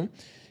that rhythm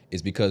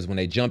is because when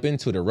they jump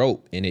into the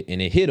rope and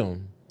it hit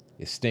them,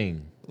 it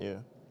sting. Yeah.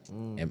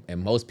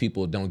 And most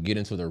people don't get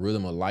into the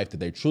rhythm of life that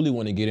they truly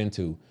want to get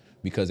into,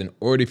 because in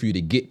order for you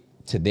to get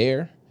to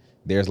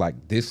there's like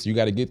this you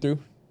got to get through.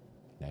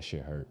 That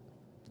shit hurt.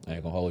 I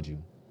ain't gonna hold you.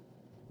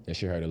 That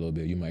shit hurt a little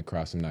bit. You might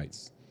cry some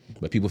nights.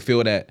 But people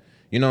feel that,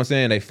 you know what I'm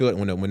saying? They feel it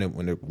when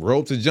the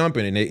ropes are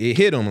jumping and it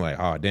hit them, like,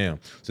 oh, damn.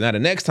 So now the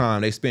next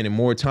time they spending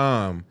more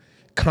time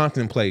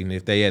contemplating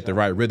if they at the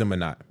right rhythm or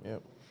not.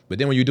 Yep. But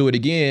then when you do it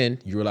again,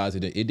 you realize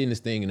that it didn't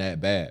sting that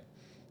bad.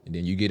 And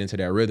then you get into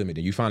that rhythm, and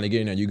then you finally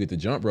get in there and you get the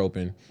jump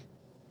roping.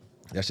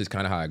 That's just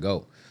kind of how it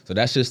go. So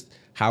that's just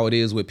how it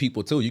is with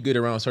people too. You get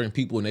around certain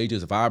people and they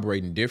just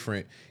vibrating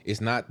different.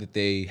 It's not that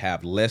they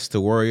have less to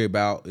worry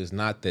about. It's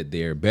not that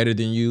they're better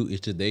than you.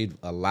 It's just they've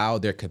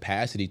allowed their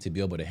capacity to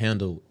be able to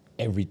handle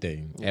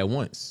everything at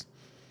once.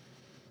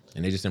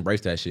 And they just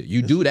embrace that shit.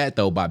 You do that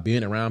though by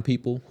being around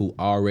people who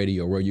already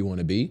are where you want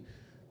to be,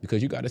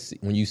 because you got to see,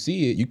 when you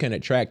see it, you can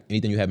attract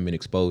anything you haven't been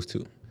exposed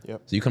to.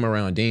 Yep. So you come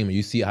around Dean and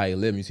you see how he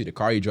live, you see the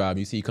car he drive,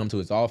 you see he come to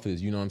his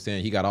office, you know what I'm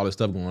saying? He got all this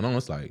stuff going on.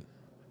 It's like,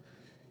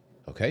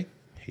 okay,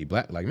 he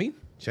black like me.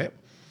 Check.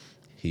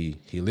 He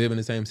live in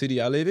the same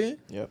city I live in.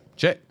 Yep.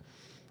 Check.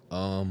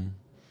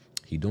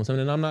 He doing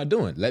something that I'm not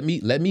doing. Let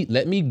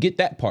me get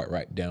that part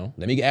right down.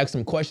 Let me ask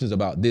some questions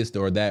about this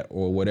or that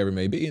or whatever it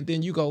may be, and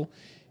then you go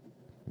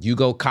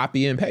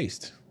copy and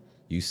paste.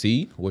 You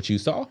see what you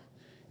saw,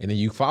 and then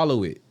you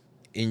follow it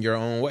in your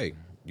own way.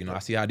 You know, I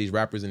see how these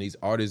rappers and these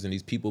artists and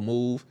these people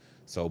move.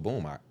 So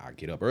boom, I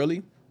get up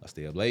early, I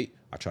stay up late,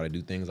 I try to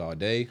do things all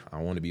day.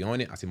 I want to be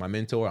on it. I see my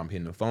mentor, I'm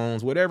hitting the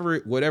phones,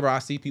 whatever I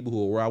see people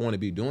who are where I want to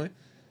be doing,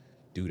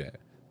 do that.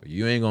 But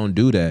you ain't gonna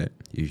do that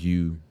if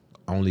you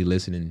only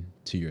listening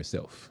to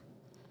yourself.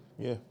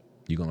 Yeah.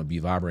 You're gonna be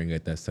vibrating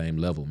at that same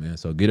level, man.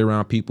 So get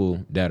around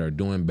people that are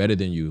doing better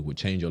than you, would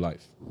change your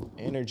life.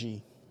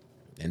 Energy.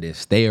 And then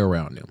stay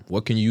around them.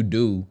 What can you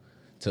do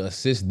to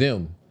assist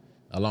them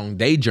along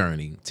their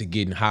journey to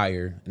getting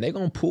higher? And they're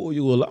gonna pull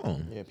you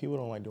along. Yeah, people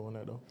don't like doing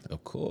that though.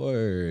 Of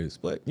course.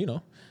 But you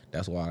know,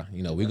 that's why,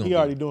 you know, we're gonna He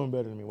already doing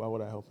better than me. Why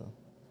would I help him?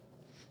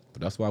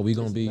 But that's why we're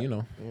gonna be, you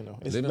know,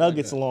 it's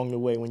nuggets like along the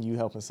way when you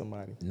helping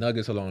somebody.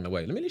 Nuggets along the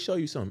way. Let me show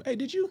you something. Hey,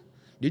 did you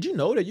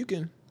know that you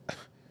can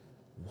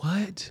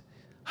what?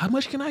 How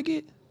much can I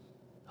get?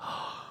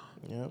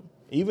 Yeah.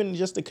 Even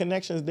just the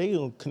connections they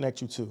gonna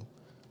connect you to.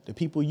 The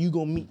people you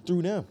gonna meet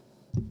through them.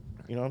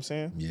 You know what I'm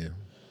saying? Yeah.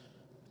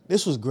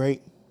 This was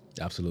great.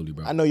 Absolutely,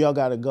 bro. I know y'all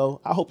gotta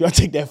go. I hope y'all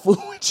take that food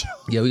with you.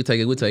 Yeah, we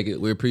take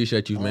it. We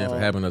appreciate you, man, for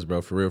having us,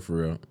 bro. For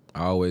real.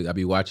 I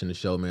be watching the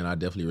show, man. I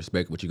definitely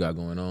respect what you got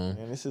going on.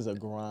 Man, this is a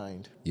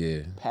grind.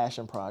 Yeah.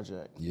 Passion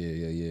project.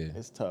 Yeah.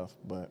 It's tough,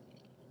 but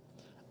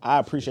I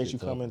appreciate you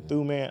coming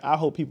through, man. I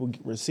hope people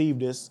receive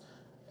this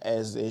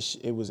as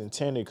it was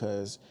intended,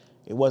 because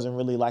it wasn't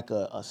really like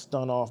a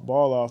stun off,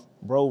 ball off.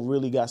 Bro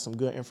really got some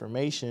good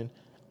information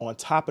on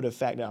top of the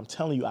fact that I'm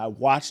telling you, I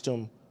watched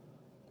him.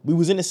 We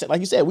was in the,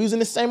 like you said, we was in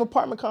the same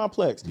apartment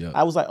complex. Yep.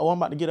 I was like, oh, I'm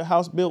about to get a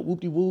house built,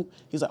 whoop-de-whoop.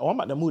 He's like, oh, I'm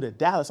about to move to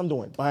Dallas. I'm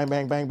doing bang,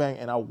 bang, bang, bang.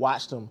 And I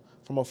watched him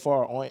from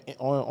afar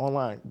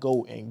online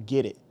go and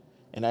get it.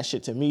 And that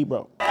shit to me,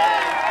 bro.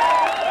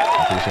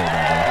 I appreciate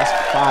that, bro.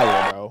 That's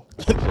fire, bro.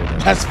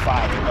 That's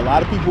fire. A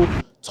lot of people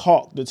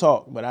talk the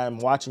talk, but I'm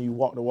watching you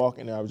walk the walk,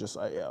 and I was just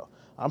like, yo,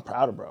 I'm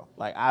proud of bro.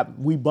 Like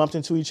we bumped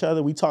into each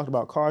other, we talked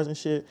about cars and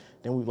shit.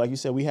 Then we, like you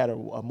said, we had a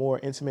more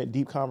intimate,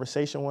 deep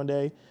conversation one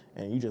day,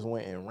 and you just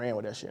went and ran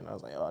with that shit. And I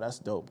was like, oh, that's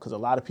dope, because a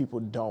lot of people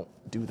don't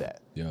do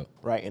that. Yeah.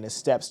 Right, and it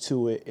steps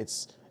to it.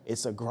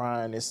 It's a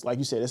grind. It's like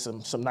you said, it's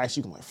some nights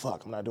you can like,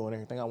 fuck, I'm not doing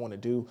everything I want to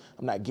do.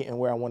 I'm not getting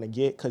where I want to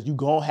get, because you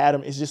gonna have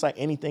them. It's just like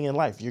anything in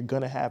life. You're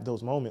gonna have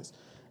those moments,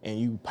 and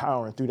you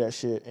powering through that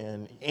shit,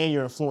 and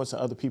you're influencing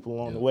other people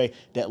along the way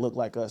that look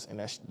like us, and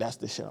that's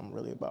the shit I'm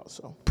really about.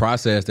 So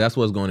process, that's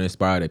what's going to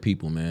inspire the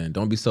people, man.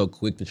 Don't be so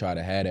quick to try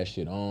to have that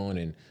shit on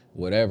and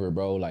whatever,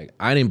 bro. Like,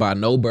 I didn't buy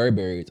no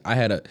Burberrys. I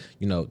had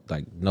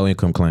like no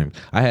income claim.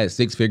 I had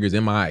 6 figures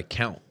in my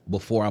account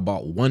before I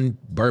bought one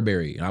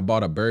Burberry, and I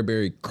bought a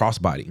Burberry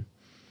crossbody. It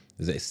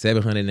was at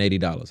 $780.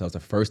 That was the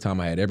first time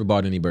I had ever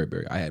bought any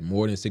Burberry. I had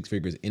more than 6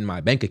 figures in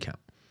my bank account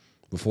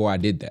before I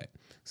did that.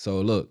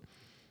 So look,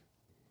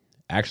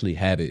 actually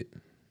have it,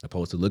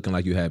 opposed to looking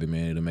like you have it,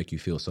 man. It'll make you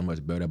feel so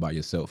much better about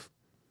yourself.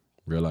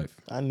 Real life.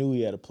 I knew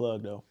he had a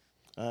plug though.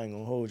 I ain't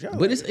gonna hold you.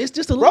 But it's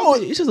just a little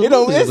bit. It's just a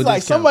little bit. It's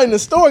like somebody in the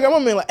store got my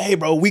man like, hey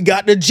bro, we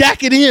got the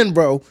jacket in,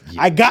 bro.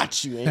 Yeah. I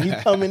got you. And he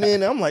coming in,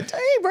 and I'm like,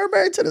 dang,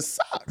 Burberry to the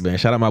socks. Man,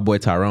 shout out my boy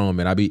Tyrone,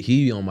 man.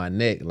 He on my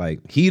neck. Like,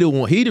 he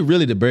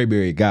really the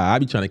Burberry guy. I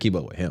be trying to keep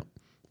up with him.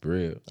 For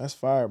real. That's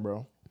fire,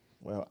 bro.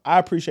 Well, I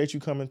appreciate you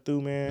coming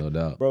through, man. No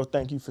doubt. Bro,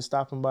 thank you for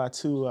stopping by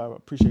too. I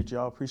appreciate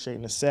y'all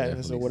appreciating the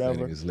sadness or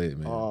whatever. It's lit,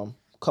 man.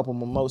 Couple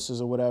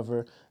mimosas or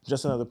whatever.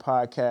 Just another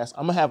podcast.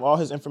 I'm gonna have all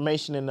his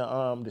information in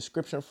the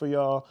description for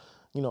y'all.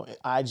 You know,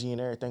 IG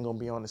and everything gonna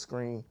be on the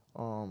screen.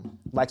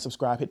 Like,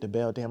 subscribe, hit the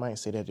bell. Damn, I didn't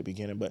say that at the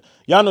beginning, but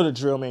y'all know the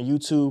drill, man.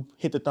 YouTube,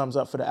 hit the thumbs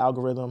up for the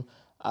algorithm.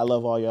 I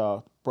love all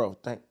y'all. Bro,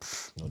 thank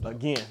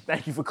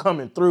you for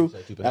coming through.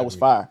 That was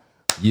fire.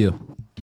 Yeah.